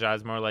this Naja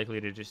is more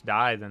likely to just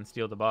die than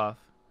steal the buff.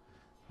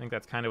 I think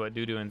that's kind of what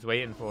Duduin's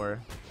waiting for.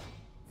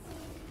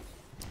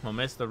 We'll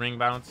miss the ring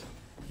bounce.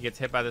 He gets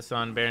hit by the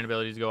sun. Baron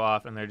abilities go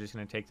off, and they're just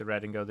going to take the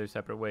red and go their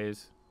separate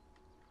ways.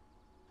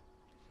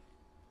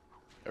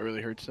 That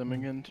really hurts them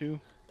again, too.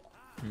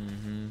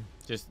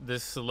 Just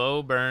this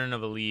slow burn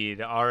of a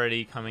lead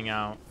already coming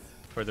out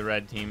for the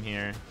red team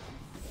here.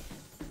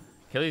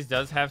 Achilles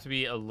does have to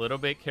be a little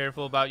bit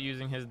careful about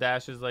using his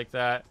dashes like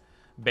that.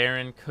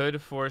 Baron could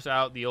force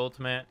out the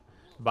ultimate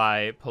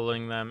by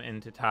pulling them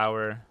into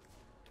tower.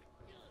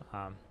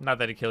 Not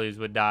that Achilles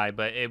would die,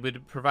 but it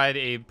would provide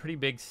a pretty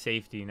big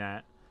safety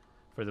net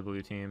for the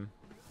blue team.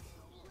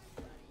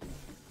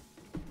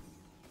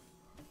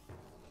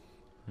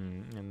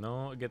 And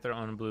they'll get their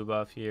own blue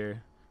buff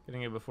here.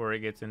 Getting it before it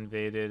gets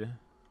invaded.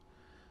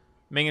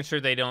 Making sure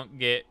they don't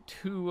get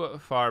too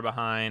far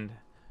behind.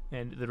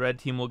 And the red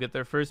team will get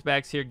their first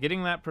backs here.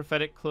 Getting that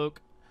prophetic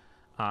cloak.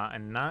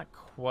 And not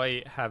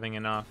quite having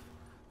enough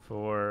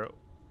for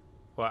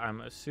what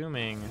I'm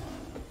assuming.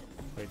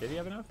 Wait, did he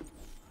have enough?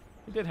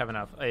 He did have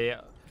enough.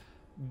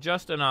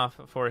 Just enough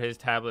for his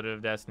Tablet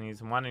of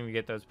Destinies. Wanting to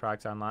get those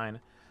procs online.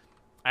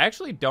 I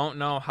actually don't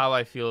know how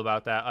I feel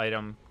about that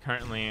item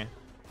currently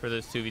for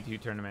this 2v2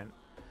 tournament.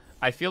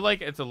 I feel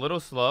like it's a little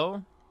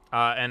slow,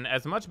 and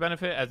as much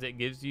benefit as it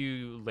gives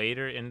you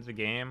later into the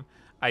game,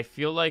 I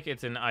feel like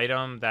it's an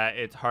item that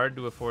it's hard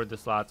to afford the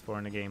slots for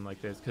in a game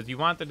like this, because you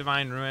want the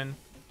Divine Ruin,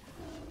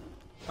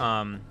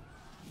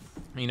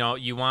 you know,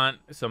 you want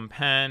some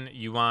Pen,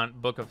 you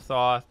want Book of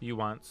Thoth, you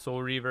want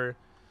Soul Reaver,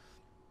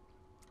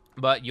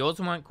 but you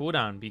also want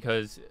cooldown,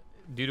 because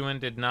Duduin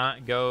did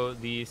not go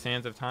the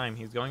Sands of Time.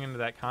 He's going into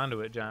that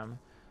Conduit gem.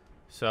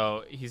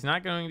 So he's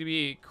not going to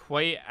be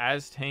quite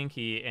as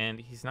tanky, and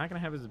he's not going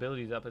to have his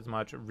abilities up as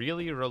much,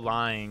 really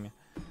relying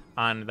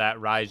on that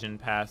Raijin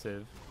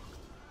passive.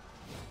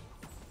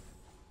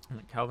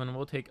 Calvin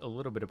will take a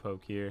little bit of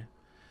poke here.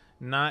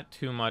 Not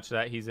too much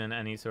that he's in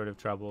any sort of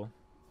trouble.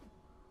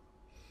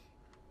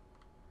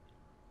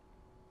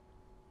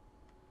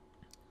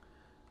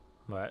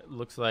 But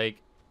looks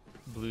like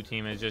blue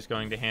team is just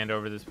going to hand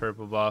over this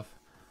purple buff.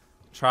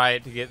 Try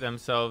it to get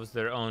themselves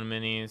their own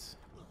minis.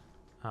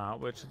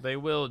 which they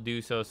will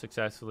do so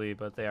successfully,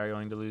 but they are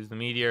going to lose the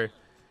meteor.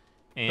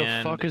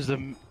 And The fuck is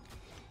the?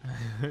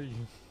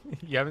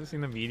 you haven't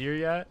seen the meteor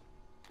yet?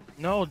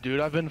 No, dude,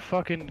 I've been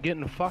fucking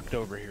getting fucked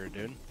over here,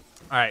 dude.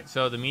 All right,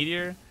 so the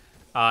meteor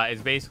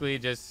is basically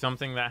just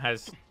something that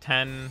has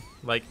 10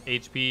 like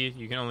HP.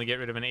 You can only get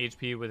rid of an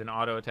HP with an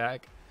auto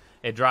attack.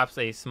 It drops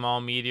a small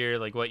meteor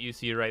like what you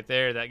see right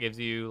there. That gives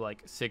you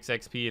like 6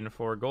 XP and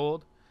 4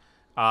 gold.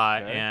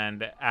 Okay.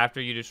 And after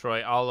you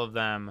destroy all of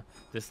them,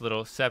 this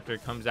little scepter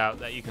comes out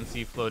that you can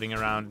see floating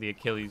around the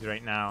Achilles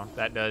right now.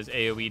 That does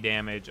AoE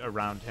damage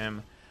around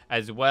him,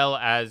 as well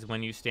as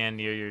when you stand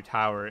near your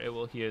tower, it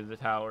will heal the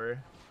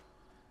tower.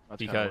 That's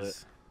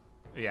Because,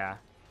 yeah,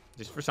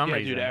 just for some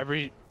reason. dude,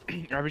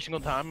 every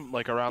single time,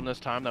 like around this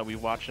time that we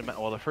watched a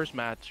well, the first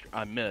match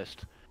I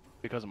missed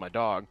because of my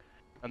dog,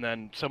 and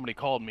then somebody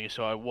called me,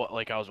 so I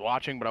was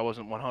watching, but I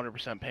wasn't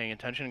 100% paying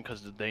attention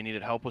because they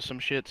needed help with some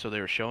shit, so they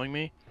were showing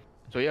me.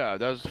 So yeah,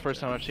 that was the first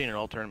time I've seen an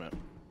all tournament.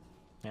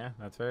 Yeah,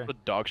 that's fair. What a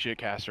dog shit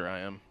caster I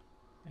am.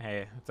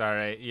 Hey, it's all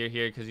right. You're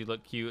here because you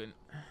look cute. And...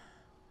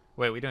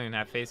 Wait, we don't even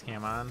have face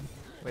cam on.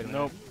 Wait a minute.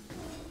 Nope.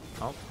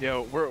 Oh.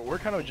 Yeah, we're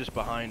kind of just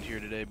behind here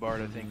today,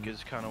 Bart. I think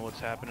is kind of what's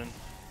happening.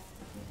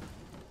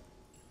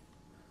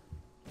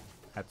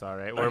 That's all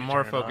right. I We're can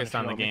more turn it on focused if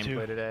on you the want me to.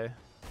 gameplay today.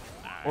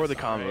 Or the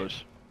That's all right.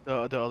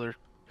 combos. The other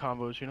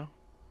combos, you know?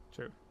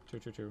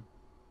 True.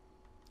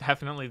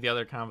 Definitely the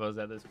other combos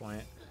at this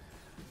point.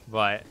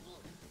 But,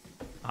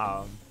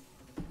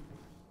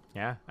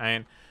 yeah. I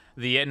mean,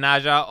 the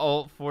Naja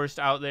ult forced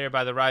out there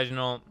by the Rengq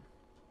ult.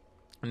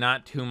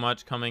 Not too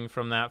much coming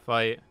from that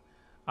fight.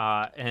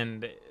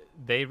 And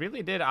they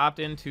really did opt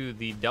into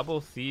the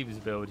double thieves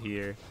build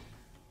here.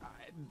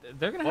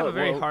 They're going to have a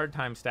very hard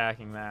time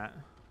stacking that.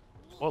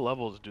 What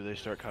levels do they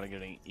start kind of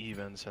getting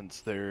even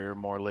since they're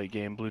more late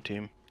game blue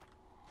team?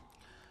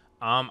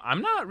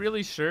 I'm not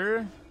really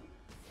sure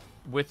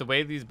with the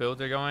way these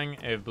builds are going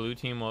if blue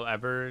team will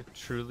ever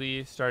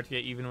truly start to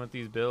get even with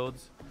these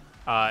builds.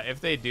 If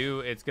they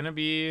do, it's going to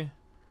be,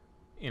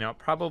 you know,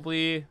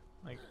 probably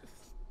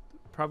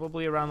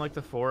around like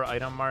the 4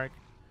 item mark,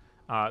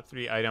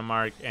 3 item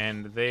mark,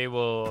 and they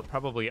will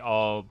probably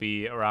all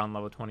be around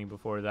level 20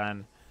 before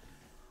then.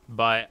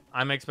 But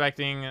I'm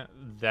expecting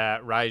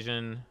that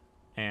Rengq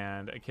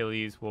and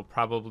Achilles will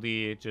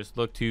probably just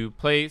look to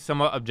play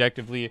somewhat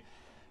objectively,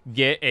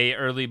 get a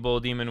early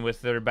bull demon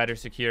with their better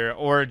secure,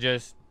 or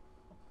just,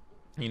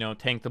 you know,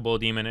 tank the bull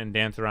demon and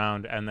dance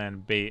around and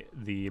then bait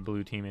the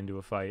blue team into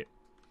a fight.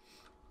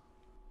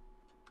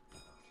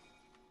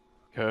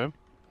 Okay.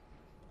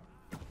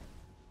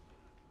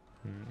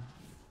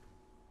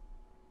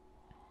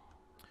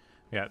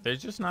 Yeah,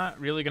 there's just not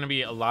really going to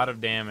be a lot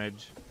of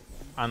damage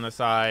on the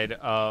side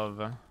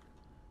of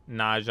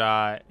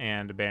Naja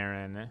and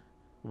Baron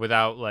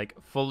without like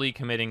fully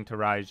committing to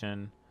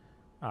Rengq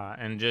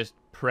and just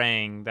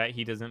praying that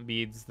he doesn't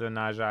beads the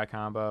Naja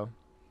combo.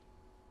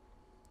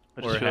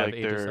 I just Or feel have like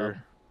Aegis up.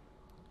 they're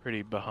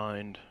pretty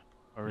behind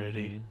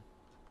already.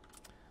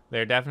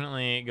 They're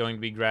definitely going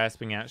to be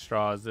grasping at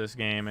straws this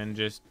game and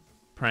just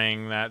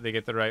praying that they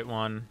get the right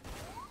one.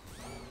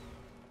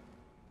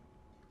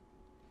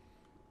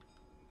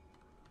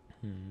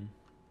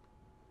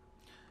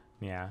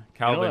 Yeah,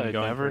 Calvin You know what I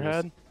going never for this-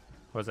 had?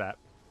 What's that?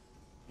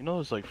 You know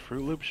those like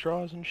Fruit Loop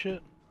straws and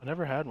shit? I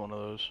never had one of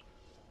those.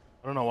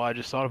 I don't know why I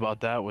just thought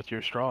about that with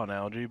your straw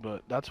analogy,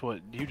 but that's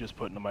what you just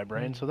put into my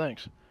brain, so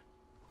thanks.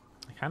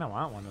 I kind of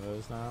want one of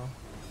those now.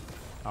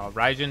 Oh,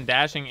 Rengq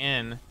dashing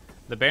in.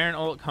 The Baron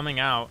ult coming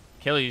out.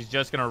 Achilles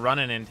just going to run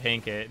in and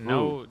tank it.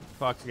 No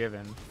fucks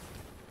given.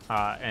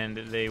 And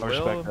they I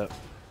respect will that.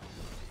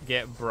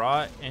 get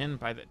brought in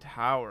by the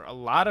tower. A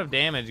lot of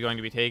damage going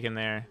to be taken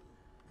there.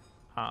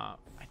 I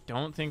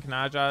don't think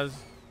Naja's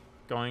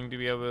going to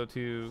be able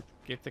to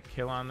get the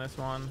kill on this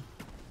one.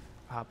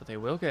 But they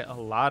will get a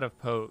lot of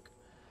poke.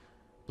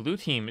 Blue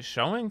team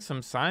showing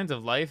some signs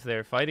of life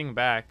there, fighting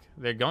back.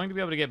 They're going to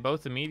be able to get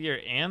both the meteor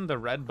and the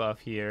red buff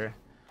here.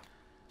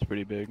 It's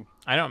pretty big.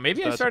 I know,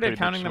 maybe I That's a started pretty big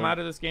counting them swing. out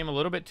of this game a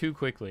little bit too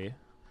quickly.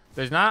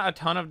 There's not a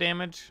ton of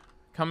damage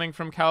coming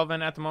from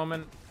Calvin at the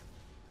moment,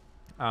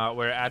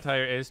 where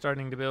Attire is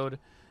starting to build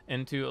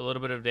into a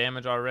little bit of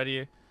damage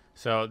already.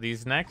 So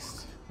these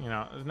next,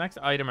 the next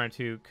item or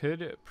two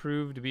could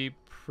prove to be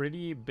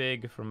pretty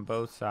big from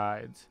both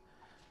sides.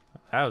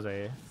 That was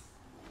a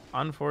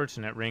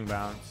unfortunate ring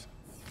bounce.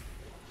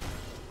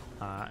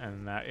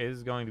 And that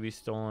is going to be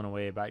stolen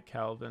away by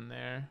Calvin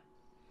there.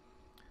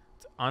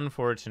 It's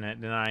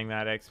unfortunate denying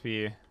that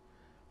XP.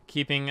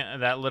 Keeping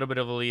that little bit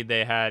of a lead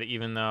they had,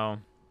 even though...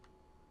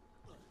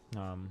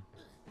 I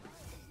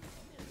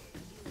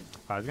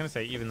was going to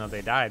say even though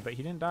they died, but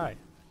he didn't die.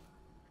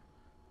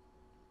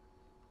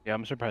 Yeah,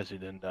 I'm surprised he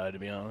didn't die, to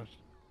be honest.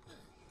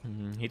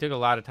 He took a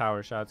lot of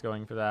tower shots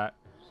going for that.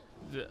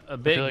 A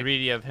bit like-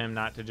 greedy of him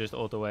not to just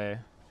ult away.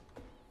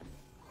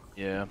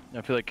 Yeah,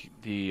 I feel like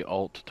the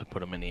ult to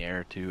put him in the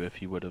air, too, if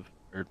he would have...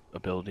 Or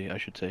ability, I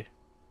should say.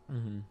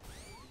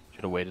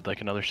 Should have waited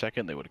like another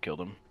second, they would have killed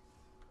him.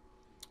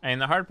 And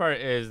the hard part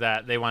is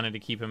that they wanted to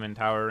keep him in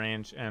tower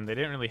range, and they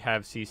didn't really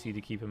have CC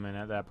to keep him in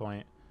at that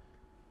point.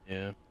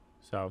 Yeah.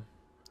 So,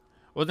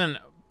 wasn't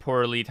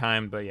poorly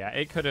timed, but yeah,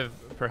 it could have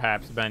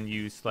perhaps been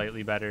used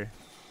slightly better.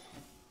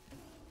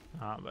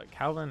 But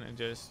Calvin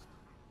just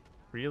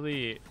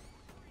really...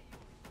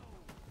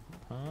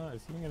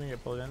 is he going to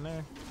get pulled in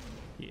there?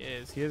 He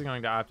is. He is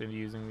going to opt into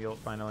using the ult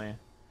finally.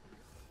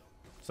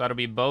 So that'll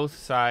be both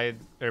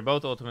sides, or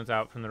both ultimates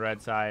out from the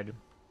red side.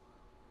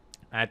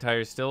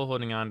 Attire's still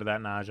holding on to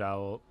that Naja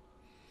ult.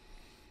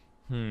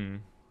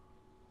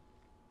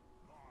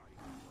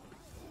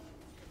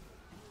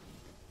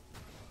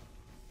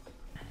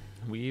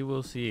 We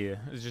will see.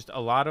 There's just a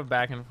lot of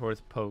back and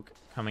forth poke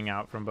coming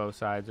out from both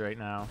sides right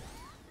now.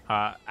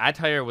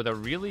 Attire with a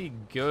really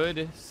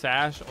good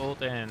sash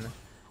ult in.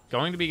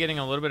 Going to be getting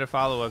a little bit of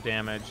follow-up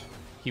damage.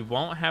 He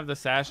won't have the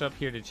sash up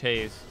here to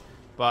chase,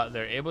 but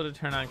they're able to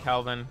turn on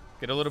Calvin,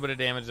 get a little bit of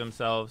damage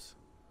themselves.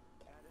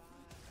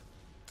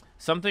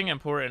 Something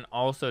important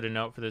also to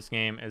note for this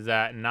game is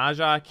that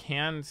Naja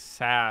can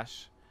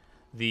sash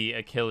the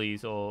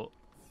Achilles ult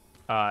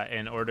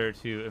in order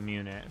to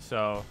immune it.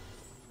 So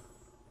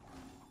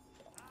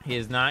he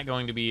is not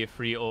going to be a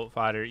free ult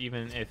fodder,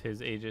 even if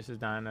his Aegis is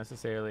not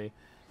necessarily.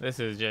 This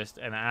is just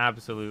an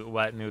absolute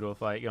wet noodle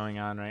fight going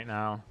on right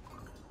now.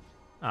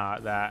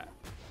 That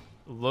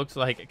looks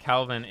like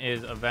Calvin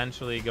is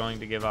eventually going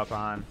to give up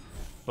on.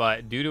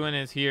 But Duduin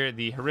is here.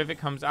 The Horrific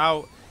comes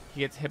out. He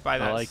gets hit by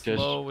that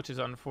slow, which is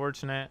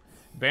unfortunate.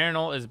 Baron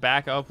ult is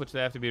back up, which they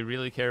have to be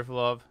really careful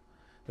of.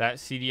 That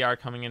CDR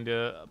coming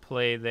into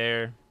play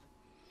there.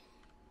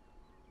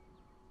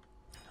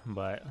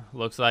 But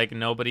looks like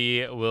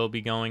nobody will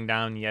be going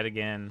down yet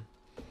again.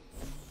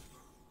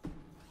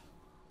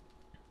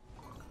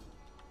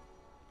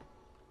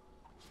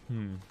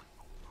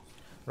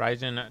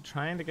 Raijin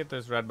trying to get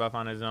this red buff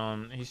on his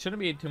own. He shouldn't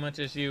be too much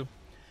issue.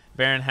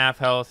 Baron half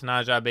health.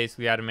 Naja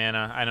basically out of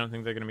mana. I don't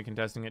think they're going to be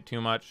contesting it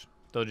too much.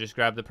 They'll just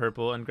grab the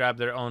purple and grab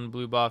their own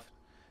blue buff.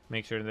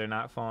 Make sure they're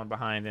not falling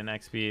behind in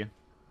XP.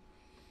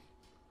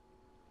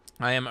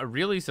 I am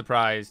really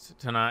surprised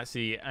to not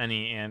see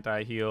any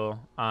anti-heal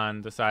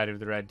on the side of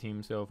the red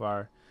team so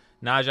far.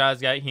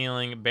 Naja's got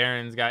healing.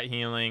 Baron's got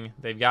healing.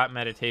 They've got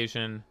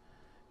meditation.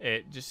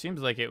 It just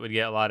seems like it would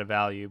get a lot of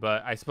value.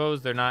 But I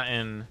suppose they're not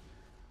in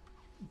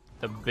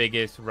the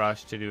biggest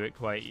rush to do it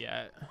quite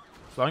yet.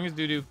 As long as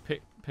Dudu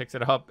picks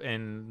it up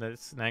in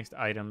this next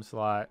item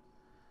slot,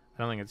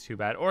 I don't think it's too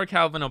bad. Or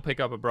Calvin will pick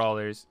up a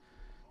Brawlers,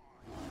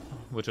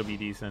 which will be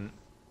decent.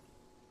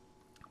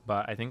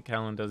 But I think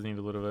Calvin does need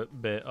a little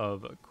bit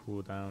of a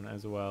cooldown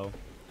as well.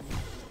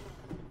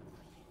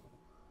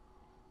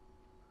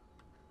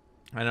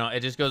 I know, it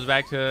just goes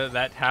back to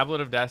that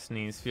Tablet of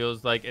Destinies.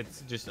 Feels like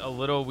it's just a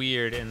little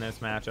weird in this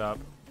matchup.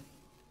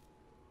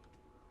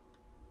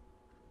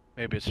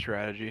 Maybe it's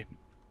strategy.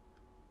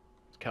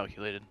 It's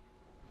calculated.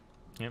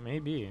 It may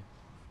be.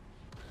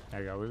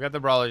 There you go. We've got the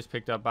Brawlers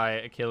picked up by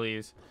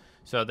Achilles.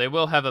 So they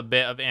will have a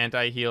bit of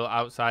anti-heal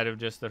outside of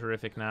just the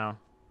Horrific now.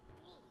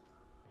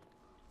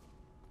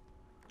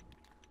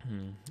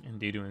 And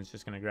Duduin's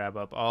just going to grab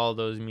up all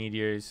those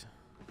meteors.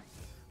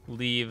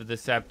 Leave the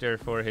scepter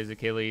for his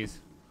Achilles.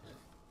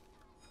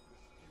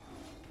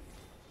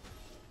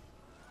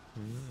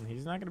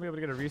 He's not going to be able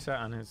to get a reset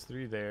on his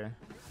 3 there.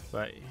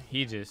 But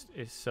he just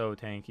is so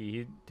tanky.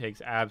 He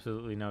takes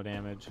absolutely no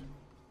damage.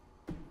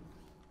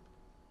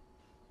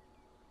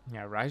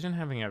 Yeah, Raijin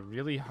having a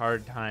really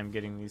hard time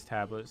getting these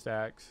tablet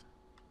stacks.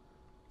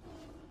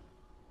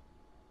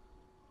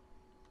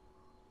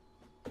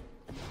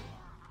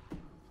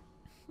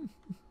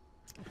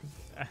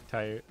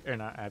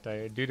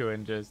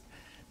 Duduin just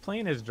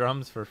playing his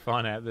drums for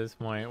fun at this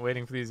point,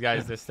 waiting for these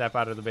guys to step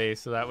out of the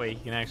base so that way he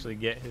can actually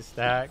get his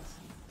stacks.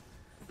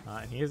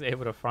 And he is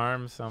able to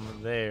farm some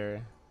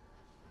there.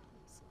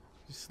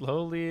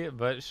 Slowly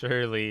but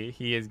surely,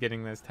 he is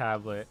getting this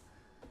tablet.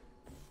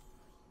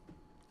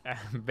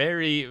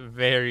 Very,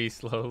 very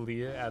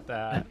slowly at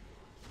that.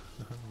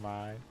 Oh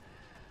my.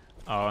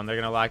 Oh, and they're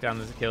going to lock down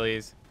this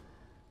Achilles.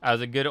 That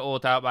was a good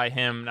ult out by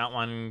him, not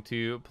wanting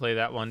to play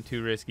that one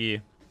too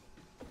risky.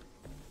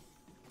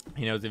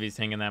 He knows if he's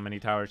taking that many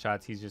tower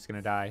shots, he's just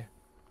going to die.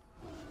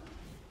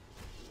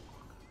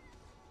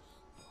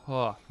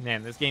 Oh,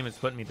 man, this game is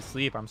putting me to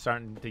sleep. I'm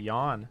starting to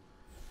yawn.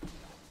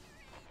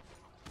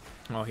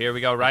 Oh, here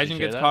we go. Raijin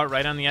gets caught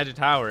right on the edge of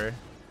tower.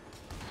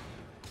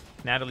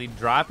 Natalie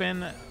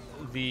dropping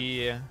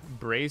the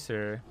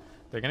bracer.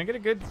 They're going to get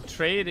a good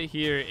trade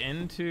here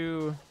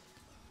into...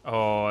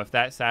 Oh, if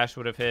that sash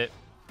would have hit,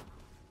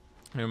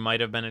 there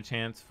might have been a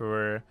chance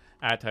for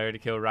Attire to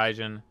kill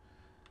Raijin.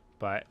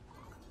 But...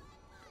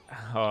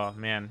 Oh,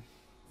 man.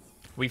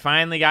 We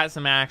finally got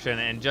some action,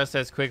 and just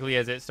as quickly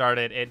as it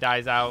started, it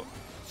dies out.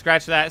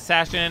 Scratch that.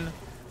 Sash in.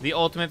 The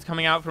ultimate's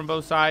coming out from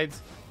both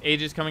sides.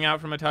 Aegis coming out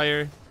from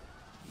Attire.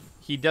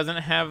 He doesn't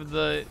have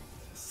the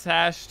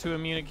sash to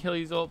immune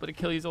Achilles ult, but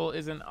Achilles ult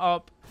isn't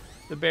up.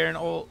 The Baron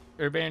ult,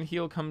 or Baron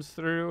heal comes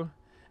through,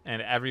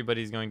 and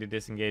everybody's going to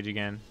disengage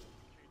again.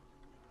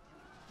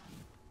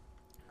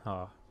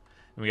 Oh.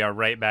 And we are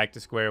right back to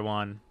square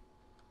one.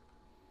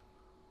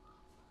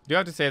 Do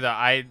have to say that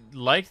I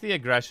like the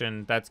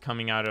aggression that's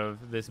coming out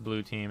of this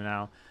blue team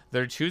now.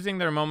 They're choosing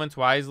their moments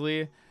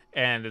wisely,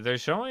 and they're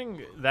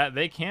showing that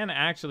they can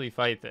actually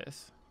fight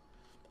this.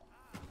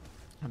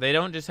 They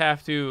don't just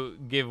have to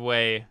give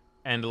way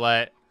and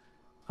let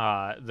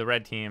the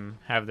red team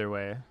have their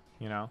way,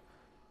 you know.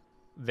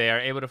 They are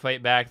able to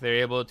fight back. They're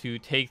able to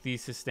take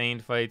these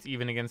sustained fights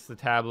even against the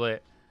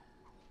tablet.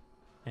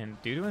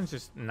 And Duduin's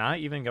just not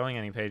even going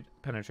any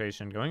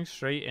penetration, going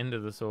straight into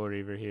the Soul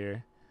Reaver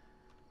here.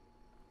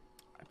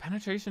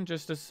 Penetration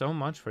just does so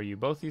much for you.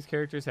 Both these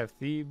characters have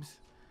Thebes.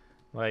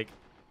 Like,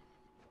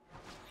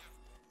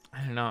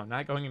 I don't know,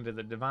 not going into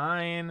the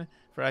Divine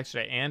for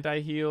extra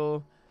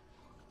anti-heal.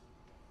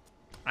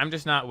 I'm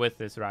just not with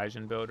this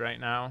Raijin build right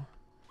now.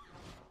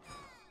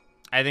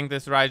 I think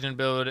this Raijin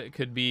build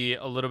could be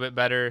a little bit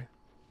better.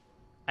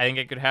 I think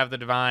it could have the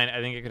Divine. I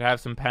think it could have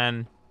some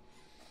pen.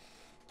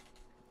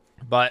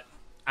 But,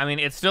 I mean,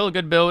 it's still a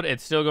good build.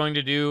 It's still going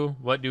to do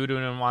what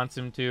Duduin wants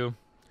him to.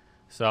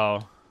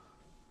 So,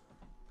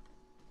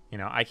 you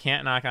know, I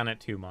can't knock on it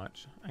too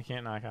much. I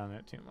can't knock on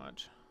it too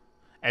much.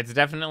 It's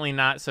definitely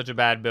not such a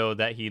bad build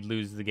that he'd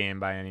lose the game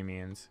by any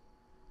means.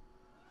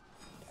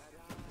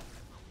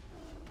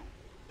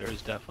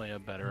 There's definitely a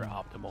better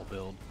optimal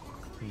build.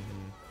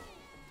 Mm-hmm.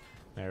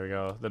 There we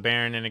go. The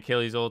Baron and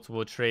Achilles ults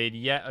will trade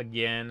yet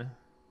again.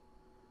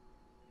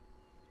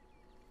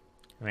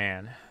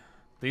 Man,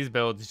 these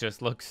builds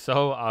just look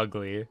so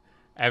ugly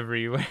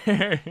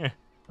everywhere.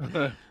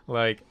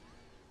 Like,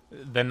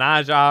 the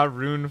Naja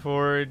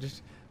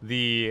Runeforged,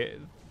 the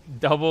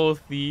double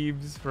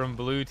Thebes from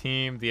blue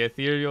team, the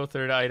ethereal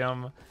third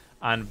item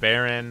on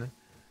Baron,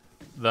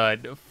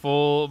 the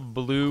full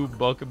blue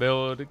book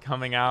build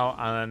coming out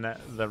on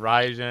the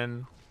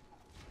Raijin.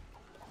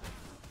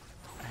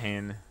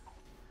 And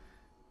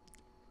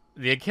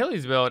the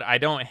Achilles build I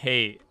don't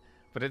hate,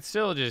 but it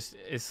still just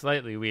is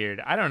slightly weird.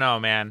 I don't know,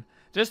 man.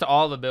 Just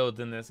all the builds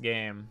in this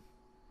game,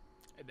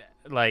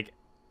 like,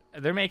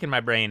 they're making my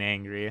brain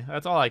angry.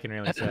 That's all I can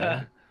really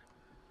say.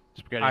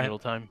 Spaghetti noodle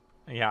time.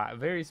 Yeah,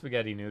 very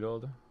spaghetti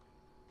noodled.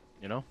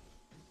 You know?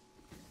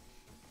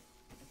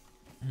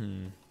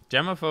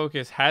 Gemma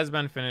Focus has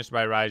been finished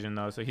by Raijin,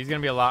 though, so he's going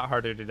to be a lot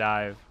harder to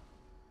dive.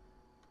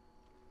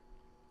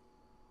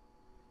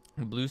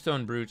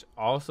 Bluestone Brooch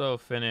also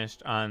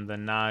finished on the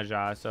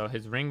Naja, so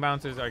his ring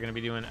bouncers are going to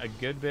be doing a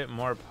good bit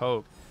more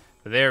poke.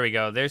 But there we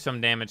go. There's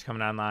some damage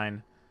coming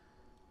online.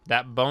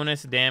 That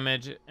bonus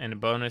damage and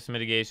bonus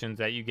mitigations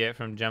that you get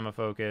from Gemma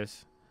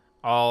Focus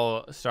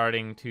all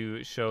starting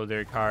to show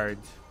their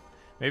cards.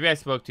 Maybe I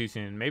spoke too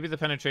soon. Maybe the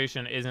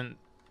penetration isn't,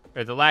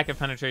 or the lack of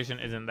penetration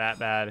isn't that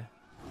bad.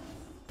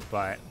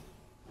 But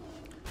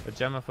the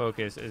Gemma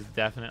Focus is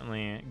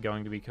definitely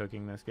going to be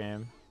cooking this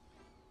game.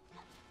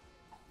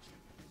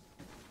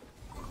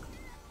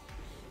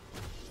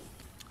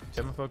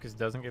 Gemma Focus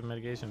doesn't give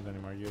mitigations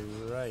anymore. You're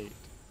right.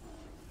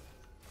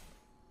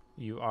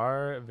 You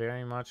are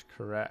very much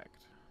correct.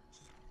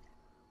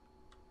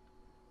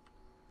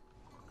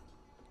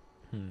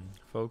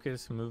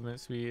 Focus, movement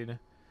speed,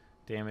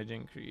 damage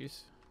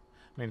increase.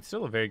 I mean,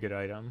 still a very good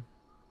item.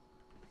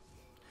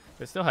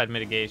 It still had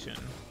mitigation.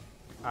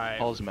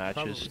 Paul's match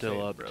is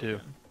still up too.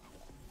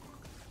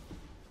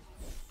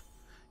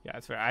 Yeah,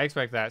 that's fair. I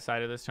expect that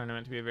side of this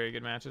tournament to be a very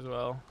good match as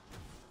well.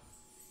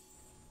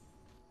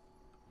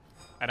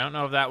 I don't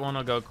know if that one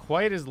will go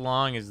quite as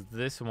long as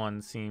this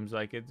one seems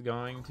like it's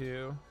going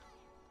to.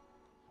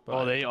 But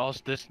oh, they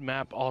also, this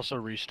map also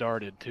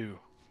restarted too.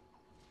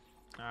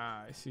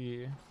 Ah, I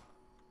see.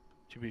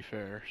 To be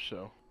fair,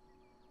 so.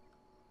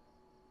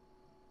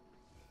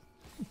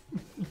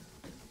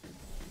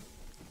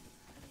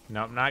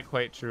 Nope, not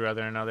quite true.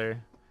 Other another,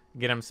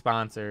 get them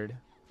sponsored,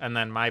 and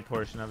then my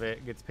portion of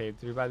it gets paid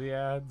through by the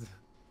ads.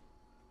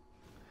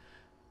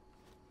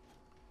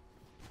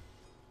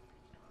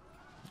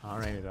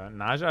 Alrighty though,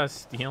 Naja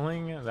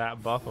stealing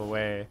that buff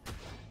away,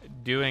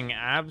 doing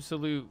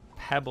absolute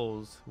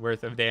pebbles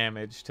worth of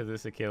damage to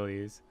this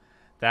Achilles.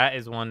 That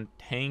is one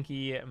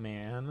tanky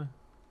man.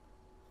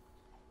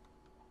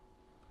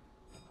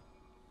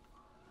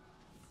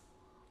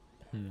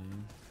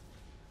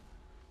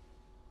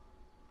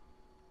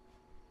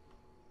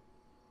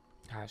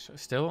 Gosh,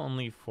 still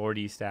only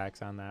 40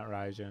 stacks on that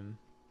Raijin.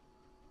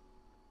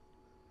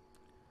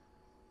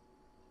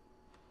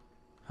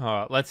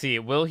 Oh, let's see.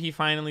 Will he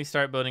finally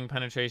start building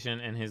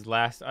penetration in his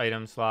last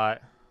item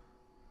slot?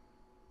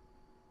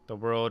 The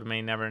world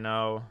may never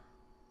know.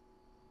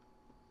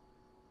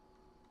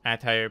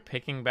 Attire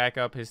picking back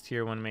up his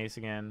tier 1 mace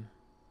again.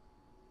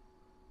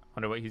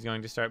 Wonder what he's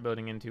going to start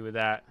building into with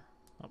that.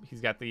 Oh,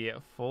 he's got the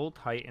full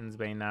Titan's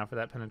Bane now for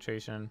that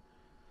penetration.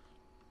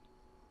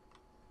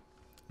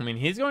 I mean,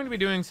 he's going to be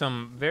doing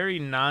some very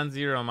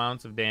non-zero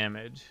amounts of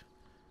damage.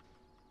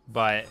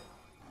 But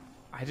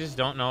I just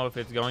don't know if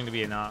it's going to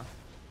be enough.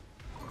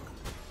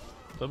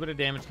 A little bit of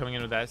damage coming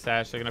in with that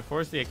sash. They're going to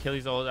force the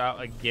Achilles ult out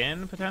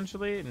again,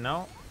 potentially.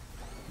 No.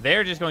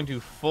 They're just going to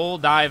full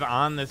dive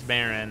on this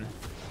Baron.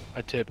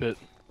 I tip it.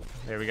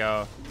 There we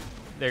go.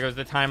 there goes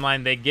the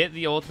timeline. They get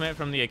the ultimate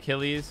from the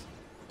Achilles.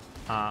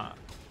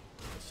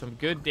 Some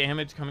good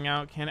damage coming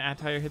out. Can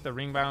Attire hit the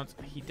ring bounce?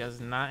 He does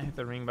not hit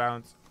the ring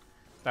bounce.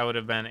 That would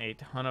have been a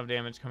ton of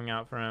damage coming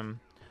out for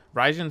him.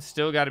 Raijin's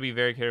still got to be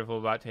very careful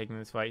about taking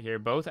this fight here.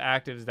 Both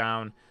actives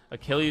down.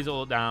 Achilles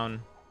ult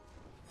down.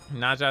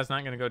 Naja's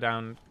not going to go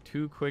down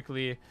too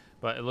quickly,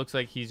 but it looks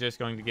like he's just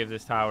going to give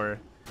this tower.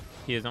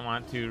 He doesn't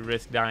want to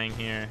risk dying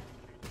here.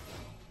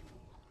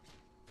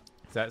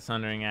 That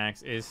Sundering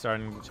Axe is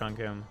starting to chunk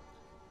him.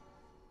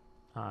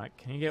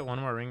 Can he get one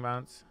more ring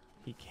bounce?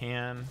 He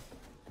can.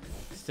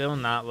 Still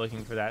not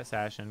looking for that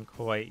Sashin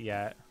quite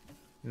yet.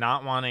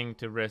 Not wanting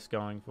to risk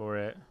going for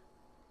it.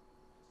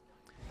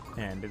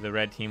 And the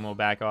red team will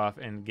back off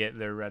and get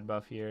their red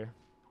buff here.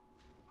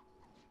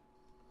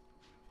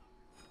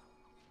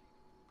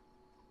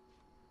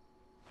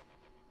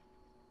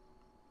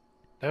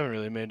 They haven't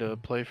really made a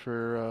play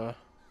for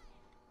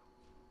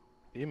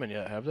Demon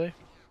yet, have they?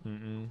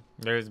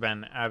 There's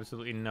been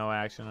absolutely no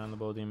action on the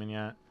Bull Demon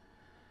yet.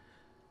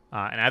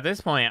 And at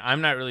this point,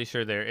 I'm not really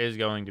sure there is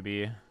going to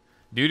be.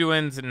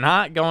 Duduin's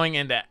not going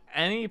into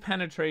any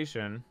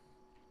penetration.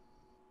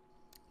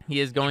 He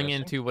is going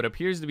into what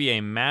appears to be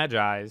a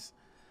Magi's.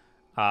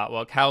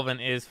 While Calvin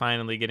is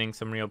finally getting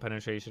some real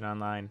penetration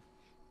online.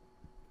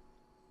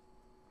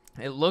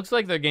 It looks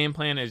like the game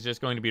plan is just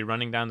going to be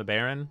running down the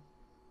Baron,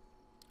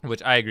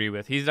 which I agree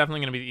with. He's definitely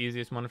going to be the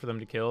easiest one for them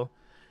to kill,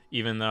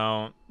 even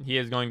though he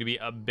is going to be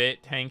a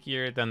bit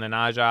tankier than the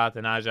Naja.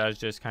 The Naja is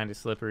just kind of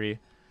slippery.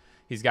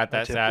 He's got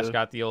that sash,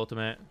 got the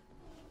ultimate.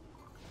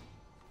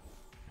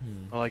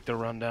 I like the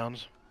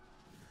rundowns.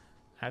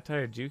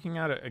 Attire juking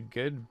out a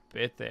good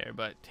bit there,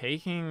 but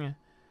taking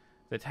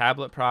the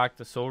tablet proc,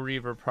 the Soul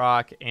Reaver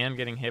proc, and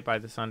getting hit by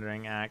the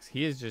Sundering Axe,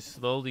 he is just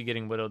slowly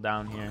getting whittled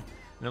down here.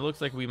 And it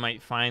looks like we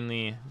might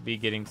finally be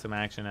getting some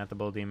action at the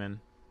Bull Demon.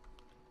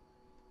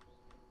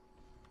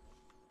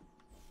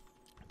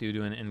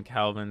 Duduin and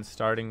Calvin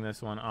starting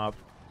this one up.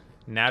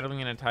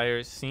 Natalie and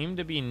Attire seem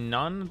to be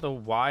none the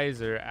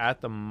wiser at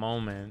the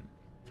moment.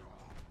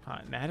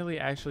 Natalie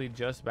actually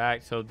just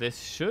back, so this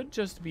should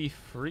just be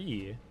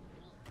free.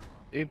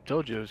 Abe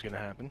told you it was going to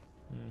happen.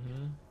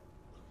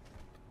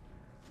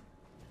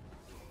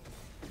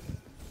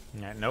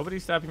 Yeah,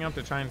 nobody's stepping up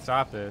to try and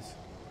stop this.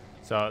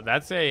 So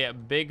that's a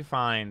big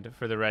find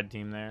for the red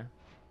team there.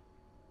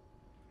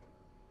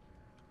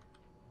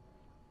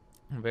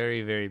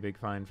 Very, very big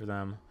find for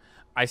them.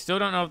 I still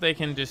don't know if they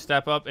can just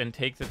step up and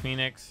take the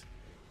Phoenix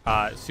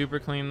super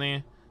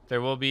cleanly.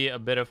 There will be a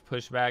bit of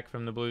pushback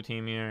from the blue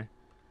team here,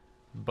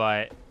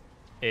 but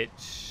it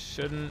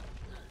shouldn't.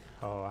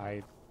 Oh,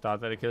 I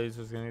thought that Achilles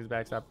was going to use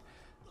backstop.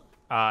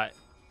 But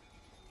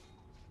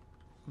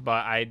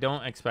I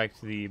don't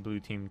expect the blue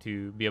team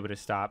to be able to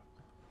stop,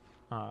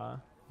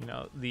 you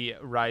know, the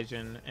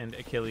Raijin and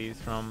Achilles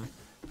from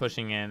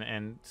pushing in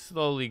and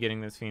slowly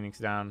getting this Phoenix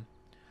down.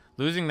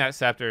 Losing that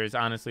Scepter is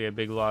honestly a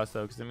big loss,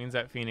 though, because it means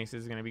that Phoenix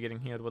is going to be getting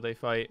healed while they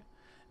fight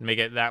and make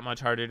it that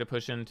much harder to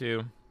push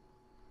into.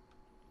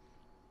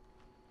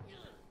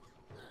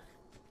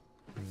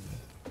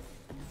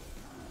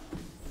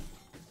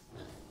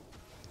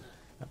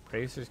 The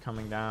Bracer's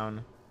coming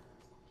down.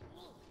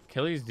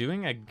 Achilles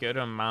doing a good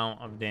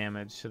amount of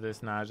damage to this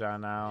Naja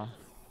now.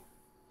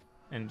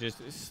 And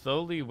just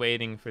slowly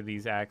waiting for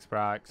these axe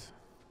procs.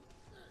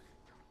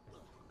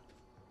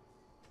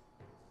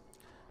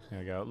 There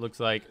we go. Looks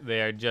like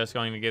they are just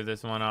going to give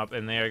this one up,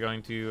 and they are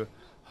going to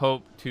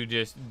hope to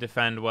just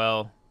defend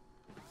well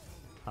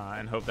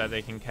and hope that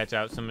they can catch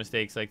out some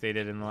mistakes like they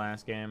did in the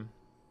last game.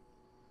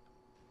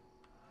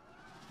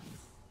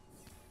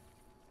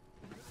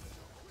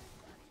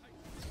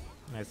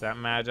 Nice, that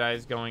Magi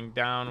is going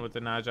down with the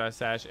Naja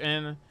sash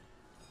in.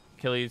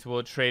 Achilles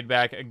will trade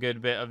back a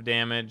good bit of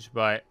damage,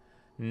 but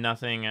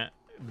nothing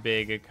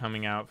big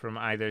coming out from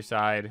either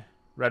side.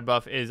 Red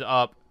buff is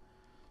up.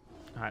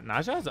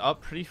 Naja is up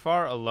pretty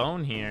far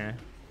alone here.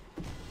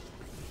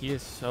 He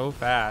is so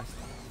fast.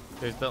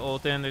 There's the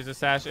ult in. There's a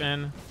sash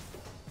in.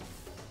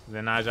 The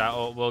Naja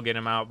ult will get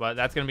him out, but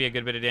that's going to be a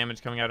good bit of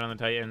damage coming out on the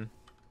Titan.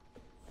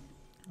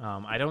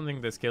 I don't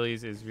think this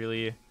Achilles is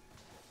really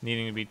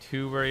needing to be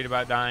too worried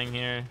about dying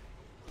here.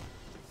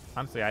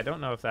 Honestly, I don't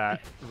know if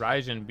that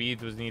Raijin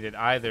beads was needed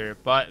either,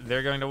 but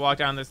they're going to walk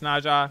down this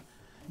Naja.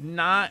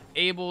 Not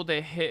able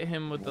to hit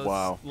him with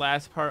the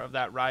last part of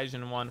that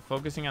Raijin one,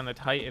 focusing on the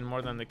Titan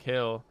more than the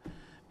kill.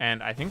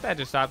 And I think that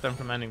just stopped them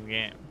from ending the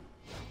game.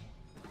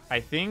 I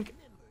think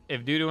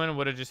if Duduin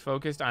would have just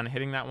focused on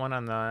hitting that one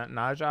on the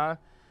Naja,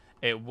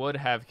 it would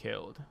have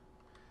killed.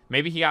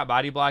 Maybe he got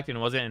body blocked and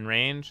wasn't in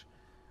range,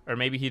 or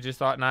maybe he just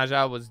thought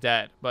Naja was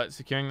dead, but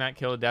securing that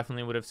kill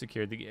definitely would have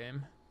secured the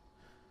game.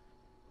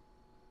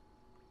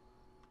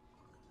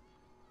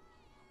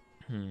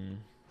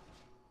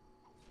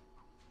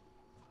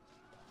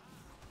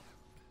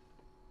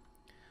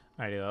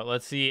 Alrighty,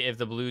 let's see if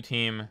the blue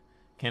team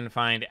can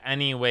find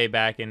any way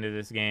back into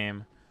this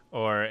game,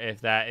 or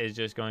if that is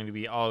just going to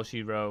be all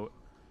she wrote,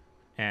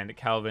 and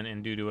Calvin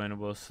and Duduin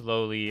will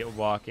slowly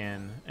walk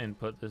in and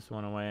put this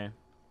one away.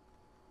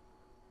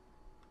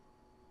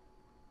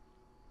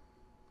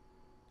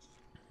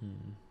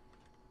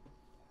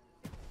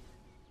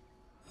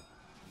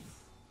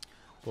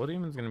 Bull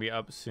Demon's going to be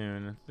up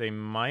soon. They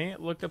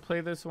might look to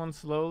play this one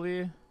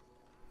slowly.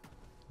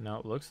 No,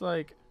 it looks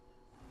like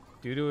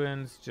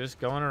Duduin's just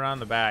going around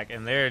the back,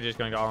 and they're just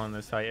going to all in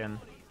this Titan.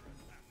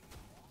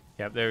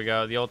 Yep, there we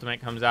go. The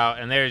ultimate comes out,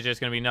 and there's just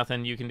going to be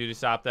nothing you can do to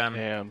stop them.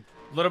 Damn.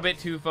 A little bit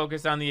too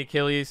focused on the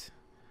Achilles.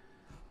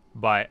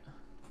 But,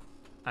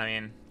 I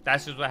mean,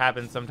 that's just what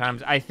happens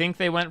sometimes. I think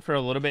they went for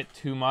a little bit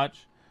too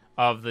much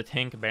of the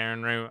tank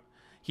Baron route.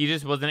 He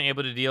just wasn't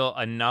able to deal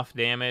enough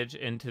damage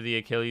into the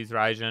Achilles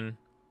Raijin.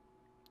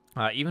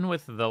 Even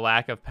with the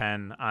lack of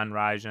pen on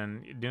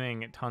Raijin,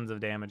 doing tons of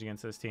damage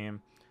against this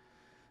team.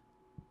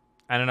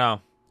 I don't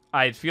know.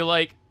 I feel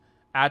like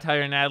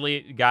Attire and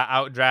Natalie got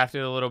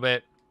outdrafted a little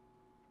bit.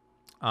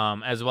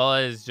 As well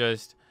as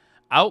just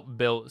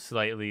outbuilt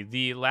slightly.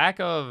 The lack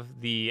of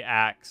the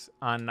axe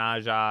on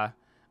Naja,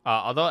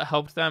 although it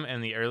helped them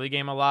in the early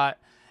game a lot,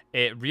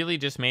 it really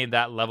just made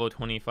that level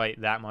 20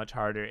 fight that much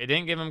harder. It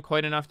didn't give him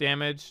quite enough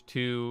damage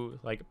to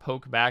like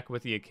poke back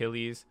with the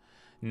Achilles,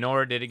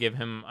 nor did it give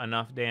him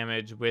enough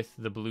damage with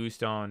the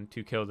Bluestone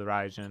to kill the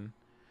Raijin.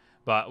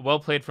 But well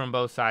played from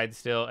both sides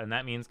still, and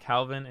that means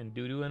Calvin and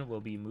Duduin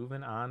will be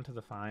moving on to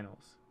the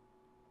finals.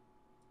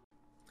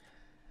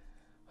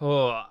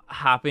 Oh,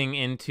 hopping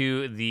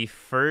into the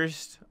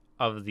first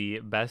of the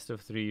best of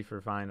 3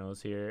 for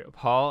finals here.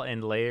 Paul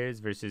and Layers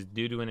versus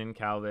Duduin and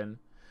Calvin.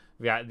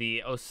 We got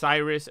the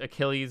Osiris,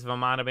 Achilles,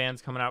 Vamana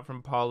bands coming out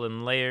from Paul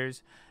and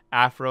Layers.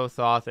 Afro,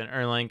 Thoth, and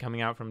Erlang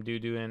coming out from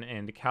Duduin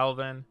and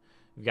Calvin.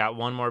 We've got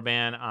one more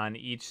ban on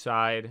each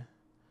side.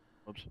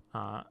 Oops.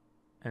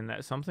 And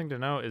that something to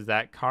note is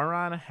that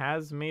Karan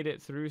has made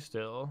it through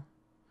still.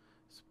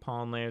 So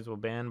Paul and Layers will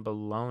ban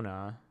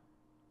Bologna.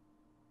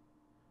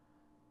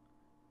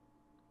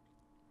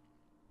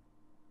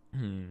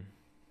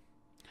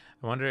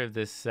 I wonder if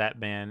this set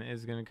ban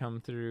is going to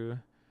come through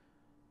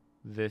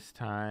this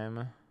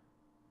time.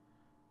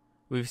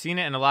 We've seen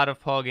it in a lot of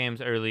Paul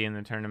games early in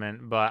the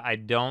tournament, but I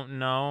don't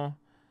know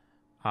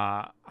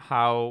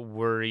how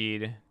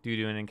worried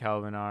Duduin and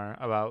Calvin are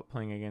about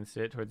playing against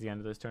it towards the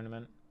end of this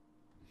tournament.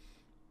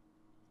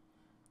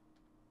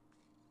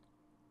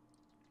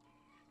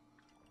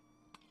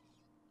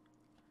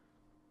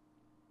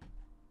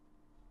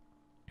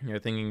 They're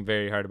thinking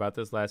very hard about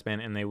this last ban,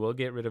 and they will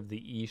get rid of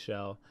the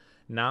E-Shell,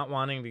 not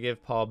wanting to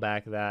give Paul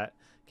back that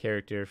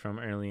character from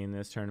early in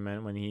this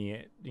tournament when he,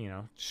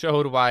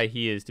 showed why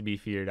he is to be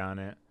feared on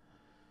it.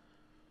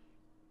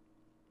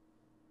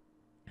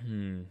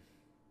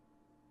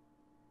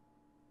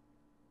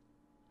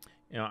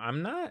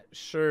 I'm not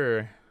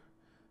sure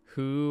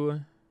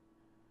who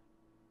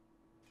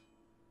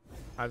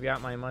I've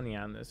got my money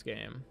on this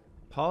game.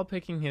 Paul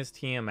picking his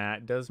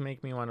Tiamat does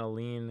make me want to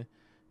lean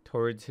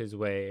towards his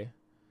way.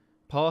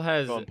 Paul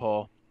has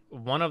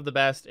one of the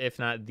best, if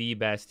not the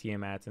best,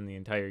 Tiamats in the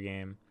entire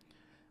game.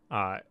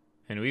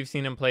 And we've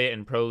seen him play it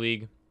in Pro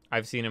League.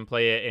 I've seen him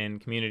play it in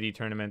community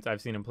tournaments.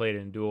 I've seen him play it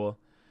in Duel.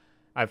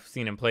 I've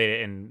seen him play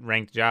it in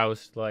Ranked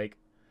Joust. Like,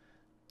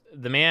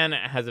 the man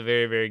has a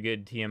very, very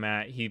good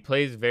Tiamat. He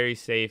plays very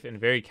safe and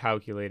very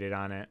calculated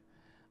on it.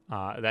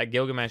 That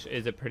Gilgamesh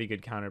is a pretty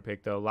good counter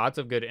pick, though. Lots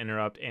of good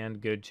interrupt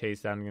and good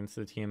chase down against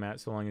the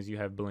Tiamat, so long as you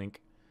have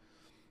Blink.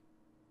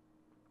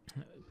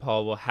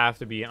 Paul will have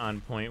to be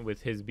on point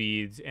with his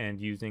beads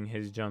and using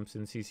his jumps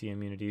and CC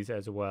immunities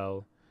as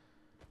well.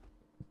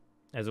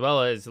 As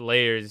well as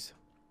Layers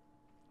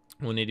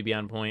will need to be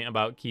on point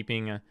about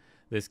keeping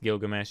this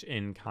Gilgamesh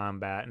in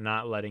combat,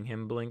 not letting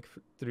him blink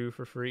through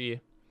for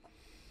free.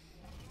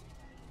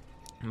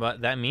 But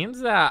that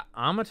means that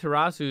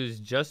Amaterasu is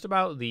just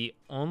about the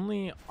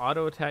only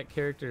auto attack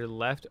character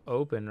left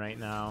open right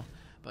now.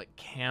 But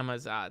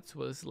Camazotz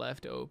was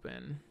left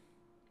open.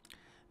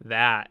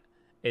 That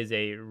is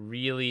a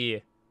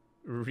really,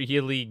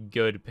 really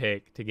good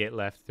pick to get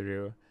left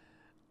through.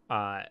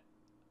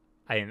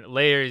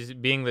 Layers,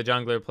 being the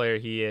jungler player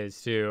he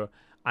is too,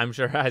 I'm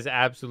sure has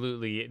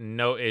absolutely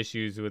no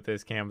issues with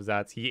this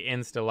Camazotz. He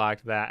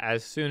insta-locked that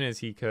as soon as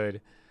he could.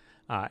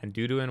 And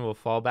Duduin will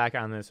fall back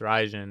on this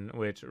Raijin,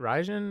 which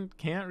Raijin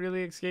can't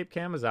really escape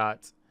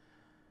Camazotz.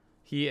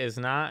 He is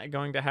not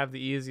going to have the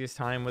easiest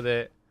time with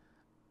it.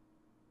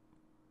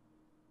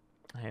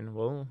 And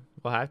we'll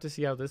have to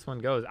see how this one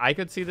goes. I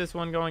could see this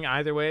one going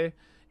either way.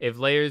 If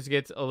Layers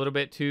gets a little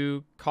bit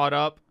too caught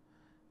up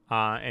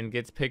and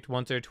gets picked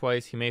once or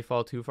twice, he may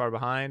fall too far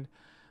behind.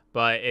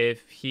 But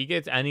if he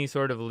gets any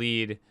sort of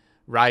lead,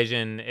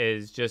 Raijin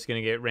is just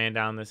going to get ran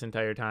down this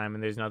entire time,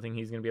 and there's nothing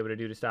he's going to be able to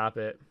do to stop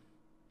it.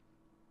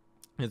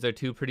 These are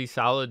two pretty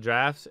solid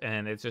drafts,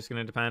 and it's just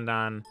going to depend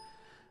on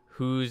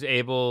who's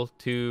able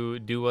to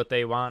do what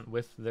they want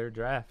with their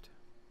draft.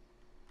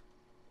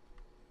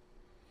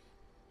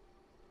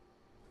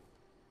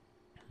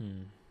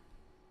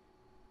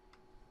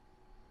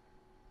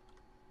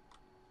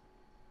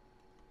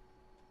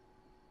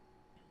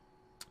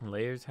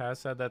 Layers has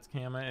said that's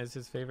Kama is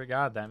his favorite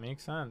god. That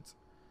makes sense.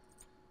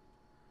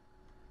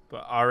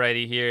 But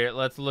alrighty, here,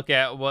 let's look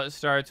at what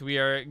starts we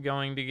are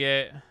going to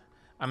get.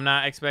 I'm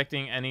not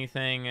expecting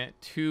anything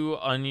too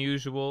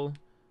unusual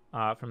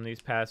from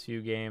these past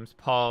few games.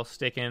 Paul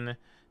sticking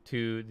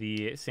to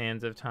the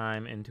Sands of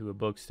Time into a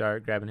book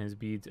start, grabbing his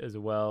beads as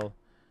well.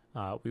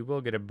 We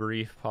will get a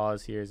brief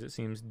pause here as it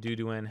seems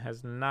Duduin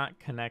has not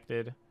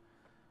connected.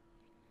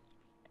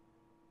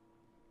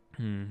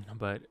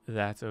 But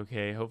that's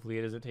okay. Hopefully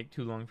it doesn't take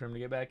too long for him to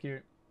get back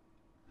here.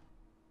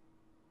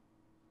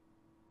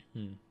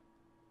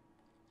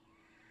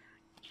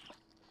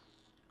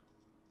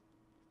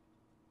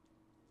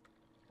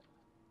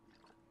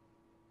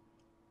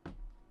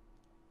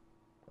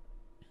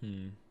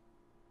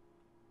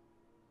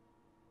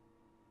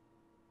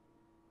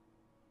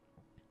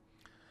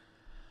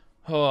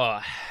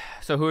 Oh,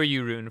 so who are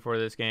you rooting for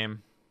this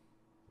game?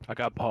 I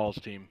got Paul's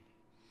team.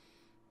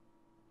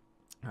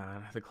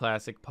 The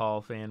classic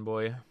Paul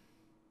fanboy.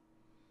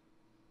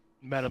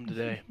 Met him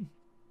today.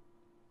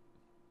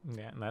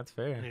 Yeah, that's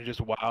fair. And he just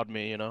wowed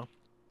me, you know.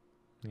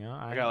 Yeah,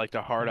 I got like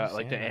the hard eye,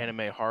 like the that.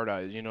 anime hard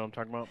eyes. You know what I'm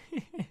talking about?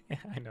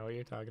 I know what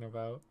you're talking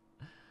about.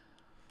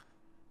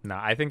 No,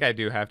 I think I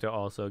do have to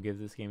also give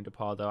this game to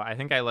Paul, though. I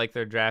think I like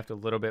their draft a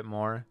little bit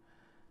more.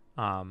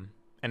 And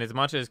as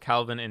much as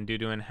Calvin and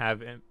Duduin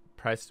have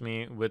impressed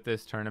me with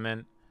this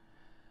tournament,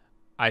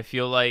 I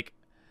feel like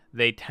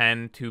they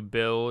tend to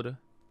build,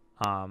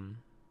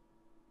 slightly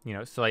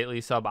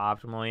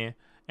suboptimally,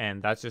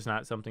 and that's just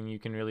not something you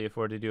can really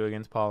afford to do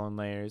against Paul and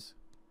Layers.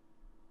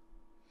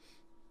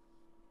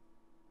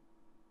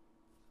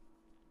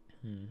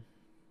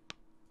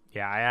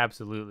 Yeah, I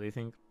absolutely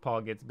think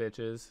Paul gets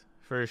bitches.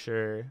 For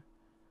sure.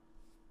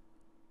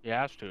 He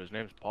has to. His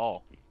name's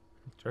Paul.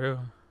 True.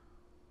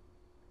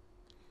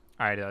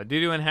 All right,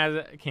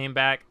 Duduin came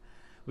back.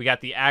 We got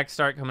the Axe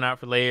start coming out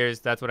for Layers.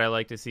 That's what I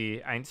like to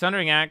see.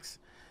 Sundering Axe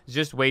is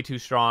just way too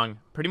strong.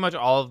 Pretty much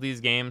all of these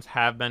games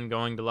have been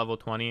going to level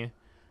 20,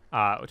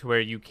 to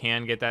where you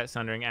can get that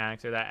Sundering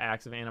Axe or that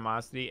Axe of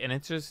Animosity, and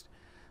it's just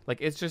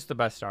the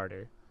best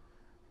starter.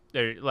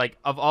 Like,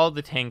 of all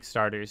the tank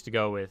starters to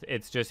go with,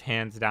 it's just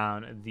hands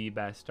down the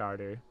best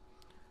starter.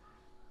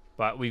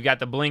 But we've got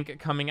the Blink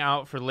coming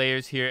out for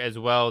Layers here as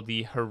well.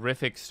 The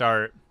horrific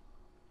start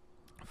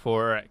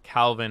for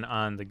Calvin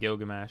on the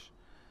Gilgamesh.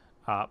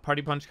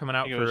 Party Punch coming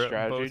out for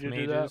both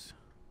mages.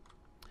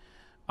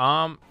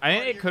 I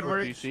think it could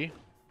work. DC?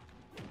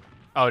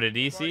 Oh, to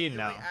DC?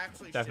 No,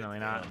 definitely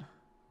not.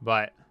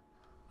 But,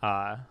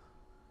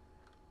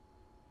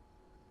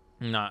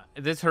 no.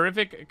 This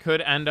horrific could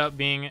end up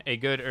being a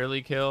good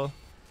early kill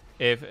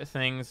if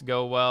things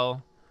go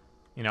well.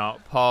 You know,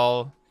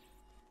 Paul,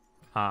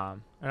 or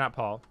not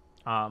Paul,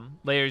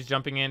 Layers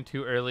jumping in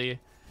too early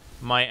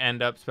might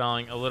end up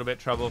spelling a little bit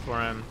trouble for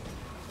him,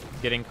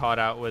 getting caught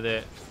out with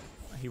it.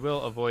 He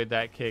will avoid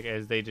that kick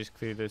as they just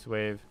clear this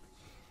wave.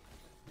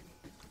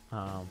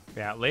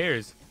 Yeah,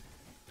 Layers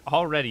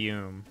already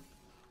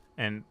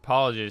and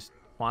Paul just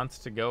wants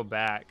to go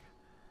back.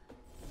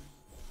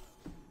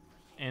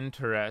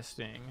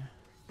 Interesting.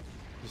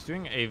 Just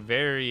doing a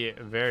very,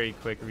 very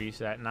quick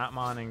reset, not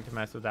wanting to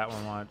mess with that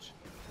one much.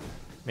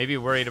 Maybe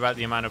worried about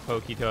the amount of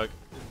poke he took.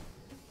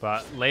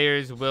 But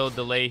Layers will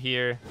delay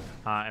here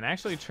and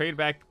actually trade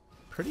back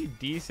pretty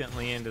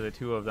decently into the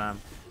two of them.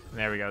 And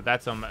there we go.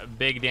 That's some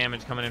big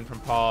damage coming in from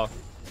Paul.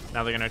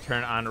 Now they're going to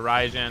turn on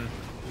Raijin.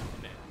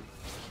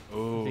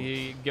 Ooh.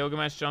 The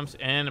Gilgamesh jumps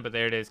in, but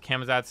there it is.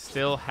 Camazotz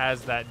still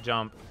has that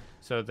jump,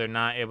 so they're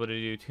not able to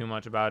do too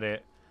much about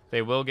it.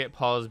 They will get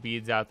Paul's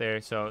beads out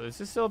there, so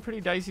this is still a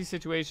pretty dicey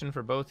situation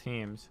for both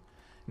teams.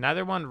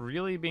 Neither one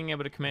really being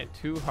able to commit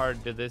too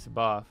hard to this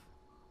buff.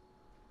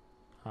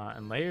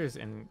 And Layers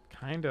in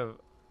kind of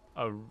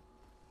a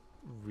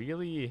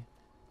really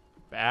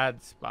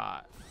bad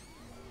spot.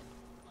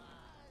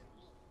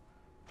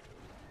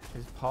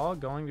 Is Paul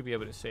going to be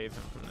able to save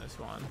him from this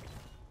one?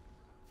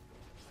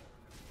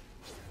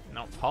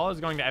 No, Paul is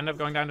going to end up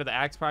going down to the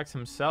Axe Prox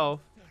himself.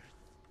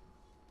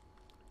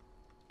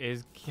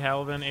 Is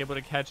Calvin able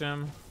to catch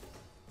him?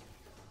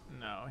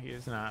 No, he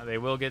is not. They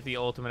will get the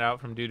ultimate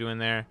out from Duduin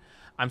there.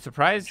 I'm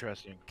surprised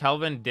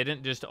Calvin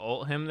didn't just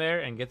ult him there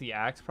and get the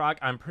Axe proc.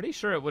 I'm pretty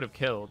sure it would have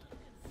killed.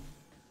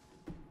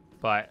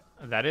 But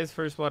that is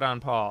first blood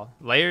on Paul.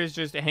 Layers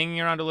just hanging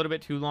around a little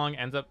bit too long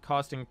ends up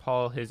costing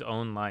Paul his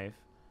own life.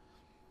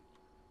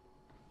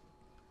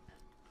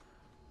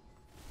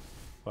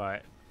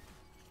 But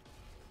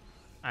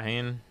I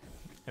mean,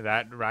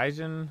 that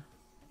Raijin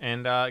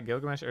and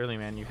Gilgamesh early,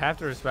 man, you have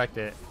to respect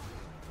it.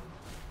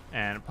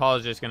 And Paul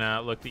is just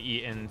gonna look to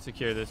eat and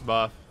secure this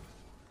buff.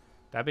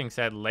 That being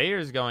said,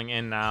 Layers going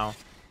in now,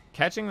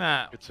 catching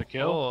that. It's a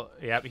kill.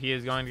 Yep, he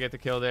is going to get the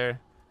kill there,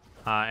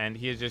 and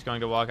he is just going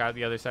to walk out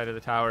the other side of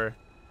the tower.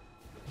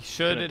 He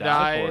should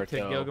die to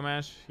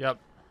Gilgamesh. Yep.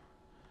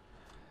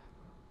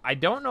 I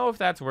don't know if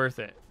that's worth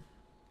it.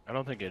 I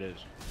don't think it is.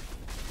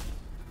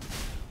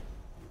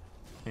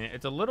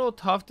 It's a little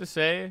tough to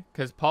say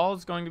because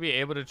Paul's going to be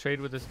able to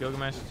trade with this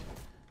Gilgamesh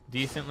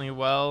decently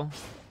well.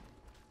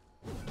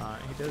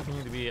 He does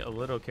need to be a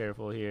little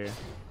careful here.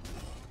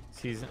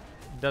 He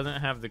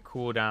doesn't have the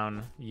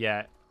cooldown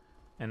yet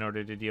in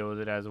order to deal with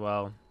it as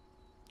well.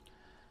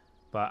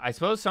 But I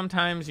suppose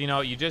sometimes, you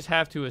know, you just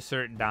have to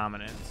assert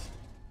dominance.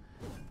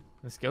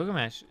 This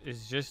Gilgamesh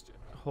is just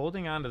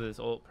holding on to this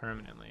ult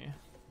permanently.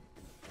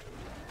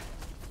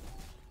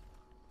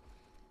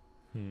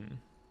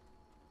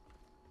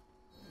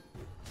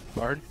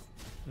 Bard?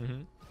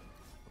 Mm-hmm.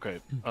 Okay.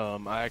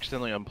 I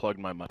accidentally unplugged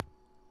my mic.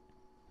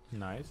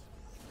 Nice.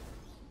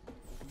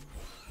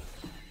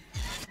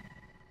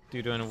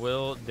 Dude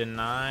will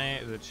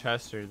deny the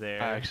Chester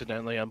there. I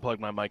accidentally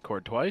unplugged my mic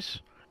cord twice.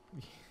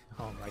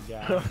 Oh my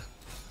god.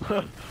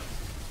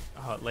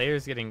 Oh,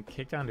 Layer's getting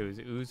kicked onto his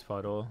ooze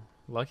puddle.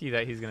 Lucky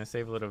that he's gonna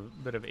save a little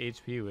bit of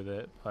HP with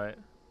it, but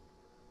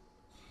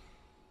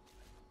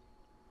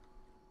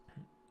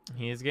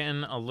he is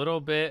getting a little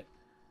bit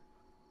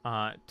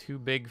too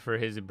big for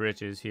his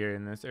britches here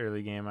in this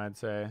early game, I'd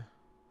say.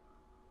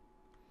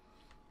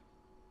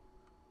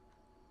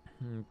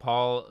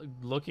 Paul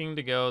looking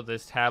to go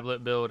this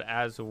tablet build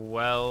as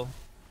well.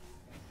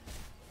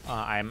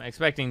 I'm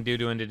expecting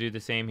Duduin to do the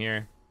same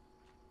here.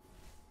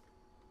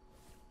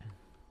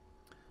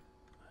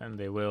 And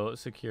they will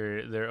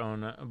secure their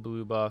own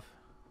blue buff.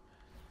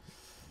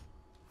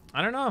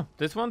 I don't know.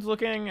 This one's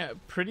looking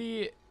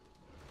pretty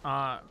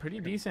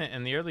decent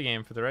in the early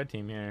game for the red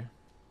team here.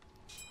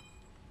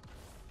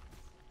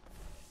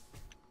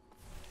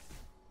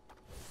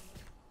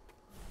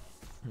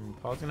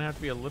 Paul's gonna have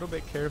to be a little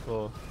bit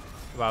careful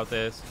about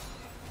this,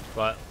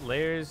 but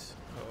Layers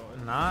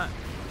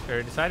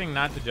deciding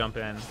not to jump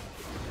in.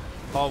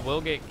 Paul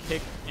will get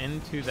kicked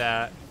into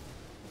that,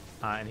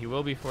 and he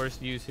will be forced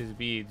to use his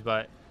beads,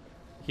 but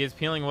he is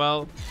peeling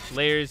well.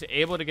 Layers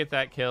able to get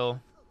that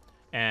kill,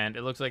 and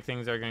it looks like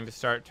things are going to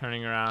start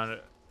turning around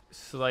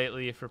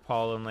slightly for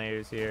Paul and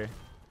Layers here.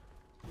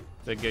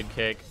 It's a good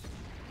kick.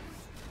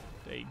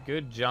 A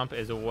good jump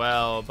as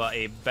well, but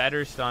a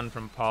better stun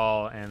from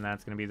Paul, and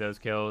that's going to be those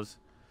kills.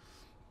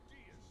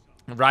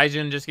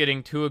 Raijin just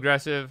getting too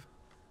aggressive.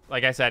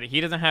 Like I said,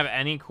 he doesn't have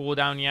any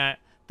cooldown yet.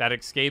 That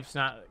escape's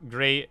not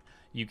great.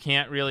 You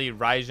can't really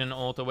Raijin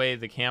ult away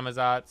the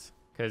Camazotz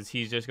because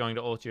he's just going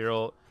to ult your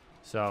ult.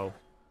 So,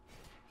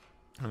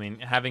 I mean,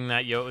 having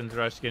that Jotun's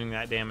Rush, getting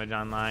that damage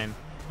online,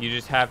 you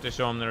just have to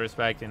show him the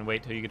respect and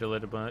wait till you get a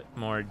little bit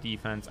more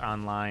defense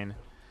online.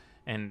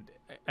 And,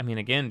 I mean,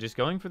 again, just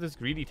going for this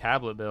greedy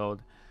tablet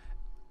build.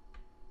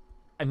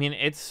 I mean,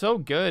 it's so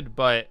good,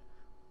 but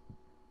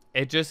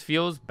it just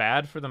feels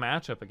bad for the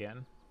matchup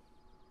again.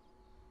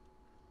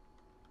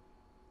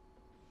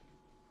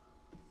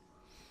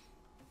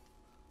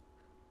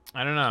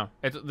 I don't know.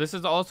 This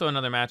is also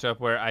another matchup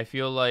where I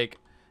feel like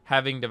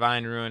having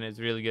Divine Ruin is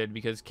really good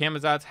because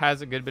Camazotz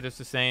has a good bit of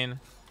sustain.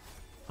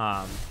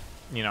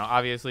 You know,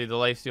 obviously the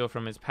lifesteal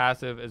from his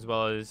passive as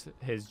well as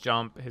his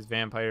jump, his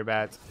vampire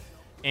bats,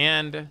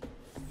 and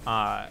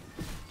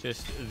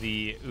just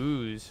the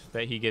ooze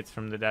that he gets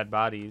from the dead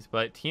bodies.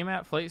 But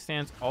Tiamat Flight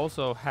Stance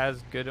also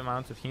has good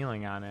amounts of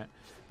healing on it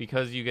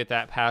because you get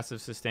that passive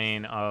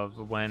sustain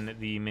of when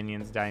the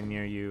minions die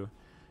near you,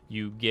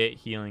 you get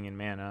healing and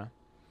mana.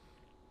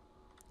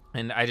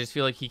 And I just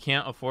feel like he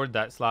can't afford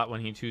that slot when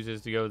he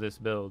chooses to go this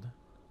build.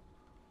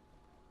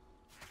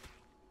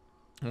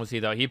 We'll see,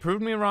 though. He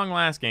proved me wrong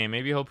last game.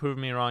 Maybe he'll prove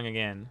me wrong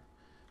again.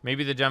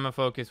 Maybe the Gemma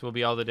focus will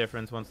be all the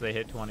difference once they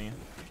hit 20.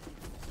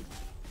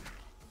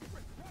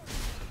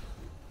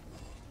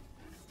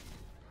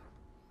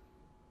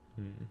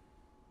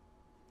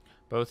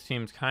 Both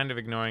teams kind of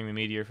ignoring the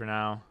meteor for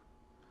now.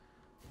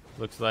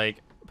 Looks like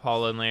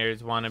Paul and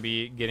Layers want to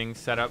be getting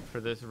set up for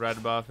this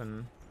red buff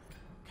and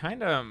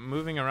kind of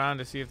moving around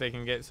to see if they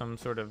can get some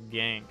sort of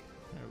gank.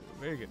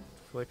 Very good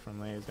flick from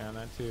Layers down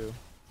that too.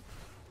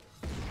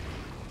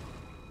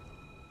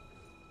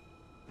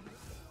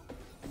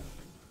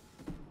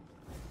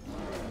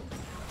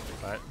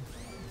 But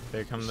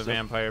there come the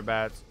vampire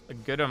bats. A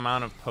good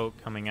amount of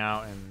poke coming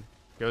out and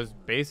goes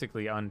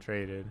basically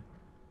untraded.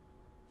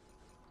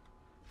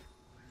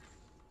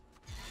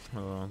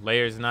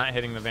 Layers not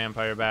hitting the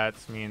vampire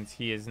bats means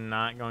he is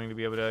not going to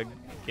be able to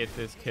get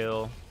this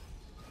kill.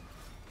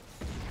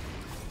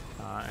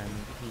 And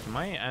he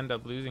might end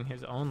up losing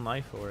his own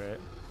life for it.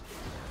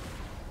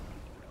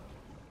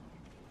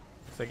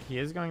 Looks like he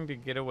is going to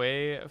get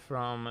away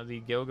from the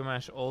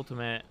Gilgamesh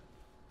ultimate.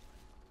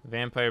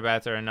 Vampire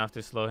bats are enough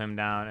to slow him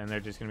down, and they're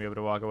just going to be able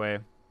to walk away.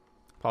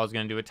 Paul's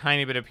going to do a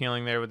tiny bit of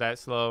healing there with that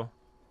slow.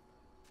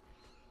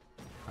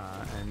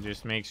 And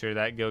just make sure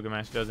that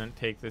Gilgamesh doesn't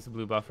take this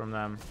blue buff from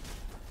them.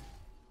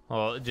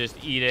 Well,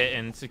 just eat it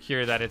and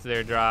secure that it's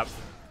their drop.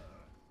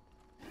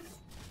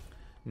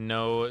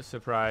 No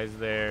surprise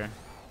there.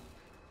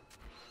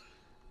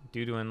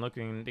 Duduin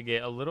looking to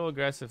get a little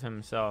aggressive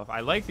himself. I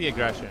like the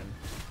aggression.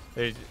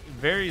 There's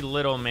very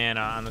little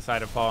mana on the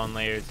side of Paul and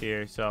Layers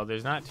here, so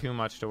there's not too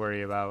much to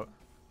worry about.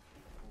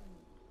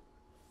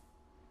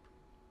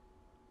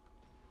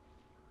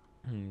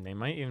 They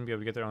might even be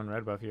able to get their own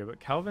red buff here, but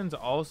Kelvin's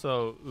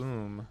also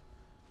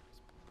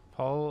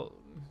Paul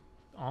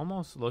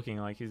almost looking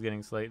like he's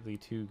getting slightly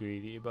too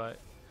greedy, but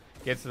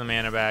gets the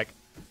mana back.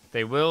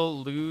 They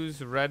will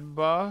lose red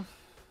buff,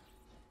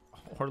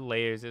 or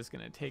Layers is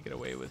going to take it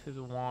away with his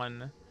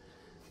one.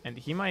 And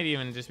he might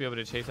even just be able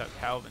to chase out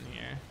Calvin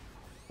here.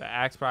 The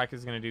Axe proc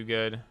is going to do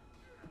good.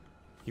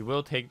 He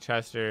will take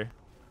Chester.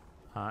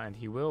 And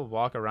he will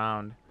walk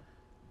around.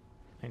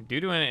 And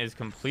Duduin is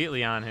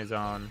completely on his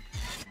own.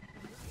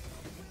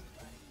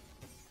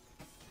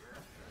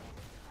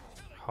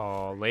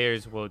 Oh,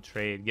 Layers will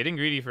trade. Getting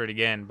greedy for it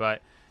again,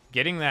 but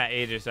getting that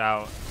Aegis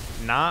out,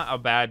 not a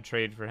bad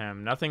trade for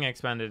him. Nothing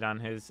expended on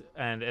his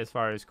end as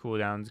far as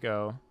cooldowns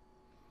go.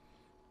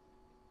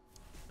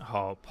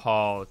 Oh,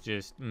 Paul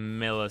just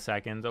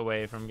milliseconds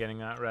away from getting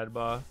that red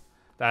buff.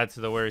 That's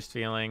the worst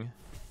feeling.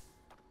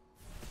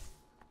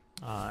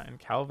 And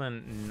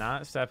Calvin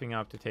not stepping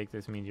up to take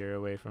this meteor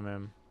away from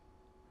him.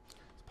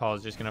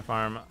 Paul's just going to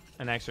farm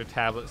an extra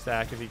tablet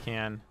stack if he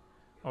can.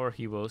 Or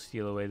he will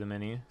steal away the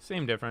mini.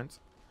 Same difference.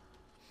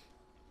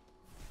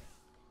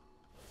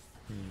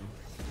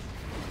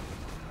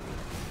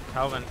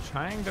 Calvin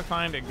trying to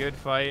find a good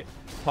fight.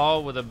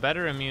 Paul with a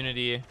better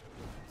immunity.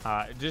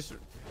 Just,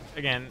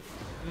 again,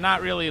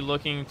 not really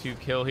looking to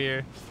kill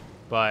here.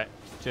 But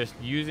just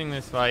using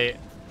this fight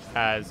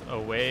as a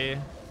way...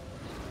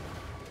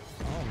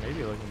 Oh,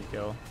 maybe looking to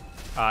kill.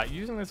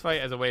 Using this fight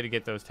as a way to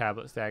get those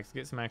tablet stacks,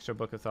 get some extra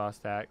Book of Thaw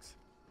stacks.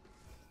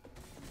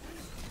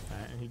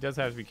 And he does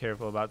have to be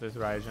careful about this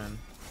Raijin,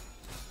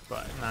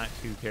 but not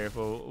too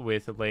careful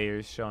with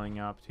Layers showing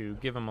up to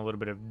give him a little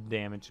bit of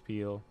damage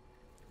peel.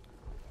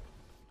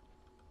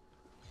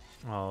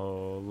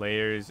 Oh,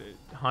 Layers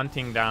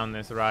hunting down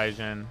this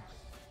Raijin.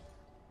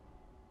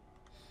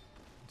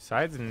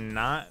 Decides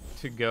not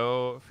to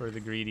go for the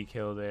greedy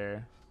kill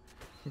there.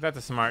 I think that's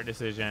a smart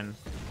decision.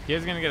 He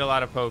is going to get a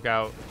lot of poke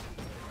out,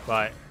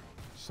 but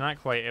just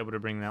not quite able to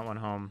bring that one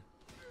home.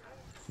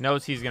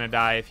 Knows he's going to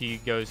die if he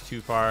goes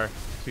too far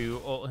to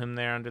ult him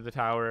there under the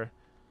tower.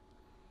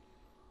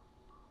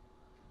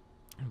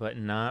 But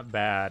not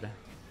bad.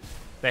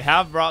 They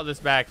have brought this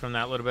back from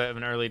that little bit of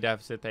an early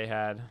deficit they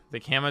had. The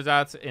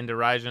Camazotz into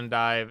Raijin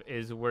dive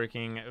is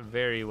working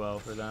very well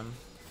for them.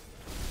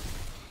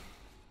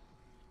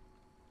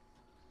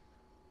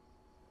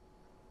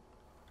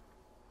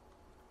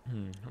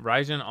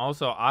 Raijin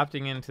also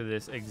opting into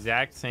this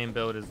exact same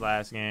build as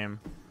last game.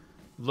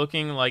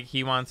 Looking like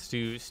he wants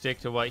to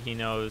stick to what he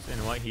knows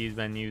and what he's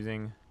been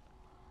using.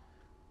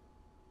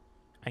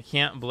 I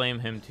can't blame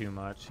him too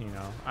much, you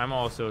know. I'm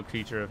also a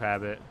creature of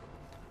habit.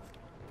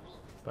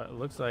 But it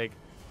looks like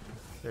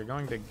they're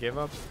going to give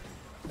up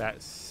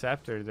that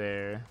scepter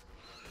there.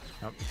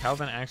 Nope,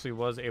 Calvin actually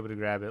was able to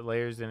grab it.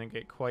 Layers didn't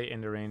get quite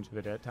into range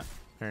of it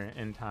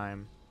in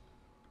time.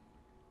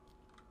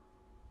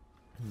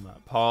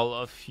 Paul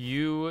a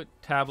few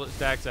tablet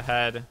stacks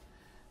ahead.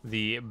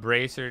 The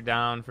bracer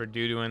down for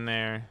Duduin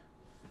there.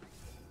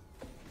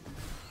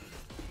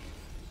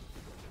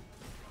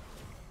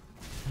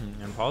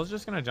 And Paul's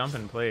just going to jump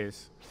in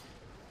place.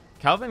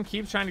 Calvin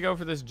keeps trying to go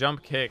for this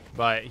jump kick,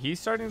 but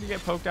he's starting to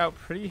get poked out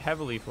pretty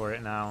heavily for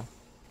it now.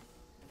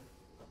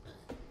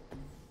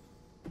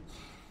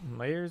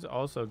 Layers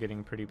also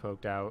getting pretty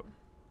poked out.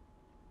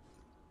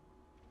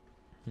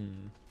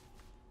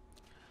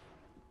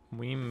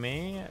 We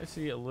may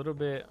see a little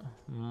bit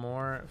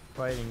more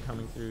fighting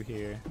coming through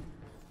here.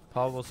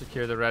 Paul will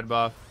secure the red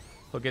buff.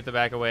 He'll get the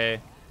back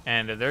away,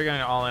 and they're going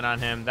to all in on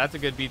him. That's a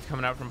good beat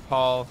coming out from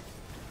Paul.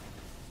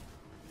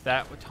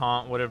 That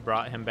taunt would have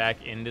brought him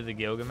back into the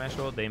Gilgamesh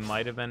ult. They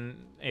might have been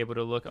able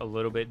to look a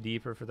little bit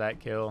deeper for that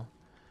kill,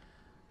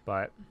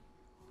 but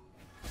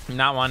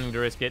not wanting to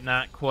risk it.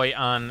 Not quite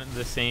on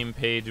the same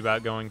page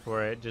about going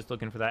for it. Just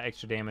looking for that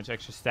extra damage,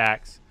 extra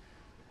stacks.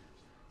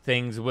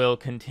 Things will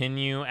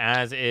continue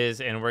as is,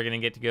 and we're going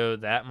to get to go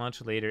that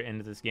much later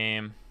into this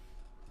game.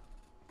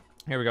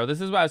 Here we go.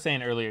 This is what I was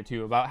saying earlier,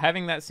 too, about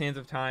having that Sands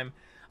of Time.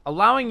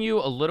 Allowing you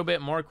a little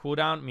bit more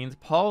cooldown means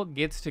Paul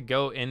gets to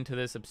go into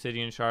this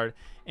Obsidian Shard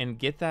and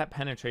get that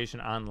penetration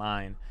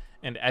online.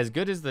 And as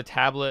good as the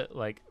tablet,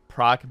 like,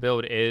 proc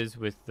build is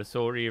with the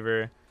Soul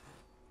Reaver,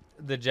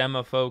 the Gem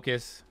of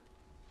Focus,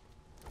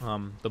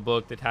 the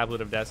book, the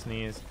Tablet of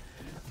Destinies,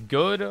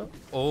 good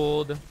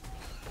old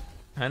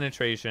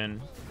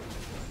penetration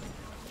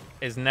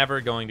is never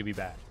going to be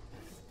bad.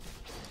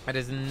 It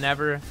is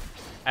never,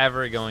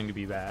 ever going to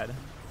be bad.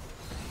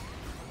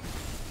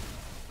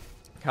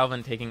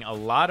 Calvin taking a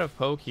lot of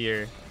poke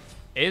here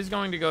is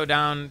going to go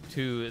down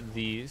to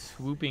the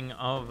swooping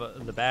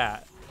of the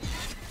bat.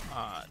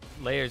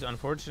 Layers,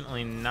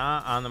 unfortunately,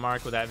 not on the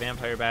mark with that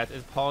vampire bat.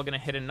 Is Paul going to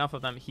hit enough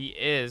of them? He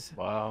is.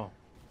 Wow.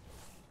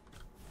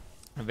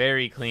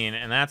 Very clean,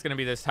 and that's going to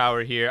be this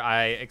tower here.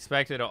 I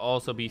expect it to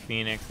also be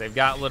Phoenix. They've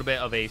got a little bit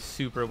of a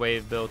super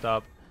wave built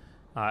up,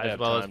 as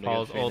well as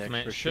Paul's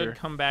ultimate. Should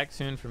come back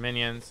soon for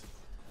minions.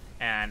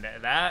 And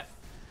that,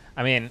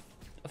 I mean,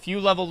 a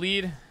few level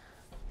lead.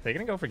 They're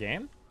going to go for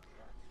game?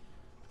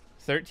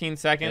 13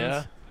 seconds.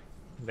 Yeah.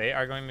 They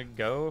are going to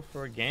go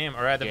for game,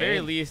 or at the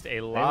very least,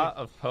 a lot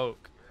of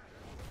poke.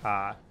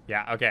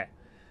 Yeah, okay.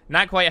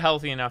 Not quite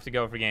healthy enough to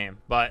go for game,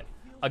 but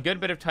a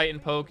good bit of Titan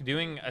poke,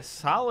 doing a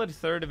solid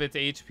third of its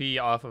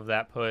HP off of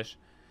that push.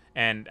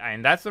 And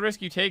that's the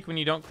risk you take when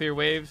you don't clear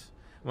waves.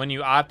 When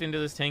you opt into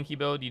this tanky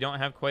build, you don't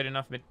have quite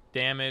enough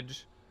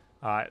damage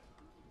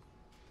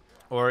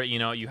Or, you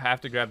know, you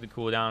have to grab the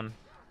cooldown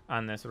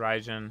on this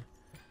Raijin.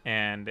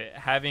 And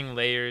having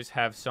Layers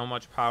have so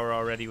much power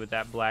already with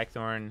that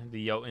Blackthorn,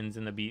 the Jotuns,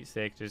 and the Beat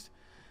Stick, just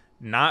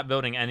not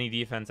building any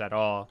defense at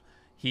all,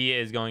 he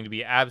is going to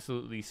be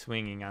absolutely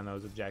swinging on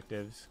those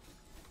objectives.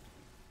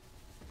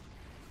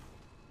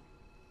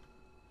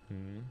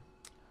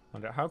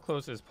 Wonder how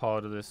close is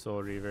Paul to this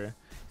Soul Reaver?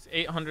 It's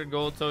 800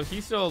 gold, so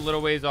he's still a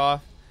little ways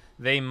off.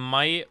 They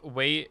might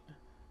wait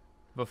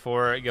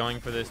before going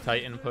for this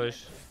Titan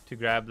push to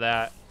grab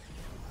that.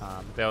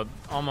 They'll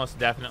almost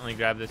definitely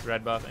grab this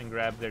red buff and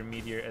grab their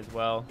Meteor as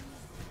well.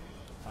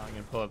 I'm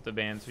going to pull up the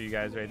bans for you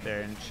guys right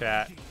there in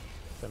chat.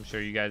 So I'm sure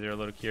you guys are a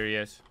little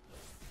curious.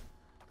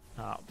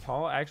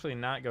 Paul actually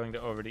not going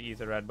to over to eat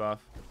the red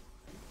buff.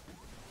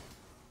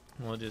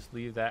 We'll just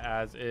leave that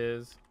as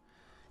is.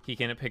 He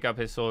can pick up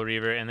his Soul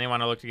Reaver, and they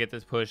want to look to get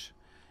this push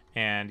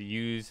and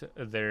use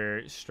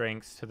their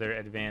strengths to their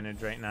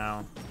advantage right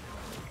now.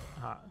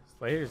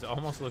 Slayers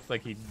almost looks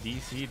like he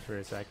DC'd for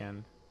a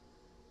second.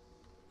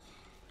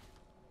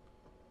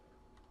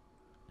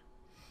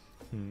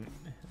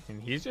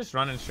 And he's just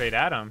running straight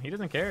at him. He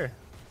doesn't care.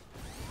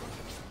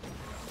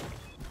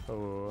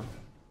 Oh,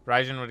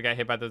 Raijin would have got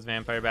hit by those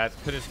vampire bats.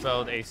 Could have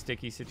spelled a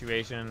sticky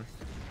situation.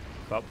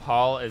 But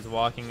Paul is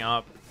walking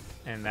up,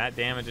 and that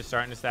damage is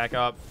starting to stack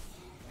up.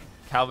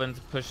 Calvin's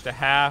pushed to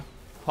half.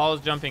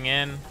 Paul's jumping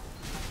in.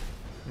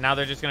 Now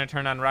they're just going to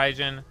turn on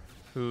Raijin,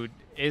 who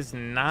is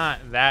not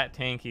that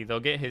tanky.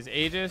 They'll get his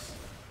Aegis.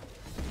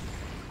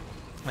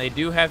 They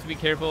do have to be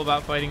careful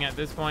about fighting at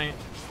this point.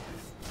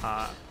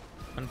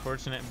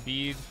 Unfortunate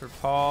bead for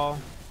Paul.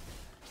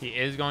 He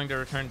is going to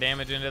return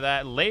damage into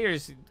that.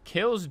 Layers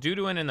kills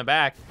Duduin in the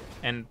back,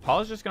 and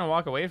Paul's just going to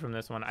walk away from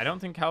this one. I don't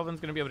think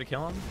Calvin's going to be able to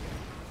kill him.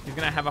 He's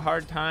going to have a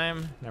hard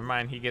time. Never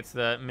mind, he gets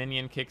the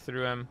minion kick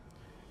through him,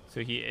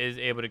 so he is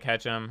able to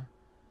catch him.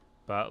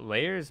 But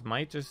Layers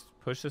might just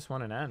push this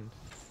one and end.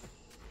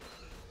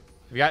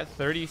 We got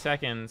 30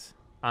 seconds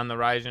on the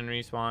Raijin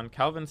respawn.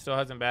 Calvin still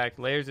hasn't backed.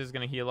 Layers is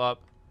going to heal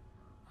up.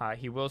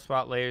 He will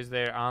spot Layers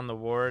there on the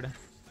ward.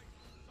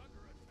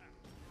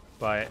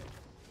 But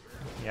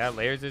yeah,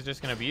 Layers is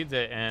just going to bead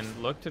it and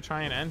look to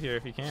try and end here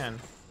if he can.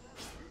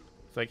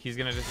 It's like he's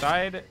going to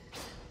decide.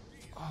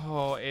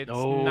 Oh, it's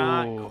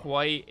not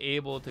quite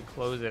able to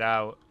close it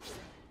out.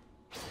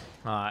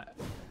 I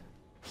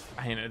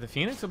know the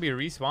Phoenix will be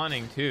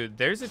respawning too.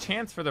 There's a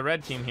chance for the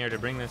red team here to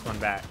bring this one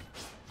back.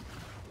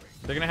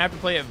 They're going to have to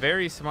play it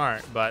very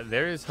smart, but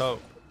there is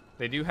hope.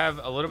 They do have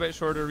a little bit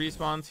shorter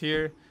respawns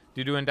here.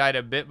 Duduin died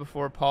a bit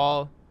before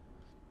Paul.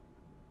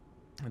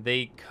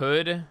 They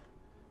could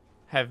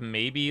have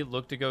maybe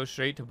looked to go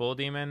straight to Bull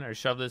Demon or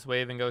shove this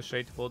wave and go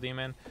straight to Bull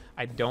Demon.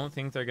 I don't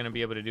think they're going to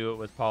be able to do it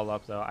with Paul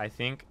up, though. I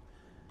think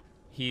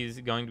he's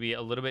going to be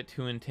a little bit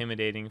too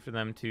intimidating for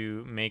them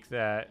to make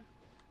that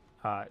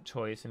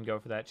choice and go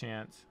for that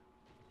chance.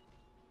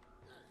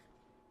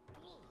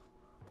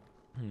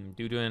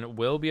 Duduin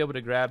will be able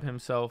to grab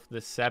himself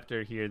the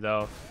Scepter here,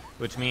 though,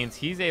 which means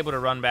he's able to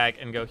run back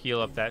and go heal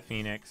up that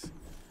Phoenix,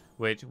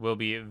 which will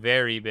be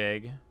very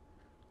big.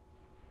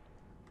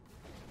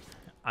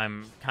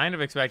 I'm kind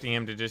of expecting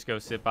him to just go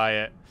sit by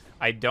it.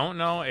 I don't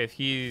know if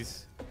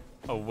he's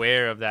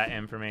aware of that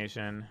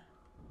information.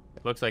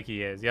 It looks like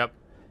he is. Yep.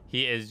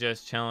 He is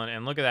just chilling.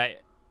 And look at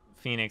that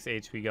Phoenix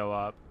HP go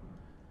up.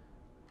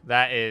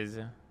 That is...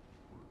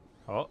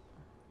 Oh,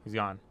 he's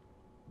gone.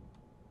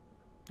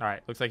 All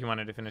right. Looks like he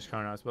wanted to finish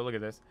Chronos, but look at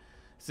this.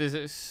 This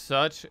is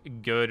such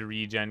good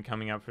regen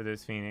coming up for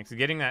this Phoenix.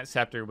 Getting that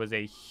Scepter was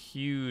a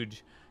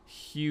huge,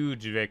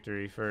 huge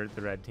victory for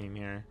the red team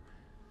here.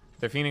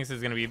 The Phoenix is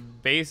going to be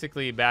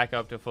basically back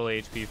up to full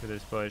HP for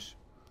this push.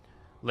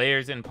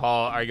 Layers and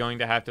Paul are going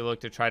to have to look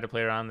to try to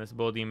play around this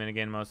Bull Demon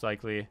again, most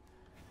likely.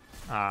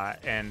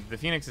 And the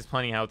Phoenix is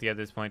plenty healthy at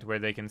this point where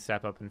they can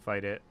step up and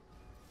fight it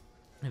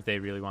if they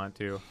really want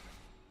to.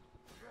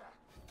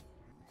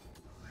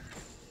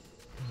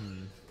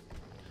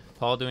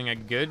 Paul doing a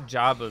good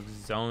job of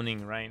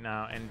zoning right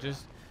now and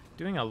just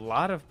doing a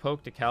lot of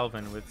poke to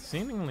Calvin with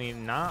seemingly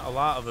not a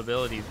lot of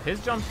abilities. His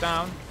jump's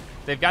down.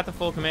 They've got the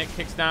full commit,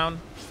 kicks down.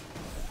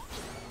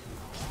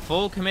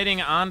 Full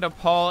committing onto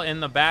Paul in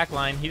the back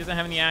line. He doesn't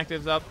have any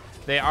actives up.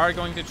 They are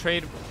going to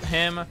trade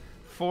him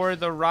for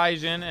the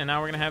Raijin, and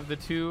now we're going to have the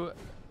two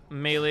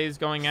melees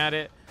going at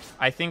it.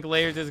 I think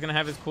Layers is going to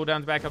have his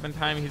cooldowns back up in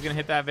time. He's going to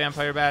hit that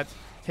Vampire Bats,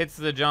 hits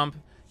the jump.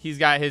 He's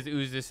got his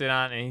ooze to sit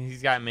on, and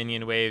he's got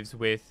minion waves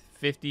with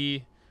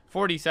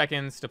 40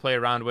 seconds to play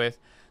around with.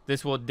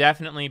 This will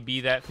definitely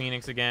be that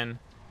Phoenix again.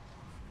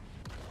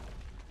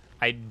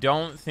 I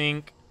don't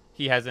think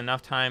he has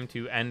enough time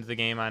to end the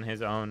game on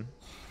his own,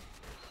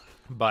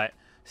 but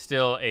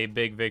still a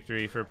big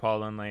victory for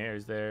Paul and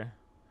Layers there.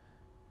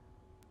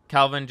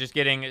 Calvin just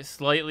getting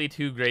slightly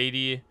too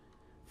greedy,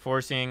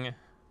 forcing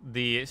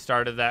the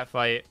start of that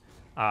fight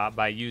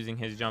by using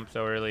his jump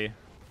so early.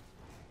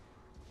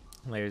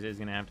 Layers is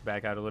going to have to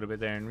back out a little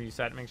bit there and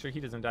reset, make sure he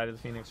doesn't die to the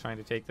Phoenix trying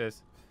to take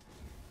this.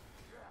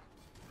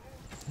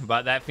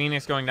 But that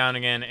Phoenix going down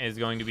again is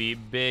going to be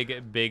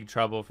big, big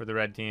trouble for the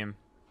red team.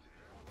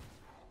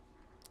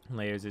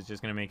 Layers is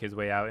just going to make his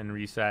way out and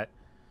reset.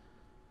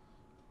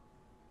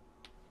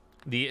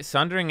 The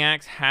Sundering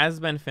Axe has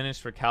been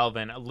finished for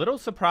Calvin. A little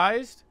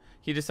surprised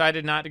he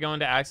decided not to go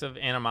into Acts of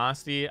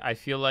Animosity. I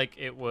feel like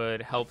it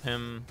would help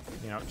him,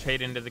 you know,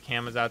 trade into the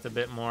Camazotz a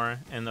bit more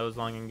in those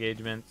long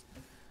engagements.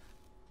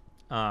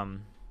 But,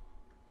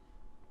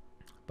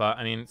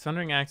 I mean,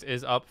 Sundering Axe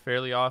is up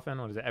fairly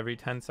often. What is it, every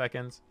 10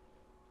 seconds?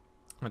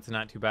 It's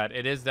not too bad.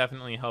 It is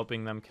definitely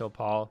helping them kill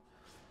Paul.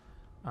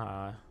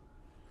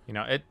 You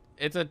know,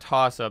 it's a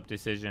toss-up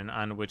decision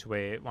on which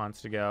way it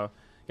wants to go.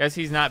 Guess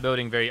he's not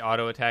building very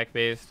auto-attack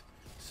based,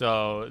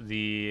 so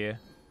the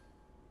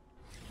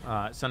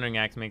Sundering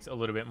Axe makes a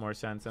little bit more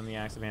sense than the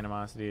Axe of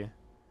Animosity.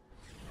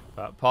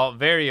 But Paul,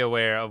 very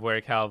aware of where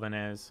Calvin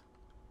is.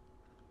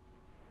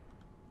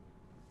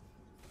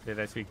 Did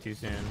I speak too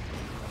soon?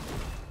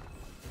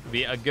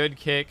 Be a good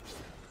kick.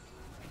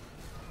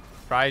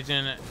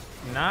 Phrygian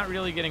not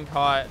really getting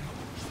caught,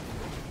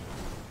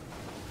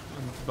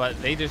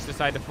 but they just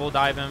decide to full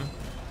dive him.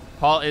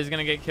 Paul is going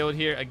to get killed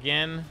here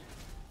again.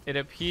 It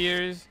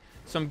appears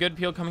some good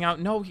peel coming out.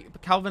 No,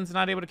 Calvin's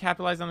not able to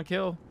capitalize on the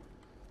kill.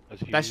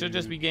 That should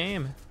just be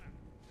game.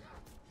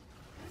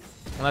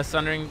 Unless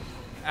Sundering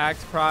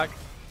Axe proc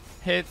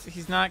hits,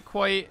 he's not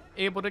quite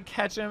able to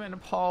catch him,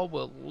 and Paul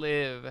will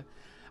live.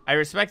 I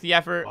respect the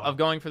effort of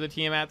going for the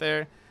Tiamat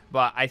there,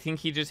 but I think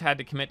he just had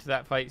to commit to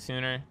that fight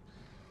sooner.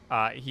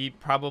 He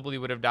probably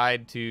would have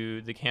died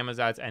to the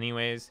Camazotz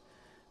anyways,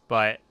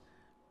 but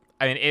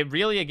I mean, it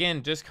really,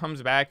 again, just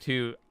comes back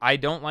to I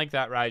don't like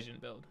that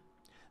Rengq build.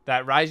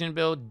 That Rengq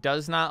build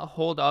does not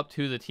hold up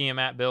to the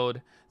Tiamat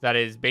build that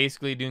is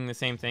basically doing the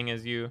same thing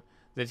as you.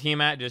 The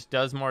Tiamat just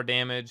does more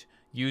damage,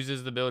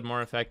 uses the build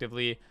more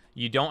effectively.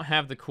 You don't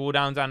have the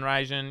cooldowns on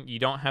Rengq. You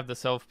don't have the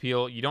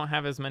self-peel. You don't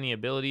have as many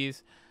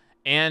abilities.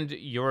 And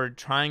you're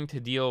trying to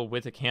deal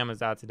with a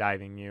Camazotz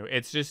diving you.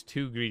 It's just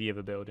too greedy of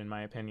a build, in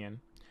my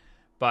opinion.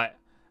 But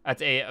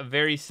that's a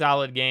very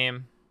solid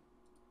game.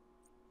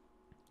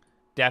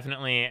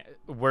 Definitely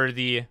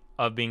worthy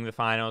of being the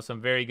final.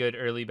 Some very good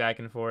early back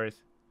and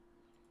forth.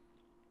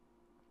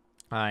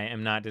 I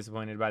am not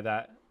disappointed by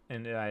that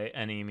by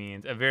any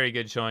means. A very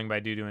good showing by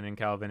Duduin and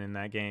Calvin in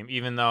that game.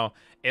 Even though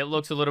it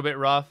looks a little bit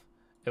rough,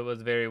 it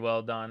was very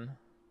well done.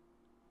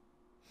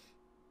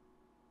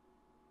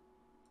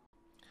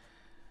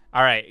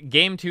 All right,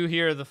 game 2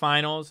 here of the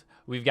finals.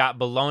 We've got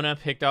Bologna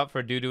picked up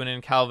for Duduin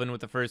and Calvin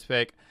with the first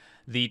pick.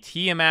 The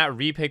Tiamat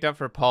re-picked up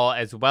for Paul,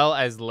 as well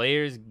as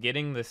Layers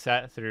getting the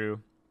set through.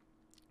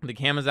 The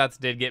Camazotz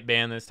did get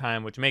banned this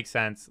time, which makes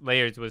sense.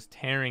 Layers was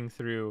tearing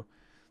through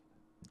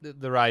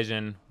the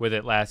Rengq with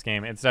it last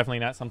game. It's definitely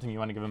not something you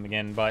want to give him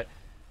again, but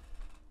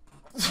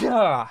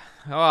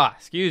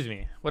excuse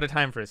me. What a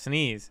time for a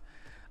sneeze.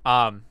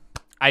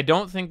 I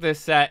don't think this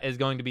set is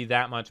going to be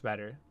that much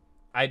better.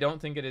 I don't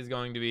think it is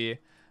going to be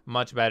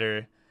much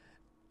better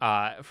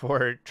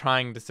for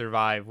trying to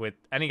survive with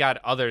any god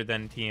other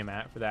than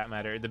Tiamat, for that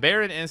matter. The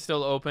Baron is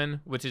still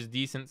open, which is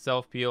decent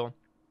self-peel.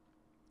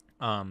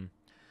 But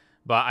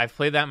I've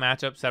played that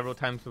matchup several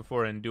times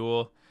before in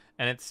duel,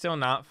 and it's still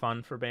not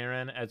fun for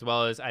Baron, as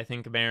well as I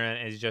think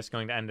Baron is just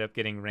going to end up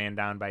getting ran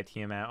down by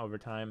Tiamat over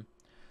time.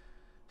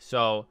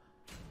 So,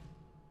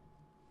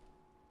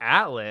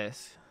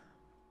 Atlas,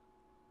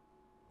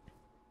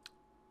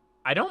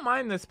 I don't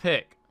mind this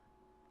pick.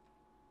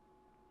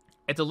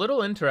 It's a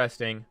little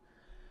interesting,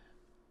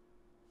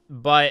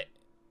 but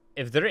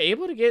if they're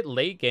able to get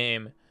late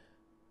game,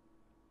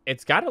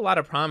 it's got a lot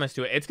of promise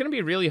to it. It's going to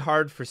be really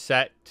hard for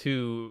Set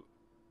to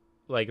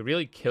like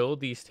really kill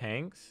these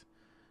tanks.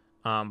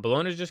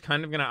 Bologna's just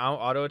kind of going to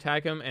auto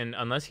attack him, and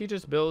unless he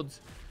just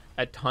builds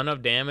a ton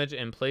of damage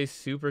and plays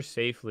super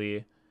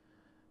safely,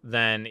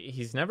 then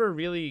he's never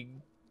really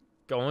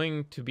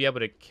going to be able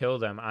to kill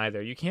them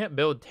either. You can't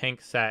build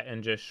tank Set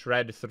and just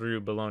shred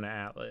through Bologna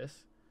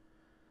Atlas.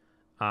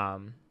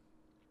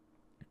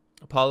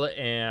 Paula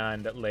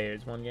and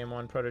Layers, 1 game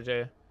 1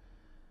 protege.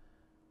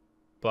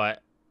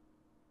 But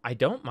I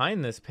don't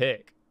mind this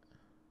pick.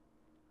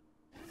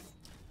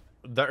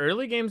 The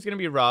early game's going to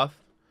be rough.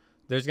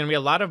 There's going to be a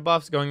lot of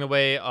buffs going the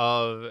way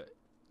of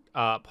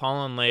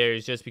Paul and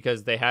Layers, just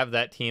because they have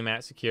that team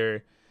at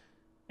secure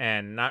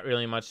and not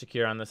really much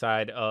secure on the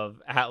side of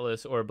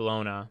Atlas or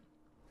Bologna.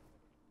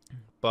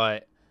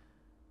 But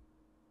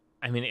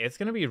I mean, it's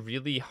going to be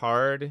really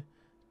hard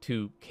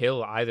to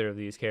kill either of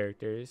these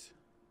characters.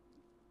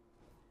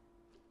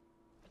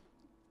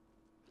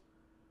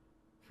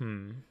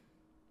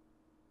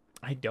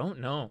 I don't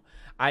know.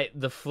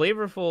 The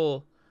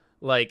flavorful,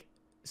 like,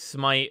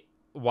 Smite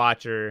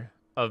watcher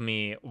of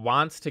me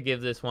wants to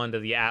give this one to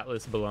the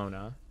Atlas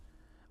Bologna.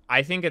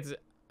 I think it's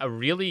a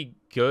really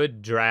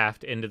good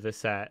draft into the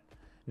set,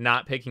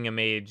 not picking a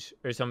mage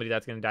or somebody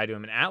that's going to die to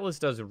him. And Atlas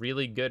does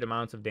really good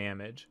amounts of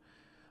damage,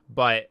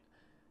 but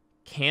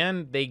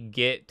can they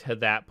get to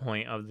that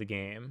point of the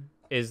game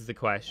is the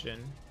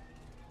question.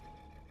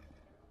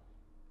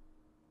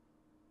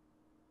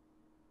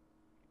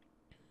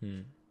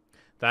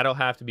 That'll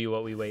have to be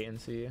what we wait and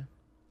see.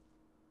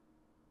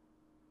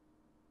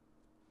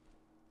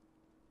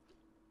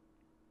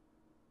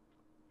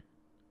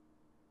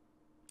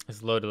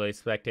 This low delay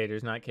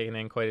spectator's not kicking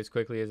in quite as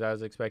quickly as I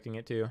was expecting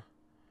it to.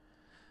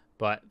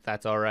 But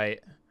that's all right.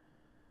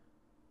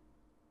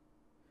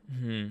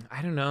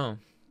 I don't know.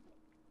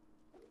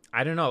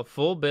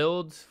 Full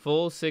builds,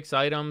 full 6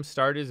 items,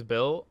 starters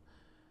built.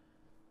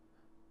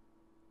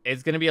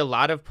 It's going to be a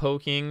lot of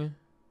poking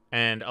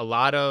and a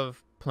lot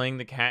of playing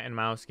the cat and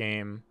mouse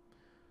game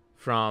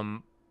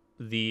from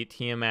the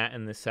Tiamat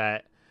and the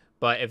set.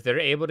 But if they're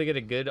able to get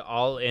a good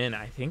all-in,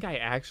 I think I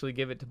actually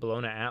give it to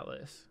Bologna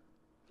Atlas.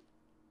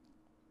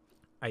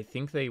 I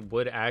think they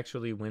would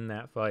actually win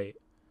that fight.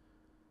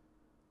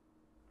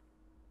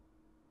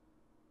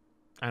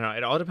 I don't know.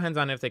 It all depends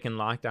on if they can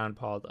lock down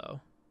Paul,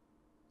 though.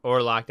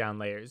 Or lock down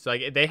layers.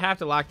 Like, they have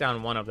to lock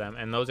down one of them,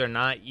 and those are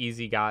not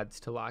easy gods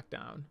to lock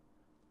down.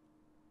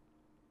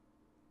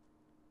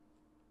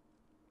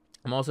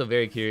 I'm also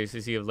very curious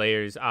to see if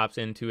layers opts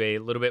into a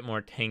little bit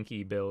more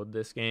tanky build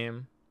this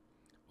game.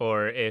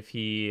 Or if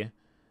he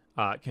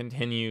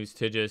continues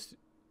to just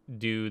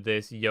do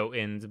this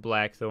Jotun's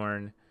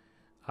Blackthorn,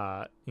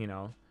 you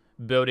know,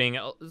 building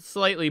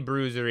slightly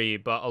bruisery,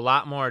 but a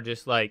lot more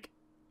just like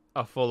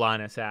a full-on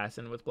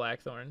assassin with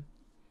Blackthorn.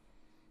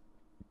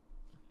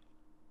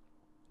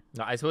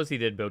 No, I suppose he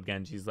did build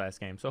Genji's last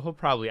game, so he'll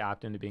probably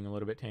opt into being a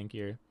little bit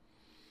tankier.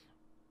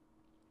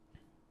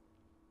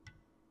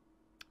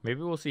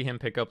 Maybe we'll see him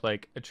pick up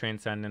like a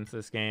Transcendence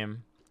this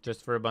game,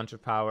 just for a bunch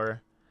of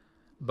power.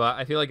 But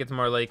I feel like it's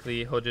more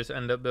likely he'll just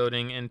end up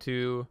building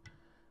into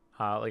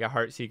like a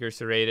Heartseeker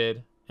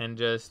Serrated and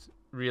just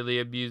really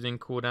abusing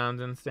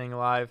cooldowns and staying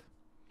alive.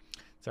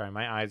 Sorry,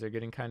 my eyes are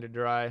getting kind of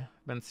dry.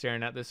 I've been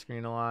staring at this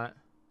screen a lot.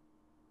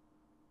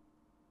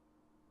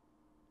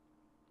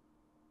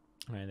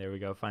 All right, there we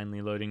go.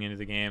 Finally loading into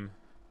the game.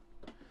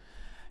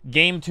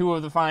 Game 2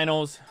 of the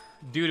finals.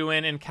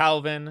 Duduin and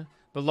Calvin,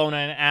 Bologna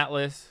and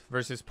Atlas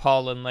versus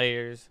Paul and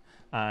Layers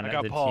on I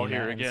got the Paul team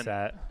here again.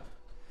 set.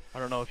 I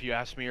don't know if you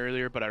asked me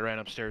earlier, but I ran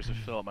upstairs to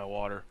fill up my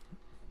water.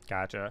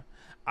 Gotcha.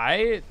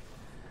 I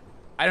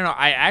don't know.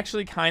 I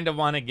actually kind of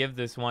want to give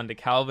this one to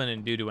Calvin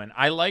and Duduin.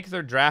 I like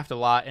their draft a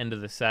lot into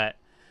the set,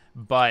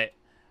 but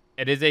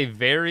it is a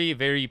very,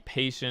 very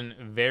patient,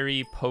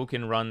 very poke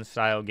and run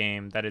style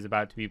game that is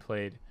about to be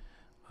played.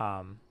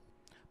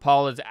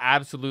 Paul is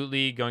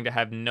absolutely going to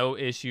have no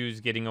issues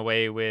getting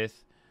away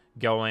with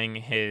going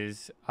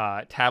his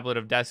Tablet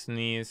of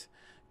Destinies,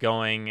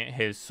 going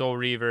his Soul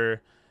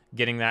Reaver,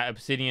 getting that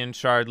Obsidian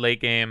Shard late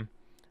game,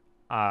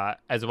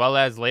 as well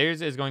as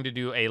Layers is going to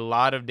do a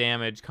lot of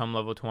damage come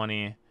level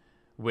 20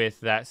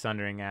 with that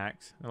Sundering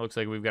Axe. It looks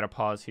like we've got a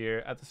pause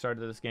here at the start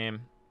of this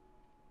game.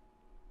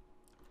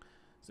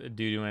 So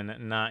Duduin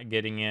not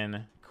getting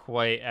in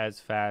quite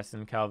as fast,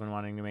 and Calvin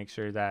wanting to make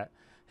sure that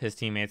his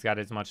teammates got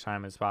as much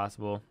time as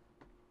possible.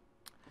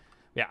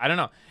 Yeah, I don't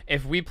know.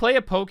 If we play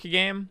a poke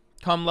game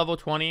come level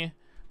 20,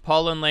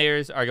 Paul and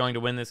Layers are going to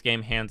win this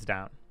game hands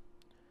down.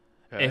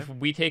 Okay. If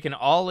we take an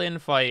all-in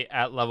fight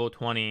at level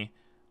 20,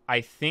 I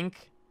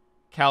think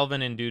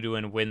Calvin and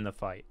Duduin win the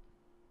fight.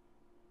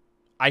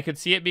 I could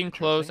see it being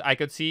close. I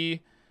could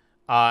see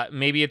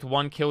maybe it's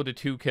 1 kill to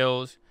 2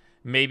 kills.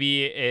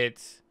 Maybe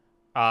it's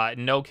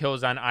no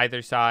kills on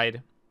either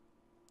side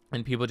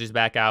and people just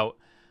back out.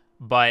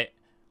 But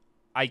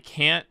I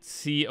can't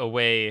see a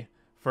way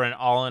for an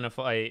all-in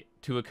fight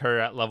to occur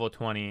at level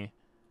 20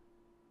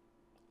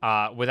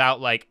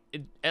 without like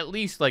at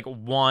least like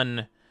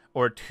 1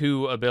 or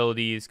 2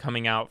 abilities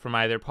coming out from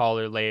either Paul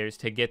or Layers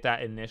to get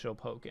that initial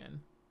poke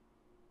in.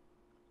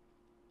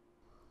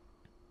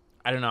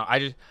 I don't know.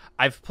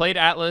 I've played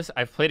Atlas.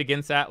 I've played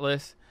against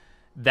Atlas.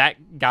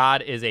 That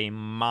god is a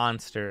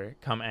monster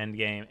come end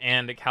game.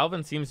 And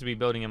Calvin seems to be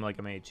building him like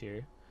a mage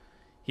here.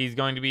 He's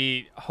going to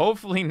be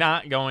hopefully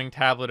not going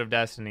Tablet of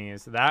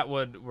Destinies. That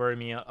would worry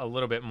me a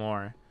little bit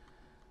more.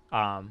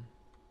 But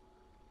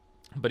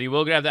he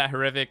will grab that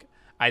Horrific.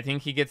 I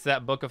think he gets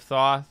that Book of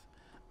Thoth.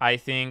 I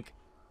think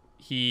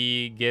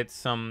he gets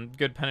some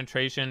good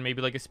penetration,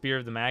 maybe like a Spear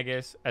of the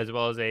Magus, as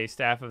well as a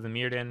Staff of the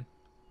Mirrodin.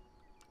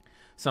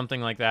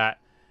 Something like that.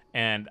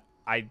 And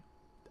I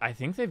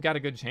think they've got a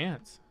good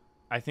chance.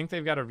 I think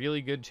they've got a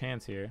really good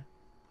chance here.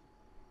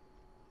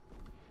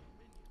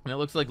 And it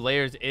looks like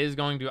Layers is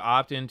going to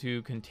opt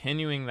into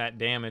continuing that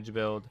damage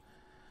build.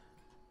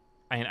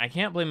 And I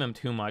can't blame him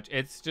too much.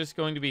 It's just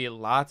going to be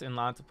lots and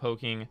lots of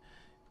poking.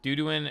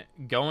 Duduin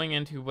going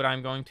into what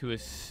I'm going to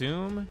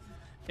assume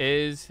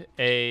is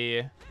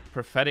a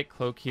Prophetic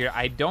Cloak here.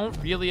 I don't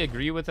really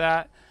agree with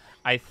that.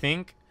 I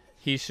think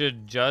he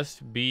should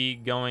just be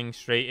going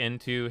straight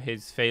into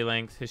his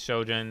Phalanx, his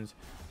Shojuns,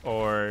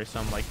 or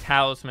some like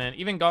Talisman,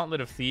 even Gauntlet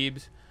of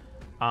Thebes.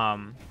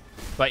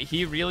 But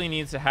he really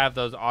needs to have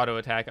those auto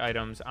attack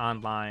items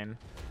online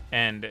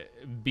and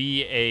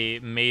be a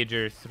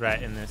major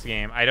threat in this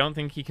game. I don't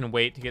think he can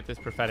wait to get this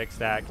Prophetic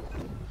stack.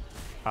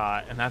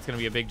 And that's going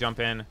to be a big jump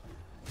in.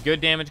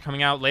 Good damage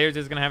coming out. Layers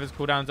is going to have his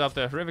cooldowns up.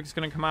 The Horrific's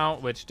going to come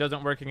out, which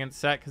doesn't work against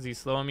Set because he's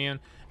slow immune.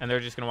 And they're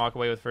just going to walk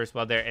away with First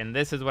Blood there. And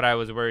this is what I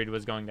was worried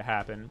was going to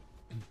happen.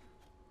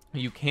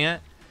 You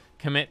can't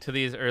commit to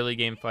these early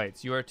game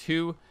fights. You are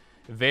two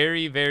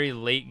very, very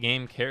late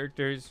game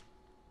characters.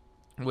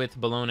 with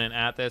Bologna and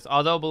Atlas.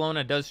 Although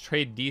Bologna does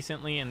trade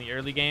decently in the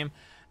early game,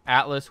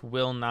 Atlas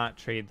will not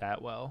trade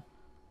that well.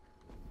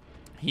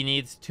 He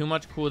needs too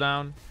much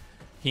cooldown.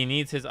 He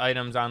needs his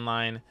items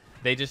online.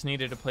 They just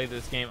needed to play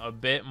this game a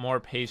bit more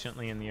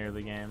patiently in the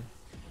early game.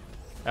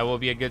 That will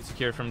be a good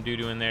secure from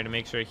Dudu in there to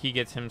make sure he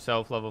gets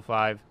himself level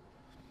 5.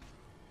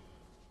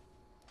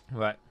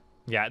 But,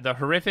 yeah, the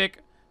horrific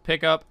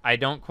pickup I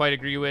don't quite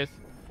agree with.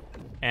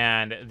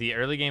 And the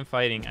early game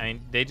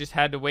fighting, they just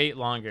had to wait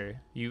longer.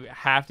 You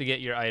have to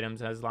get your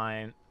items as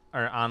online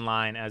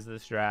as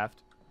this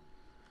draft.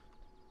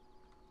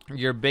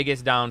 Your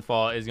biggest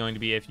downfall is going to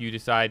be if you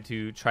decide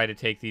to try to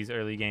take these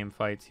early game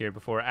fights here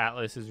before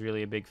Atlas is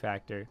really a big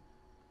factor.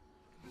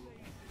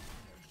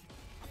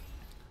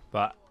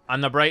 But on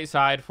the bright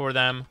side for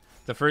them,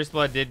 the first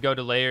blood did go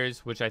to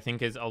Layers, which I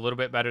think is a little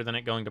bit better than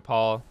it going to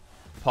Paul.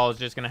 Paul's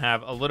just going to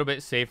have a little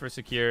bit safer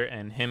secure,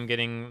 and him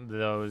getting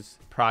those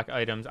proc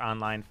items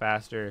online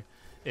faster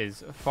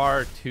is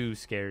far too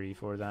scary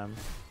for them.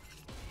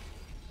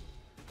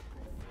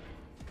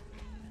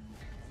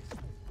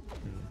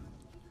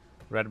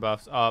 Red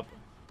buff's up.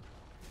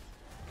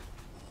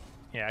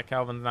 Yeah,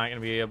 Calvin's not going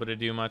to be able to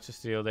do much to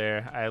steal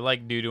there. I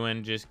like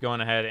Duduin just going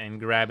ahead and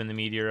grabbing the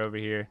meteor over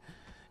here.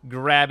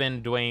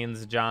 Grabbing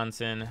Dwayne's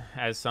Johnson,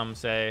 as some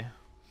say.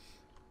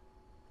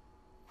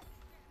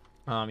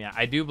 Yeah,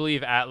 I do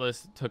believe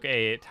Atlas took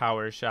a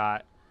tower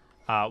shot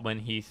when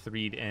he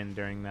 3'd in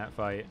during that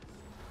fight.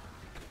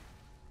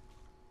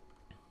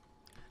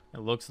 It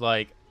looks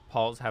like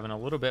Paul's having a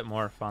little bit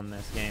more fun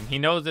this game. He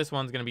knows this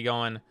one's going to be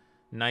going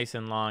nice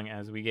and long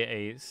as we get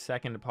a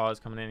second pause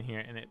coming in here,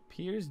 and it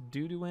appears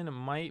Duduin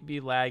might be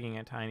lagging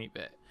a tiny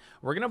bit.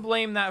 We're going to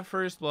blame that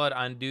first blood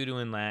on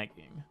Duduin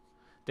lagging.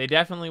 They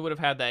definitely would have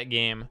had that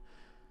game.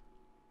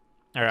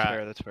 That's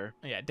fair, that's fair.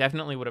 Yeah,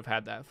 definitely would have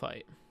had that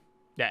fight.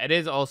 Yeah, it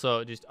is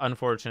also just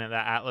unfortunate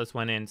that Atlas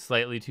went in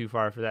slightly too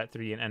far for that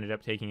 3 and ended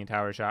up taking a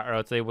tower shot, or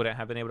else they wouldn't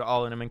have been able to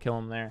all-in him and kill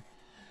him there.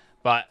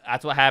 But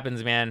that's what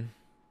happens, man.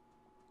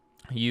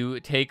 You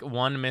take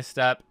one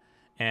misstep,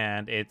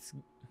 and it's,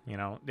 you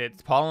know,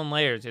 it's Paul and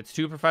Layers. It's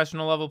 2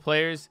 professional level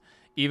players.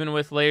 Even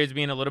with Layers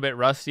being a little bit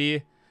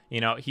rusty, you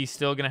know, he's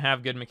still going to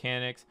have good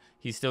mechanics.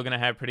 He's still going to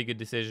have pretty good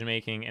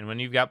decision-making. And when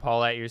you've got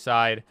Paul at your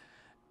side,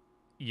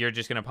 you're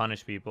just going to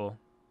punish people.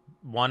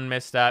 One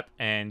misstep,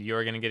 and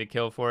you're going to get a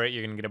kill for it.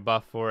 You're going to get a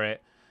buff for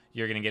it.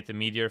 You're going to get the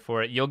meteor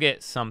for it. You'll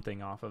get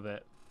something off of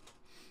it.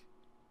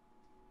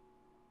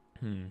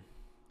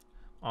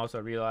 Also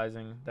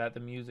realizing that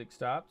the music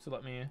stopped, so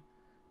let me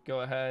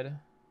go ahead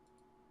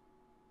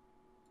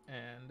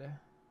and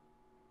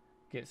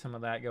get some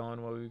of that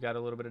going while we've got a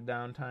little bit of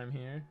downtime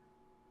here.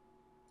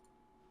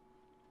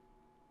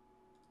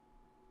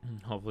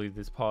 Hopefully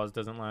this pause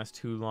doesn't last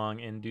too long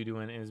and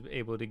Duduin is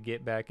able to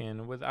get back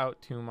in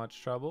without too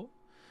much trouble.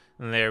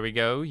 And there we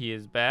go. He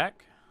is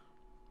back.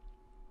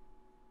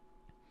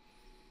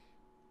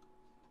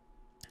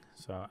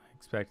 So I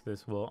expect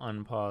this will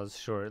unpause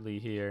shortly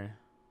here.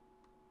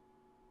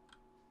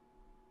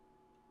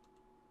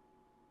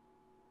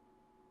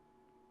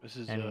 This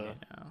is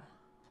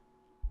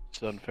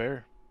it's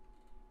unfair.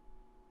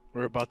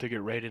 We're about to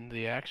get right into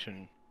the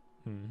action.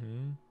 I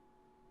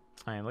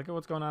mean, look at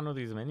what's going on with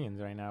these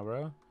minions right now,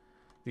 bro.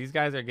 These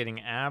guys are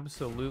getting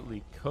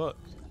absolutely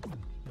cooked.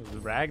 The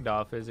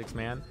ragdoll physics,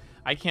 man.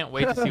 I can't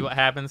wait to see what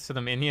happens to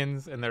the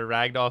minions and their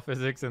ragdoll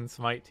physics in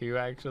Smite 2,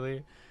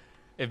 actually.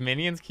 If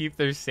minions keep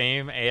their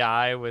same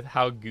AI with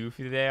how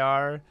goofy they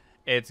are,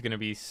 it's going to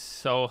be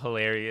so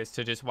hilarious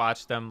to just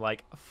watch them,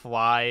 like,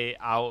 fly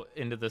out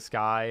into the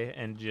sky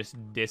and just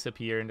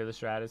disappear into the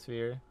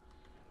stratosphere.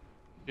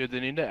 Dude, they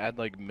need to add,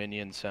 like,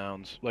 minion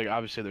sounds. Like,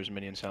 obviously there's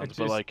minion sounds, Just,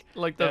 but,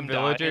 like the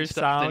villager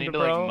sound, they need to,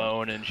 bro. like,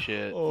 moan and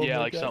shit. Oh yeah,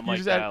 like, God. something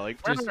You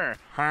like just that.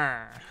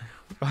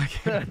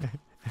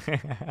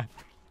 Like,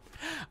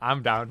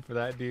 I'm down for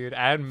that, dude.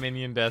 Add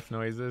minion death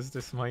noises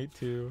to Smite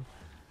 2.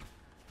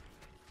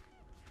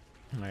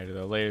 Alright,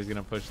 the Layer's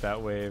gonna push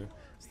that wave.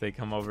 So they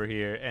come over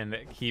here and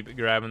keep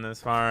grabbing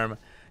this farm.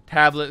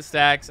 Tablet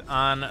stacks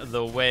on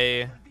the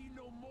way.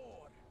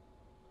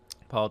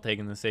 Paul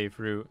taking the safe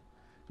route.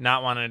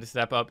 Not wanting to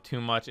step up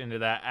too much into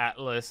that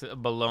Atlas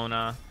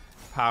Bologna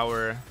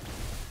power.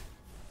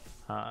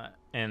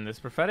 And this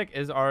prophetic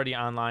is already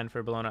online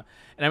for Bologna.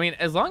 And I mean,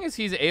 as long as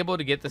he's able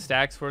to get the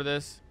stacks for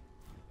this,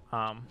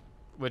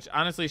 which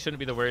honestly shouldn't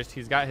be the worst.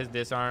 He's got his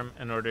disarm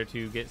in order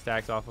to get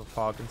stacks off of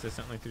Paul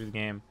consistently through the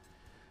game.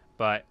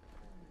 But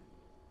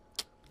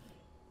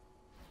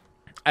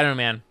I don't know,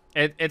 man.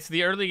 It's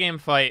the early game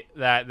fight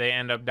that they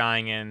end up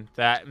dying in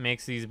that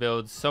makes these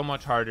builds so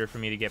much harder for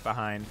me to get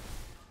behind.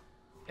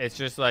 It's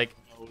just like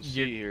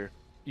you're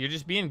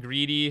just being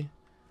greedy, You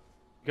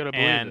gotta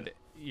believe and it.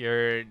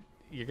 you're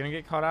gonna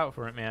get caught out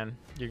for it, man.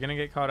 You're gonna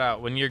get caught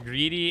out when you're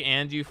greedy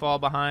and you fall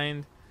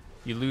behind.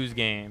 You lose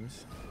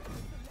games.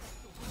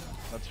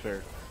 That's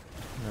fair.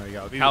 There we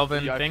go. Calvin,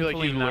 I feel like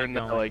thankfully you not learned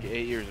that going. like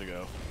 8 years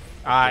ago.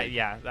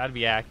 Yeah, that'd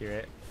be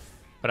accurate.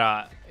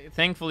 But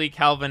thankfully,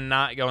 Calvin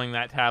not going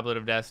that Tablet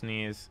of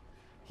Destinies.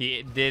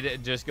 He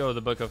did just go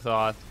the Book of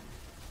Thoth.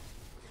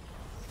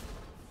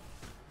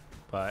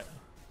 But,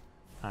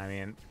 I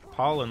mean,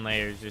 Paul and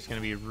Layer is just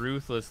going to be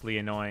ruthlessly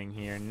annoying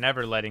here,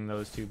 never letting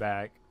those two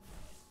back.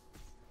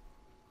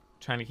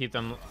 Trying to keep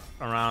them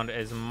around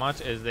as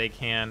much as they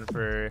can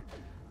for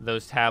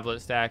those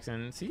tablet stacks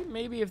and see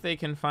maybe if they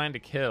can find a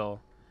kill.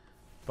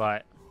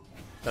 But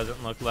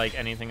doesn't look like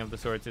anything of the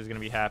sorts is going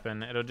to be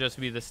happening. It'll just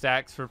be the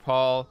stacks for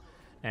Paul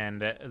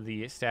and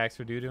the stacks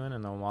for Duduin,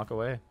 and they'll walk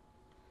away.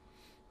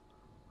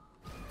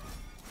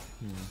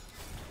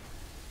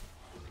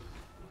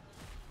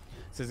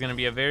 This is going to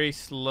be a very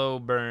slow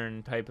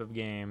burn type of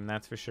game,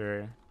 that's for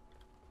sure.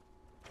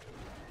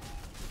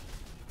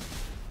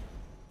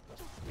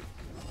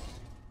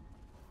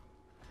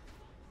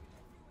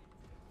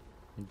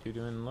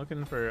 Duduin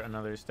looking for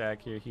another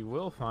stack here. He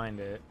will find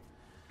it.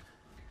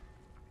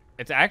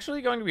 It's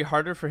actually going to be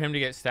harder for him to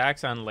get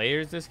stacks on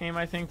Layers this game,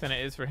 I think, than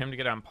it is for him to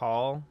get on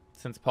Paul,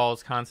 since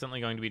Paul's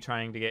constantly going to be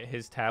trying to get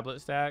his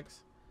tablet stacks.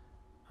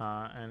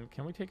 And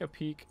can we take a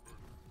peek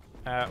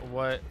at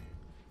what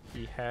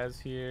he has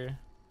here?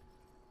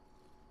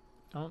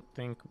 Don't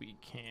think we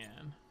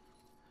can.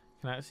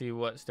 Cannot see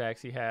what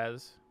stacks he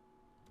has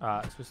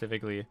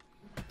specifically.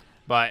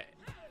 But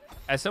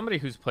as somebody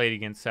who's played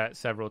against that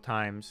several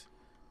times,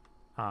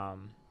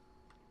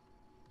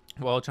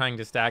 while trying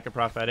to stack a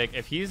prophetic,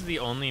 if he's the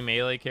only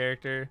melee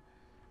character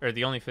or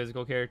the only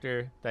physical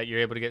character that you're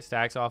able to get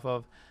stacks off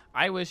of,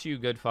 I wish you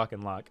good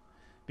fucking luck,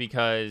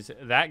 because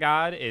that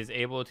god is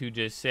able to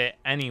just sit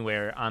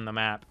anywhere on the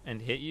map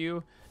and hit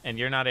you and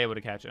you're not able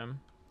to catch him.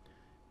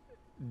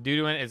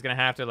 Duduin is gonna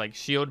have to like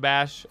shield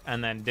bash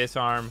and then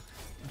disarm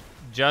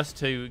just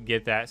to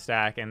get that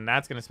stack, and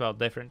that's gonna spell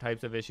different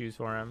types of issues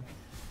for him.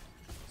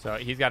 So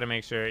he's got to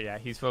make sure, yeah,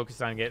 he's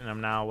focused on getting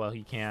them now while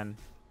he can.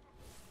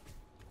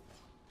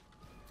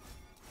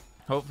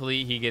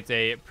 Hopefully he gets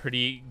a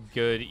pretty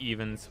good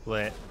even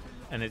split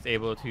and is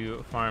able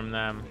to farm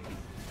them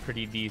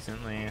pretty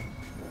decently.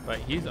 But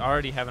he's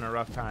already having a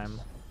rough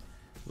time.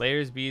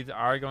 Layers beads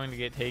are going to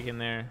get taken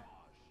there.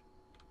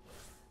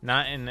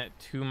 Not in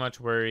too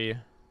much worry.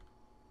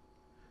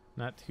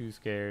 Not too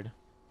scared.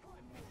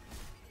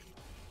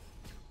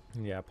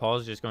 Yeah,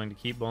 Paul's just going to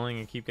keep bullying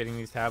and keep getting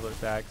these tablet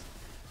stacks.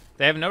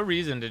 They have no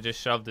reason to just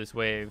shove this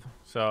wave,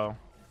 so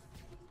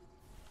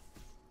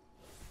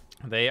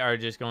they are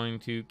just going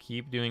to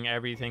keep doing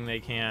everything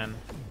they can.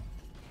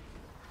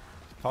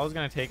 Paul's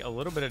going to take a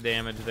little bit of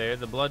damage there.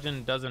 The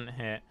bludgeon doesn't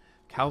hit.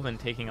 Calvin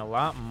taking a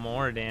lot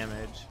more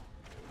damage.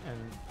 And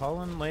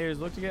Paul and Layers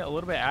look to get a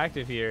little bit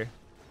active here.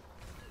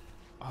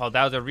 Oh,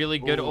 that was a really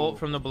good ult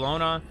from the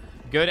Bologna.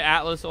 Good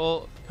Atlas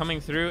ult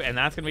coming through, and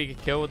that's going to be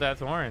a kill with that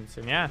Thorns.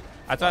 And yeah,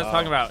 that's what I was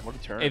talking about. What a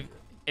turn.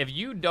 If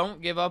you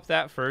don't give up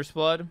that first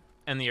blood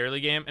in the early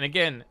game, and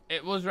again,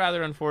 it was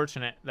rather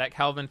unfortunate that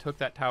Calvin took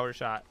that tower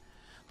shot,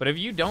 but if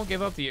you don't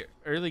give up the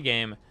early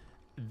game,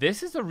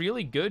 this is a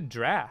really good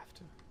draft.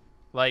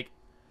 Like,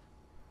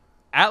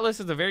 Atlas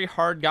is a very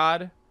hard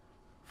god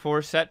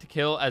for set to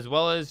kill, as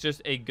well as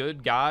just a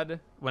good god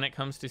when it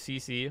comes to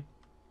CC.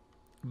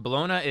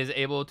 Bologna is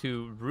able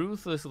to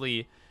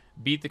ruthlessly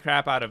beat the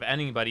crap out of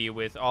anybody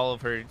with all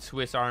of her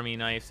Swiss Army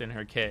knives in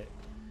her kit.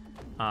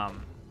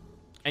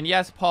 And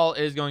yes, Paul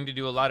is going to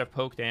do a lot of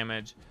poke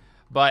damage,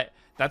 but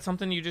that's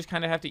something you just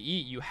kind of have to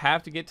eat. You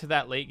have to get to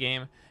that late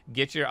game,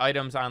 get your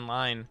items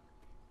online,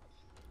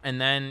 and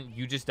then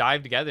you just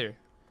dive together.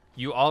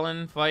 You all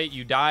in fight,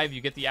 you dive,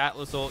 you get the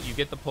Atlas ult, you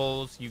get the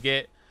pulls, you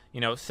get, you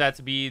know, Set's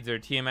beads or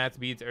Tiamat's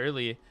beads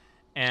early,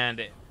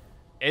 and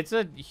it's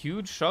a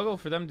huge struggle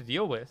for them to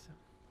deal with.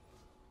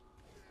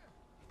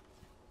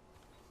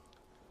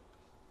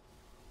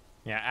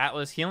 Yeah,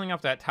 Atlas healing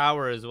up that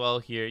tower as well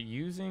here,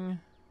 using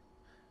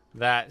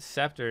that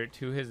scepter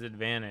to his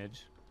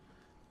advantage.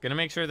 Gonna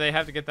make sure they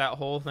have to get that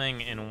whole thing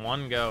in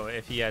one go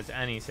if he has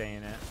any say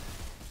in it.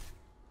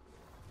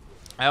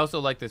 I also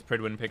like this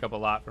Pridwin pickup a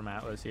lot from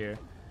Atlas here.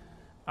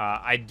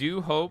 I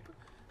do hope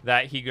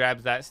that he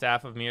grabs that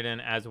Staff of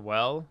Mirrodin as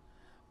well,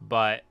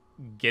 but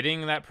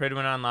getting that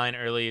Pridwin online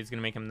early is going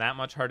to make him that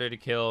much harder to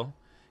kill.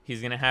 He's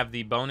going to have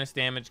the bonus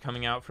damage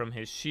coming out from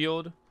his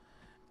shield,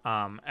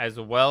 as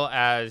well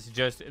as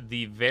just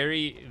the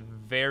very,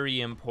 very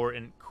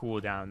important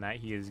cooldown that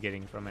he is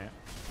getting from it.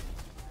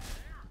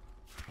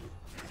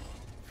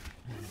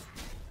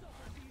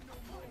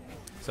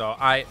 So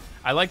I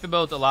like the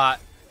build a lot.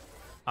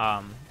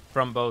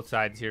 From both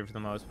sides here for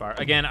the most part.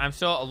 Again, I'm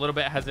still a little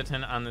bit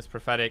hesitant on this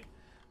prophetic,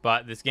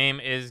 but this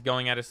game is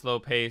going at a slow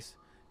pace.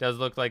 Does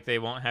look like they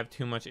won't have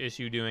too much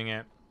issue doing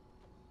it,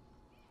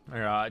 or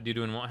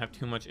Duduin won't have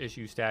too much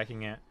issue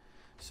stacking it.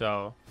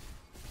 So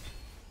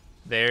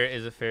there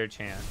is a fair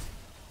chance,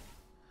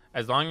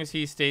 as long as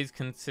he stays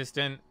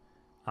consistent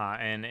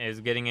and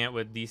is getting it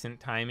with decent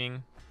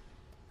timing,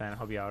 then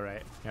he'll be all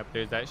right. Yep,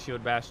 there's that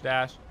shield bash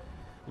dash.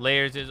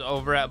 Layers is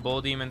over at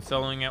Bull Demon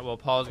soloing it while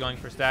Paul's going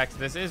for stacks.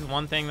 This is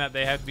one thing that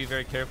they have to be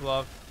very careful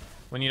of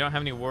when you don't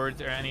have any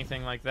wards or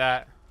anything like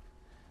that.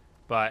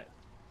 But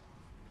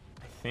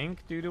I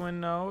think Duduin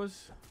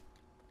knows.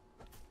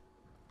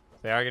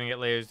 They are going to get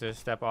Layers to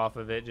step off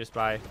of it just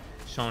by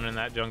showing in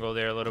that jungle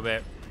there a little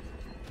bit.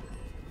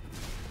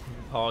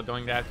 Paul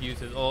going to have to use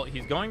his ult.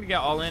 He's going to get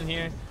all in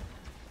here.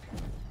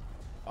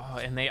 Oh,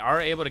 and they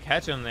are able to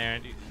catch him there.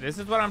 This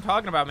is what I'm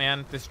talking about,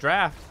 man. This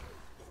draft.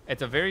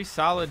 It's a very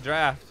solid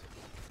draft.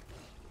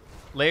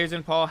 Layers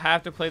and Paul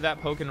have to play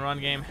that poke and run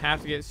game.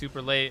 Have to get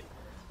super late.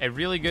 A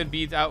really good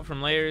beads out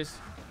from Layers.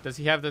 Does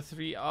he have the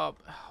 3 up?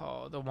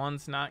 Oh, the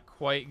 1's not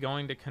quite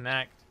going to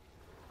connect.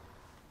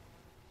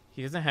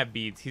 He doesn't have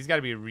beads. He's got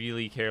to be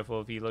really careful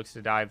if he looks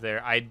to dive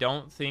there. I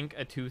don't think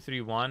a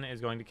 2-3-1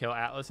 is going to kill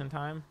Atlas in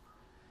time.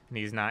 And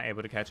he's not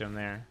able to catch him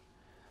there.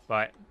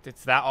 But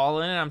it's that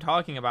all-in I'm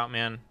talking about,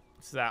 man.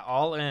 It's that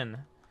all-in.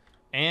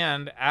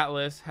 And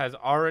Atlas has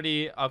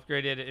already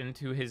upgraded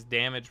into his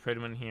damage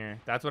Pridman here.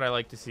 That's what I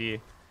like to see.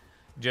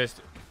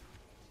 Just,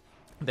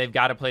 they've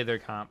got to play their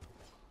comp.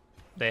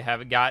 They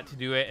have got to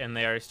do it, and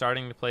they are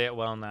starting to play it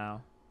well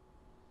now.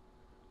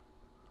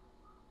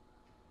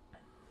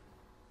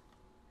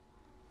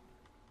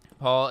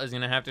 Paul is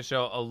going to have to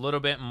show a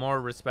little bit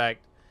more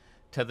respect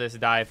to this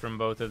dive from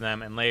both of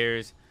them, and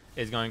Layers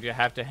is going to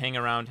have to hang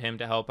around him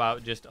to help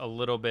out just a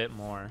little bit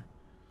more.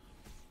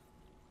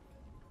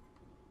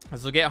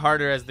 This will get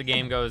harder as the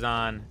game goes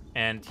on,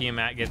 and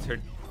Tiamat gets her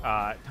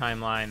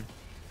timeline,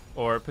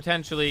 or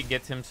potentially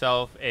gets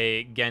himself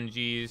a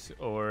Genji's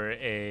or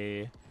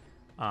a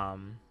a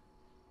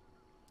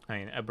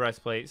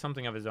breastplate,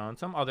 something of his own,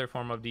 some other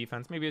form of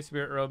defense, maybe a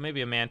spirit robe,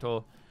 maybe a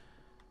mantle.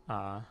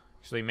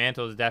 Actually,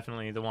 mantle is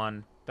definitely the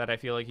one that I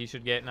feel like he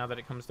should get now that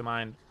it comes to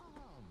mind.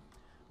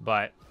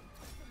 But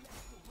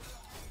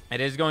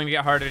it is going to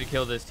get harder to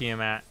kill this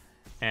Tiamat,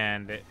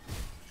 and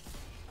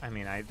I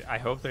mean, I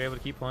hope they're able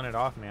to keep pulling it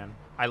off, man.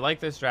 I like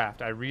this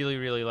draft. I really,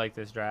 really like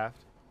this draft.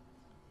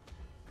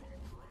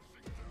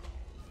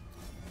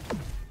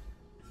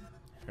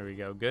 There we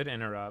go. Good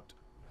interrupt.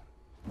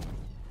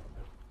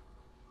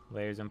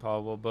 Layers and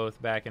Paul will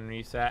both back and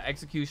reset.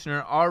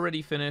 Executioner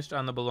already finished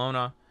on the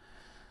Bologna.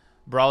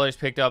 Brawlers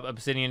picked up.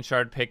 Obsidian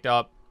Shard picked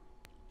up.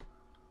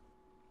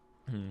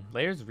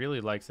 Layers really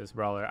likes this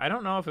Brawler. I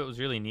don't know if it was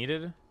really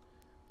needed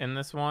in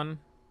this one.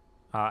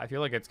 I feel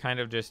like it's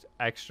kind of just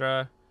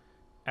extra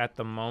at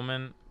the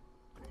moment.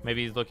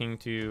 Maybe he's looking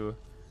to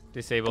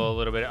disable a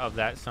little bit of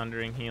that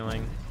Sundering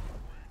healing.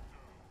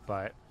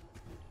 But,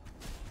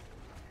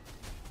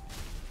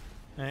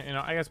 you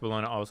know, I guess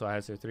Bologna also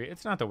has their 3.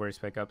 It's not the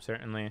worst pickup,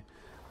 certainly.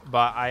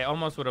 But I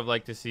almost would have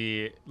liked to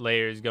see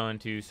Layers go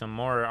into some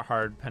more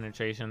hard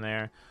penetration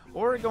there.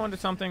 Or go into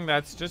something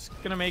that's just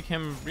going to make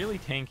him really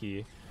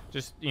tanky.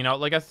 Just, you know,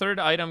 like a 3rd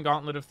item,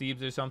 Gauntlet of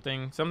Thebes or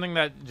something. Something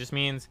that just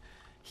means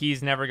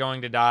he's never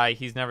going to die.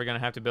 He's never going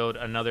to have to build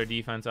another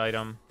defense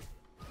item.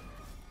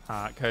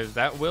 Because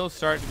that will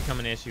start to become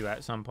an issue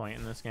at some point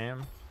in this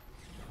game.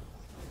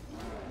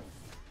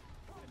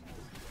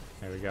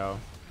 There we go.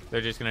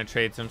 They're just going to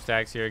trade some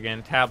stacks here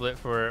again. Tablet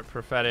for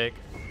Prophetic.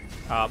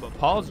 But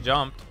Paul's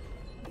jumped.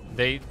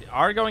 They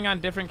are going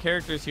on different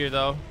characters here,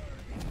 though.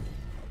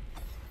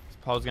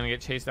 Paul's going to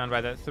get chased down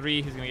by that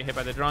 3. He's going to get hit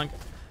by the Drunk.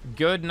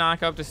 Good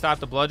knock up to stop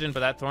the bludgeon, but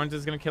that Thorns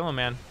is going to kill him,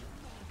 man.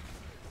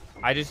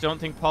 I just don't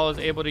think Paul is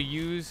able to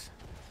use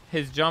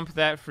his jump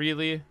that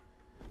freely.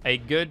 A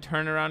good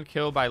turnaround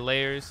kill by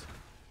Layers.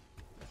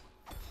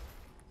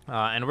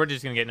 And we're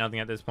just going to get nothing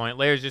at this point.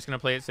 Layers just going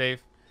to play it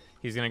safe.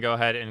 He's going to go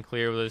ahead and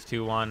clear with his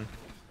 2-1.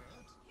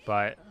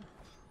 But,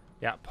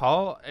 yeah,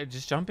 Paul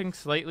just jumping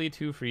slightly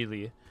too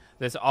freely.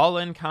 This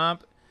all-in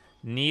comp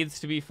needs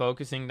to be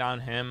focusing on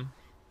him.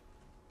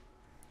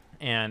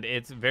 And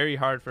it's very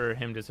hard for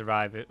him to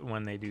survive it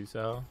when they do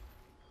so.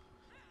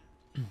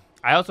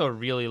 I also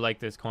really like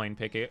this coin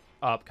pick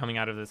up coming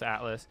out of this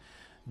Atlas.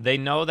 They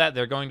know that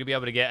they're going to be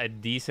able to get a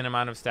decent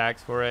amount of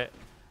stacks for it.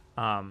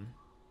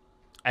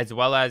 As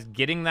well as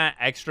getting that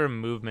extra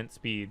movement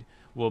speed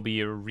will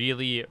be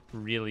really,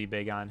 really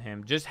big on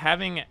him. Just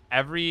having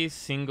every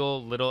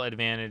single little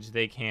advantage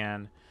they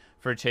can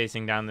for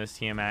chasing down this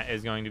Tiamat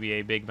is going to be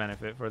a big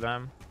benefit for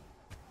them.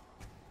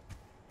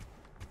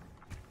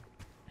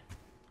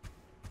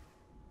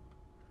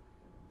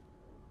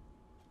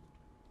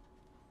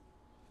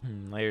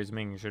 Layers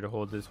making sure to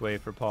hold this way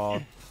for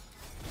Paul.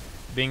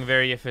 Being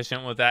very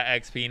efficient with that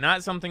XP.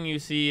 Not something you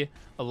see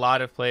a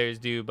lot of players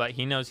do, but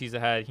he knows he's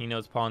ahead. He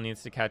knows Paul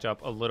needs to catch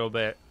up a little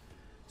bit.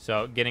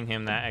 So getting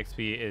him that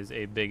XP is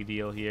a big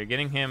deal here.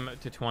 Getting him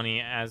to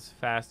 20 as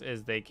fast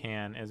as they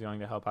can is going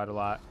to help out a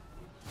lot.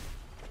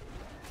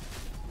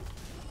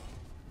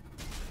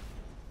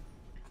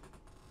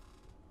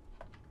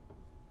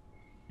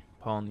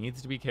 Paul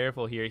needs to be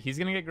careful here. He's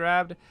going to get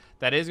grabbed.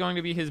 That is going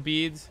to be his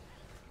beads.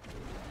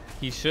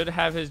 He should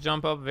have his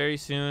jump up very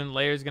soon.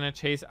 Layers going to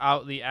chase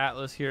out the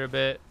Atlas here a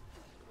bit.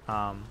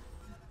 As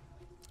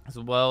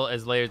well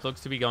as Layers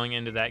looks to be going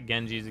into that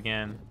Genji's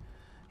again.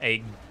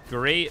 A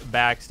great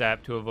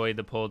backstep to avoid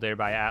the pull there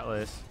by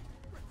Atlas.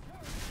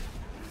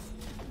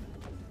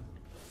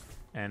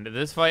 And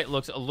this fight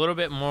looks a little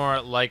bit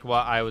more like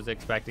what I was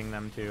expecting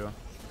them to.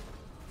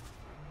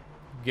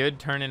 Good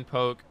turn and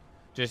poke.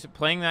 Just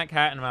playing that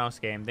cat and mouse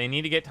game. They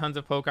need to get tons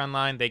of poke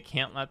online. They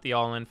can't let the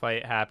all-in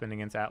fight happen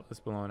against Atlas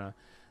Bologna.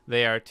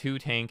 They are too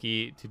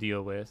tanky to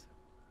deal with.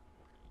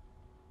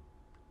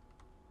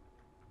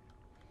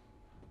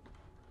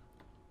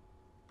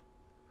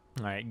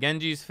 All right,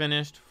 Genji's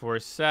finished for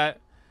set.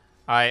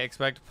 I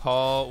expect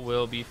Paul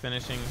will be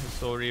finishing his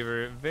Soul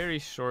Reaver very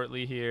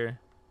shortly here.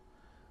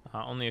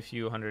 Only a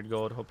few hundred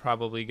gold. He'll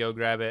probably go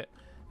grab it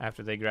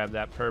after they grab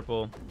that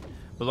purple.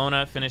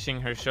 Bologna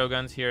finishing her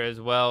Shoguns here as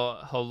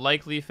well. He'll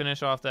likely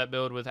finish off that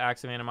build with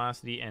Axe of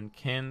Animosity and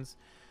Kins.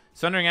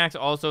 Sundering Axe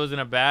also isn't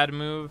a bad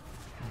move,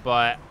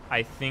 but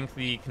I think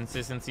the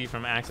consistency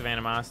from Axe of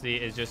Animosity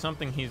is just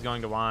something he's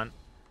going to want.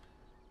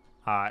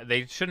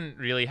 They shouldn't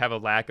really have a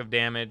lack of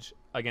damage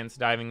against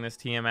diving this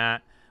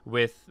Tiamat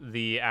with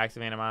the Axe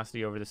of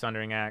Animosity over the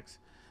Sundering Axe.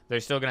 They're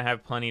still going to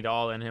have plenty to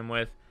all in him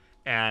with,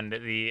 and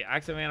the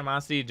Axe of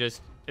Animosity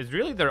just is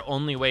really their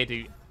only way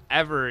to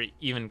ever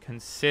even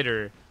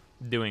consider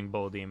doing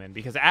Bull Demon,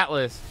 because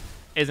Atlas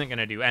isn't going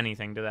to do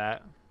anything to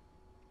that.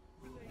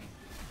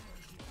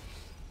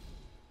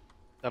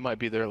 That might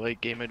be their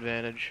late game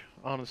advantage,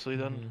 honestly,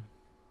 then.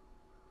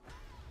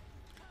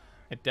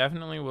 It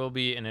definitely will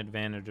be an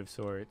advantage of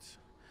sorts.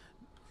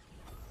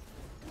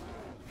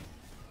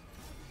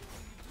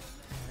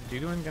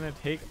 Duduin gonna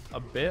take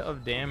a bit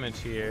of damage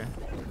here.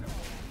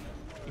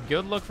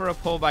 Good look for a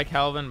pull by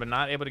Calvin, but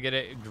not able to get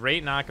it.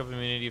 Great knock-up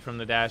immunity from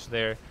the dash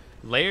there.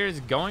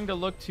 Layers going to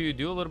look to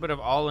do a little bit of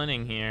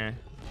all-inning here.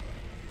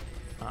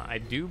 I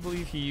do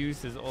believe he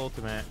used his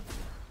ultimate.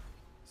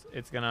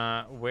 It's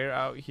gonna wear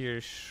out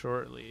here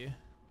shortly.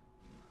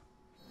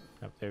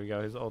 Yep, there we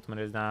go. His ultimate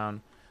is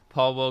down.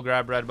 Paul will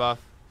grab red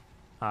buff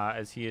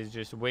as he is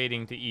just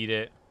waiting to eat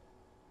it.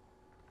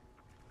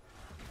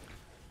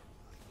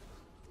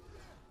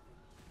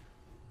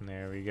 And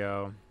there we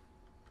go.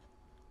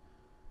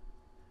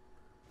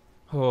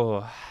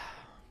 Oh,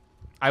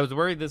 I was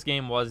worried this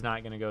game was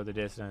not going to go the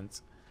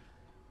distance,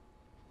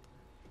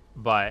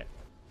 but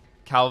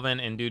Calvin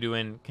and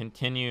Duduin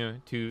continue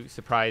to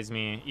surprise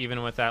me,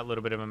 even with that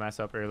little bit of a mess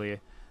up early.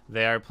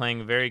 They are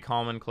playing very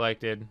calm and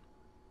collected,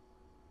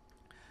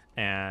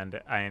 and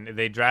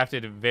they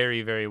drafted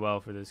very, very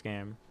well for this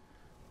game.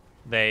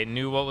 They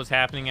knew what was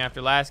happening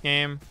after last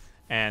game,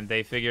 and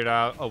they figured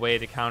out a way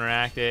to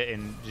counteract it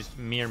in just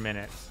mere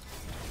minutes.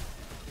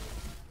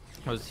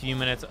 It was a few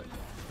minutes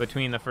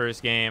between the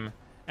first game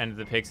and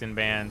the picks and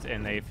bans,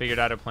 and they figured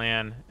out a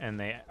plan, and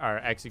they are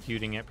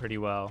executing it pretty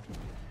well.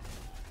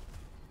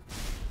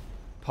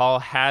 Paul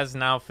has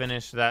now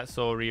finished that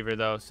Soul Reaver,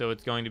 though, so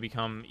it's going to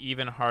become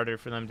even harder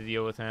for them to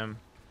deal with him.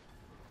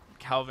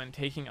 Calvin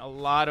taking a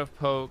lot of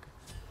poke.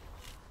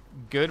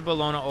 Good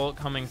Bologna ult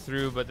coming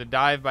through, but the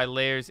dive by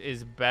Layers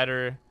is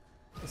better.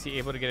 Is he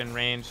able to get in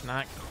range?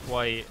 Not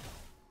quite.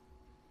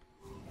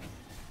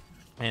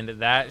 And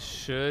that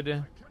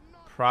should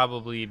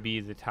probably be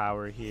the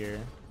tower here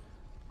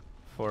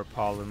for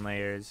Paul and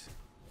Layers.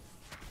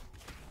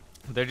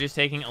 They're just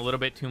taking a little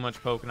bit too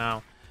much poke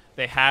now.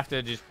 They have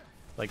to just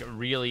like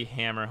really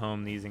hammer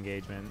home these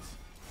engagements.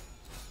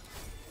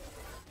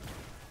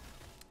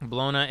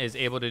 Bologna is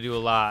able to do a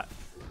lot,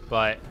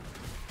 but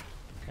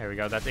there we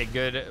go. That's a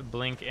good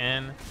blink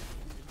in.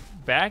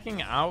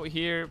 Backing out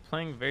here,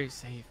 playing very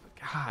safe.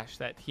 Gosh,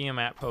 that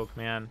Tiamat poke,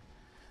 man.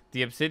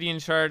 The Obsidian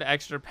Shard,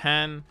 extra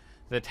pen,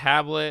 the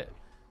tablet,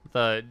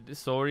 the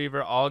Soul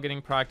Reaver, all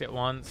getting procced at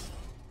once.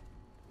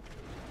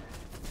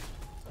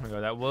 There we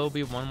go. That will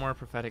be one more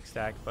prophetic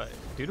stack, but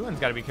Duduin's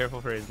got to be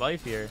careful for his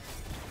life here.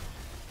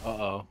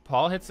 Uh-oh.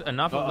 Paul hits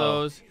enough of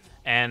those,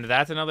 and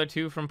that's another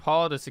 2 from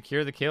Paul to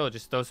secure the kill.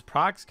 Just those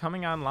procs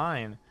coming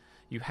online.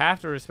 You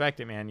have to respect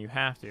it, man. You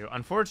have to.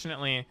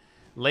 Unfortunately,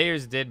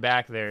 Layers did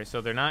back there,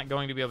 so they're not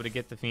going to be able to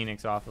get the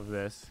Phoenix off of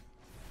this.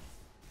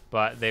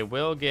 But they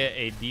will get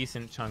a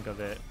decent chunk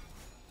of it.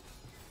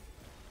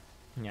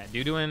 Yeah,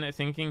 Duduin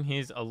thinking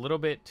he's a little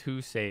bit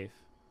too safe.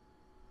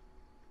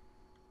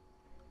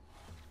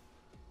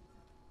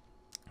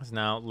 So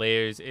now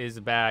Layers is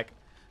back.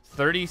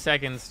 30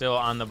 seconds still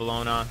on the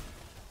Bologna.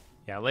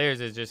 Yeah,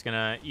 Layers is just going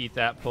to eat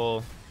that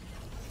pull.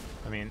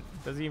 I mean,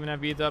 does he even have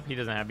beads up? He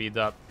doesn't have beads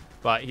up,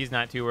 but he's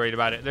not too worried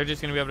about it. They're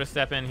just going to be able to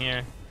step in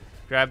here,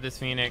 grab this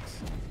Phoenix.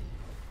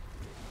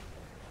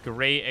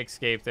 Great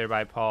escape there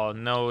by Paul,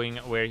 knowing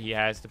where he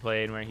has to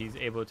play and where he's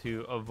able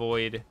to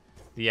avoid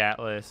the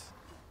Atlas.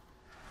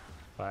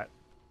 But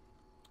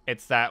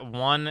it's that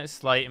one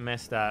slight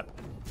misstep.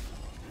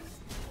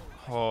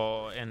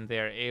 Oh, and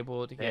they're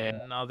able to get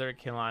another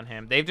kill on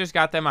him. They've just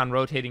got them on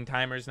rotating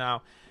timers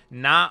now.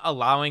 Not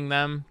allowing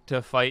them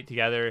to fight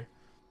together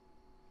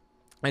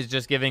is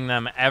just giving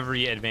them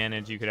every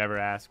advantage you could ever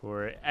ask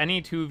for.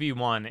 Any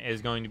 2v1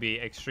 is going to be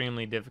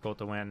extremely difficult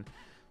to win.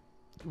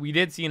 We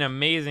did see an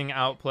amazing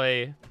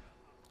outplay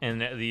in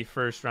the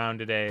first round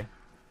today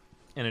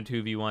in a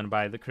 2v1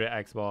 by the Crit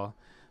X-Ball.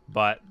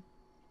 But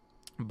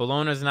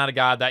Bologna's not a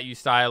god that you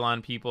style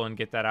on people and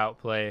get that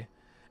outplay.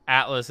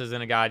 Atlas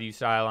isn't a god you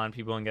style on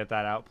people and get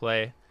that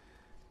outplay.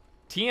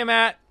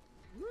 Tiamat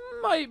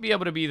might be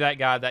able to be that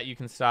god that you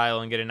can style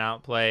and get an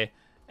outplay.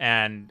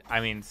 And, I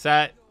mean,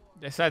 Set's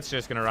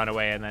just going to run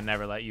away and then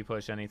never let you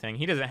push anything.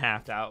 He doesn't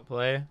have to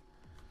outplay.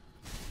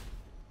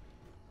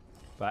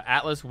 But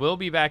Atlas will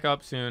be back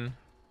up soon.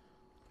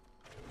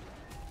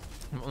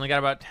 We've only got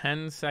about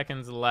 10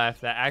 seconds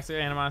left. That Axe of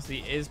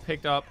Animosity is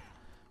picked up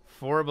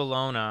for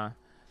Bologna,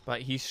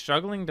 but he's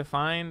struggling to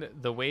find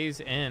the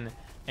ways in.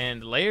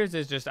 And Layers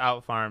is just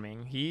out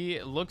farming.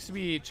 He looks to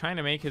be trying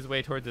to make his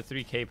way towards the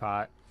 3K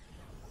pot.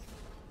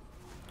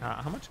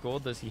 How much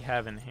gold does he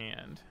have in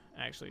hand?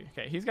 Actually,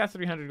 okay, he's got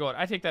 300 gold.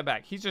 I take that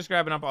back. He's just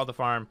grabbing up all the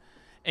farm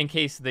in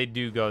case they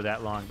do go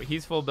that long. But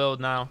he's full build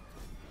now.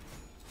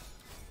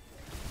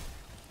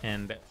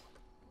 And,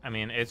 I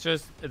mean, it's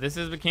just, this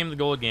has became the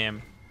gold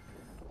game.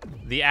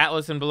 The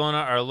Atlas and Bologna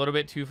are a little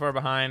bit too far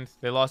behind.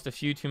 They lost a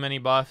few too many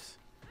buffs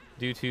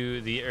due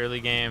to the early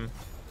game.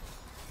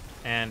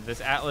 And this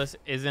Atlas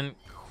isn't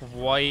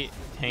quite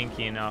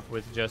tanky enough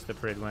with just the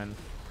Prid win.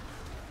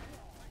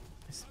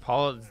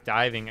 Paul is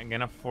diving. I'm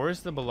going to force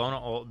the Bologna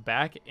ult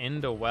back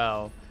into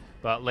well.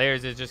 But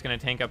Layers is just going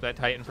to tank up that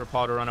Titan for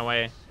Paul to run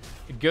away.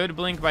 Good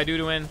blink by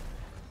Duduin.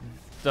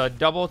 The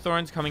double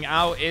thorns coming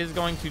out is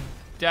going to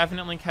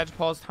definitely catch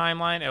Paul's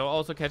timeline. It will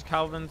also catch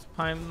Calvin's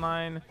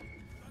timeline.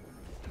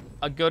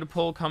 A good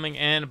pull coming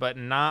in, but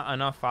not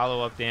enough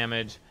follow-up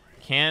damage.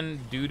 Can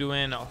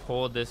Duduin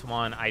hold this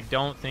one? I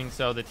don't think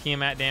so. The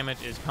Tiamat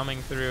damage is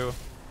coming through.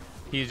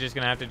 He's just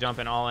going to have to jump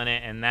in all in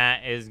it, and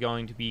that is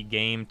going to be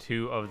game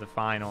 2 of the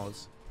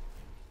finals.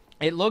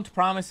 It looked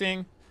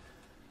promising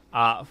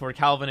for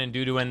Calvin and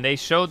Duduin. They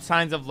showed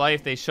signs of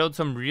life. They showed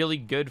some really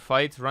good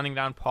fights running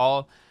down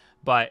Paul,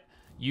 but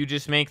you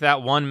just make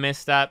that one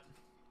misstep,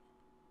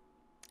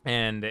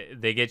 and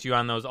they get you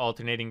on those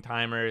alternating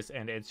timers,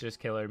 and it's just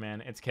killer,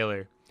 man. It's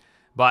killer.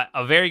 But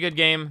a very good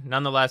game,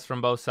 nonetheless,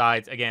 from both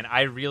sides. Again,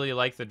 I really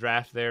like the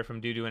draft there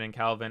from Duduin and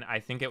Calvin. I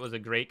think it was a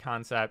great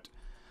concept.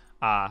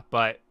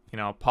 But, you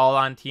know, Paul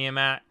on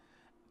Tiamat,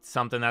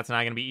 something that's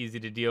not going to be easy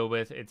to deal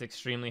with. It's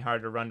extremely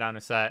hard to run down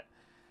a set.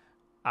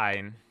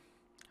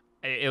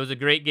 It was a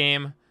great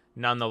game,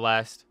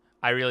 nonetheless.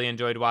 I really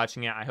enjoyed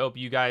watching it. I hope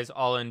you guys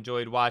all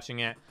enjoyed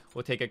watching it.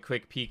 We'll take a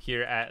quick peek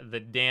here at the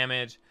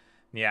damage.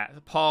 Yeah,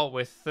 Paul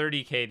with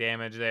 30k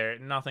damage there.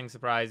 Nothing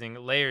surprising.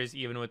 Layers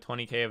even with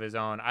 20k of his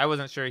own. I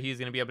wasn't sure he's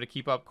going to be able to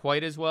keep up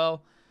quite as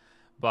well,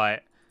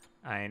 but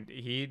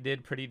he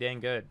did pretty dang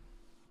good.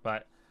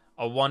 But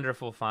a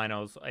wonderful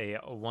finals, a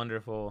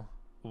wonderful,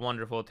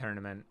 wonderful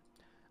tournament.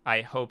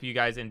 I hope you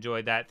guys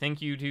enjoyed that.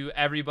 Thank you to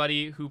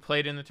everybody who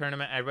played in the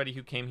tournament, everybody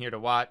who came here to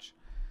watch.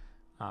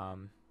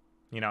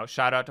 You know,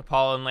 shout out to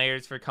Paul and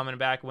Layers for coming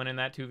back, winning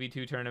that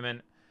 2v2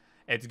 tournament.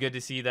 It's good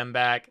to see them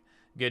back.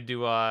 Good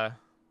to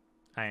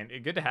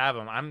good to have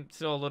them. I'm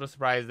still a little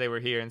surprised they were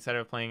here instead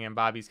of playing in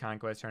Bobby's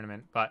Conquest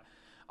tournament. But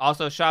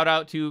also shout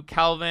out to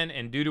Calvin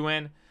and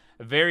Duduin.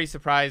 Very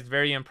surprised,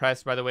 very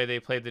impressed by the way they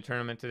played the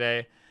tournament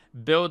today.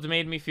 Builds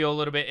made me feel a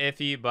little bit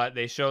iffy, but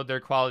they showed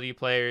their quality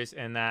players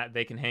and that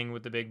they can hang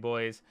with the big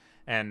boys.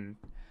 And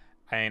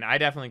I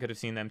definitely could have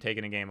seen them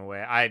taking a game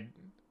away. I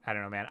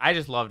don't know, man. I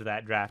just loved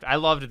that draft. I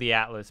loved the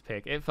Atlas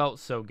pick. It felt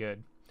so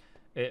good.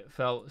 It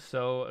felt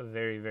so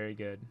very, very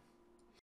good.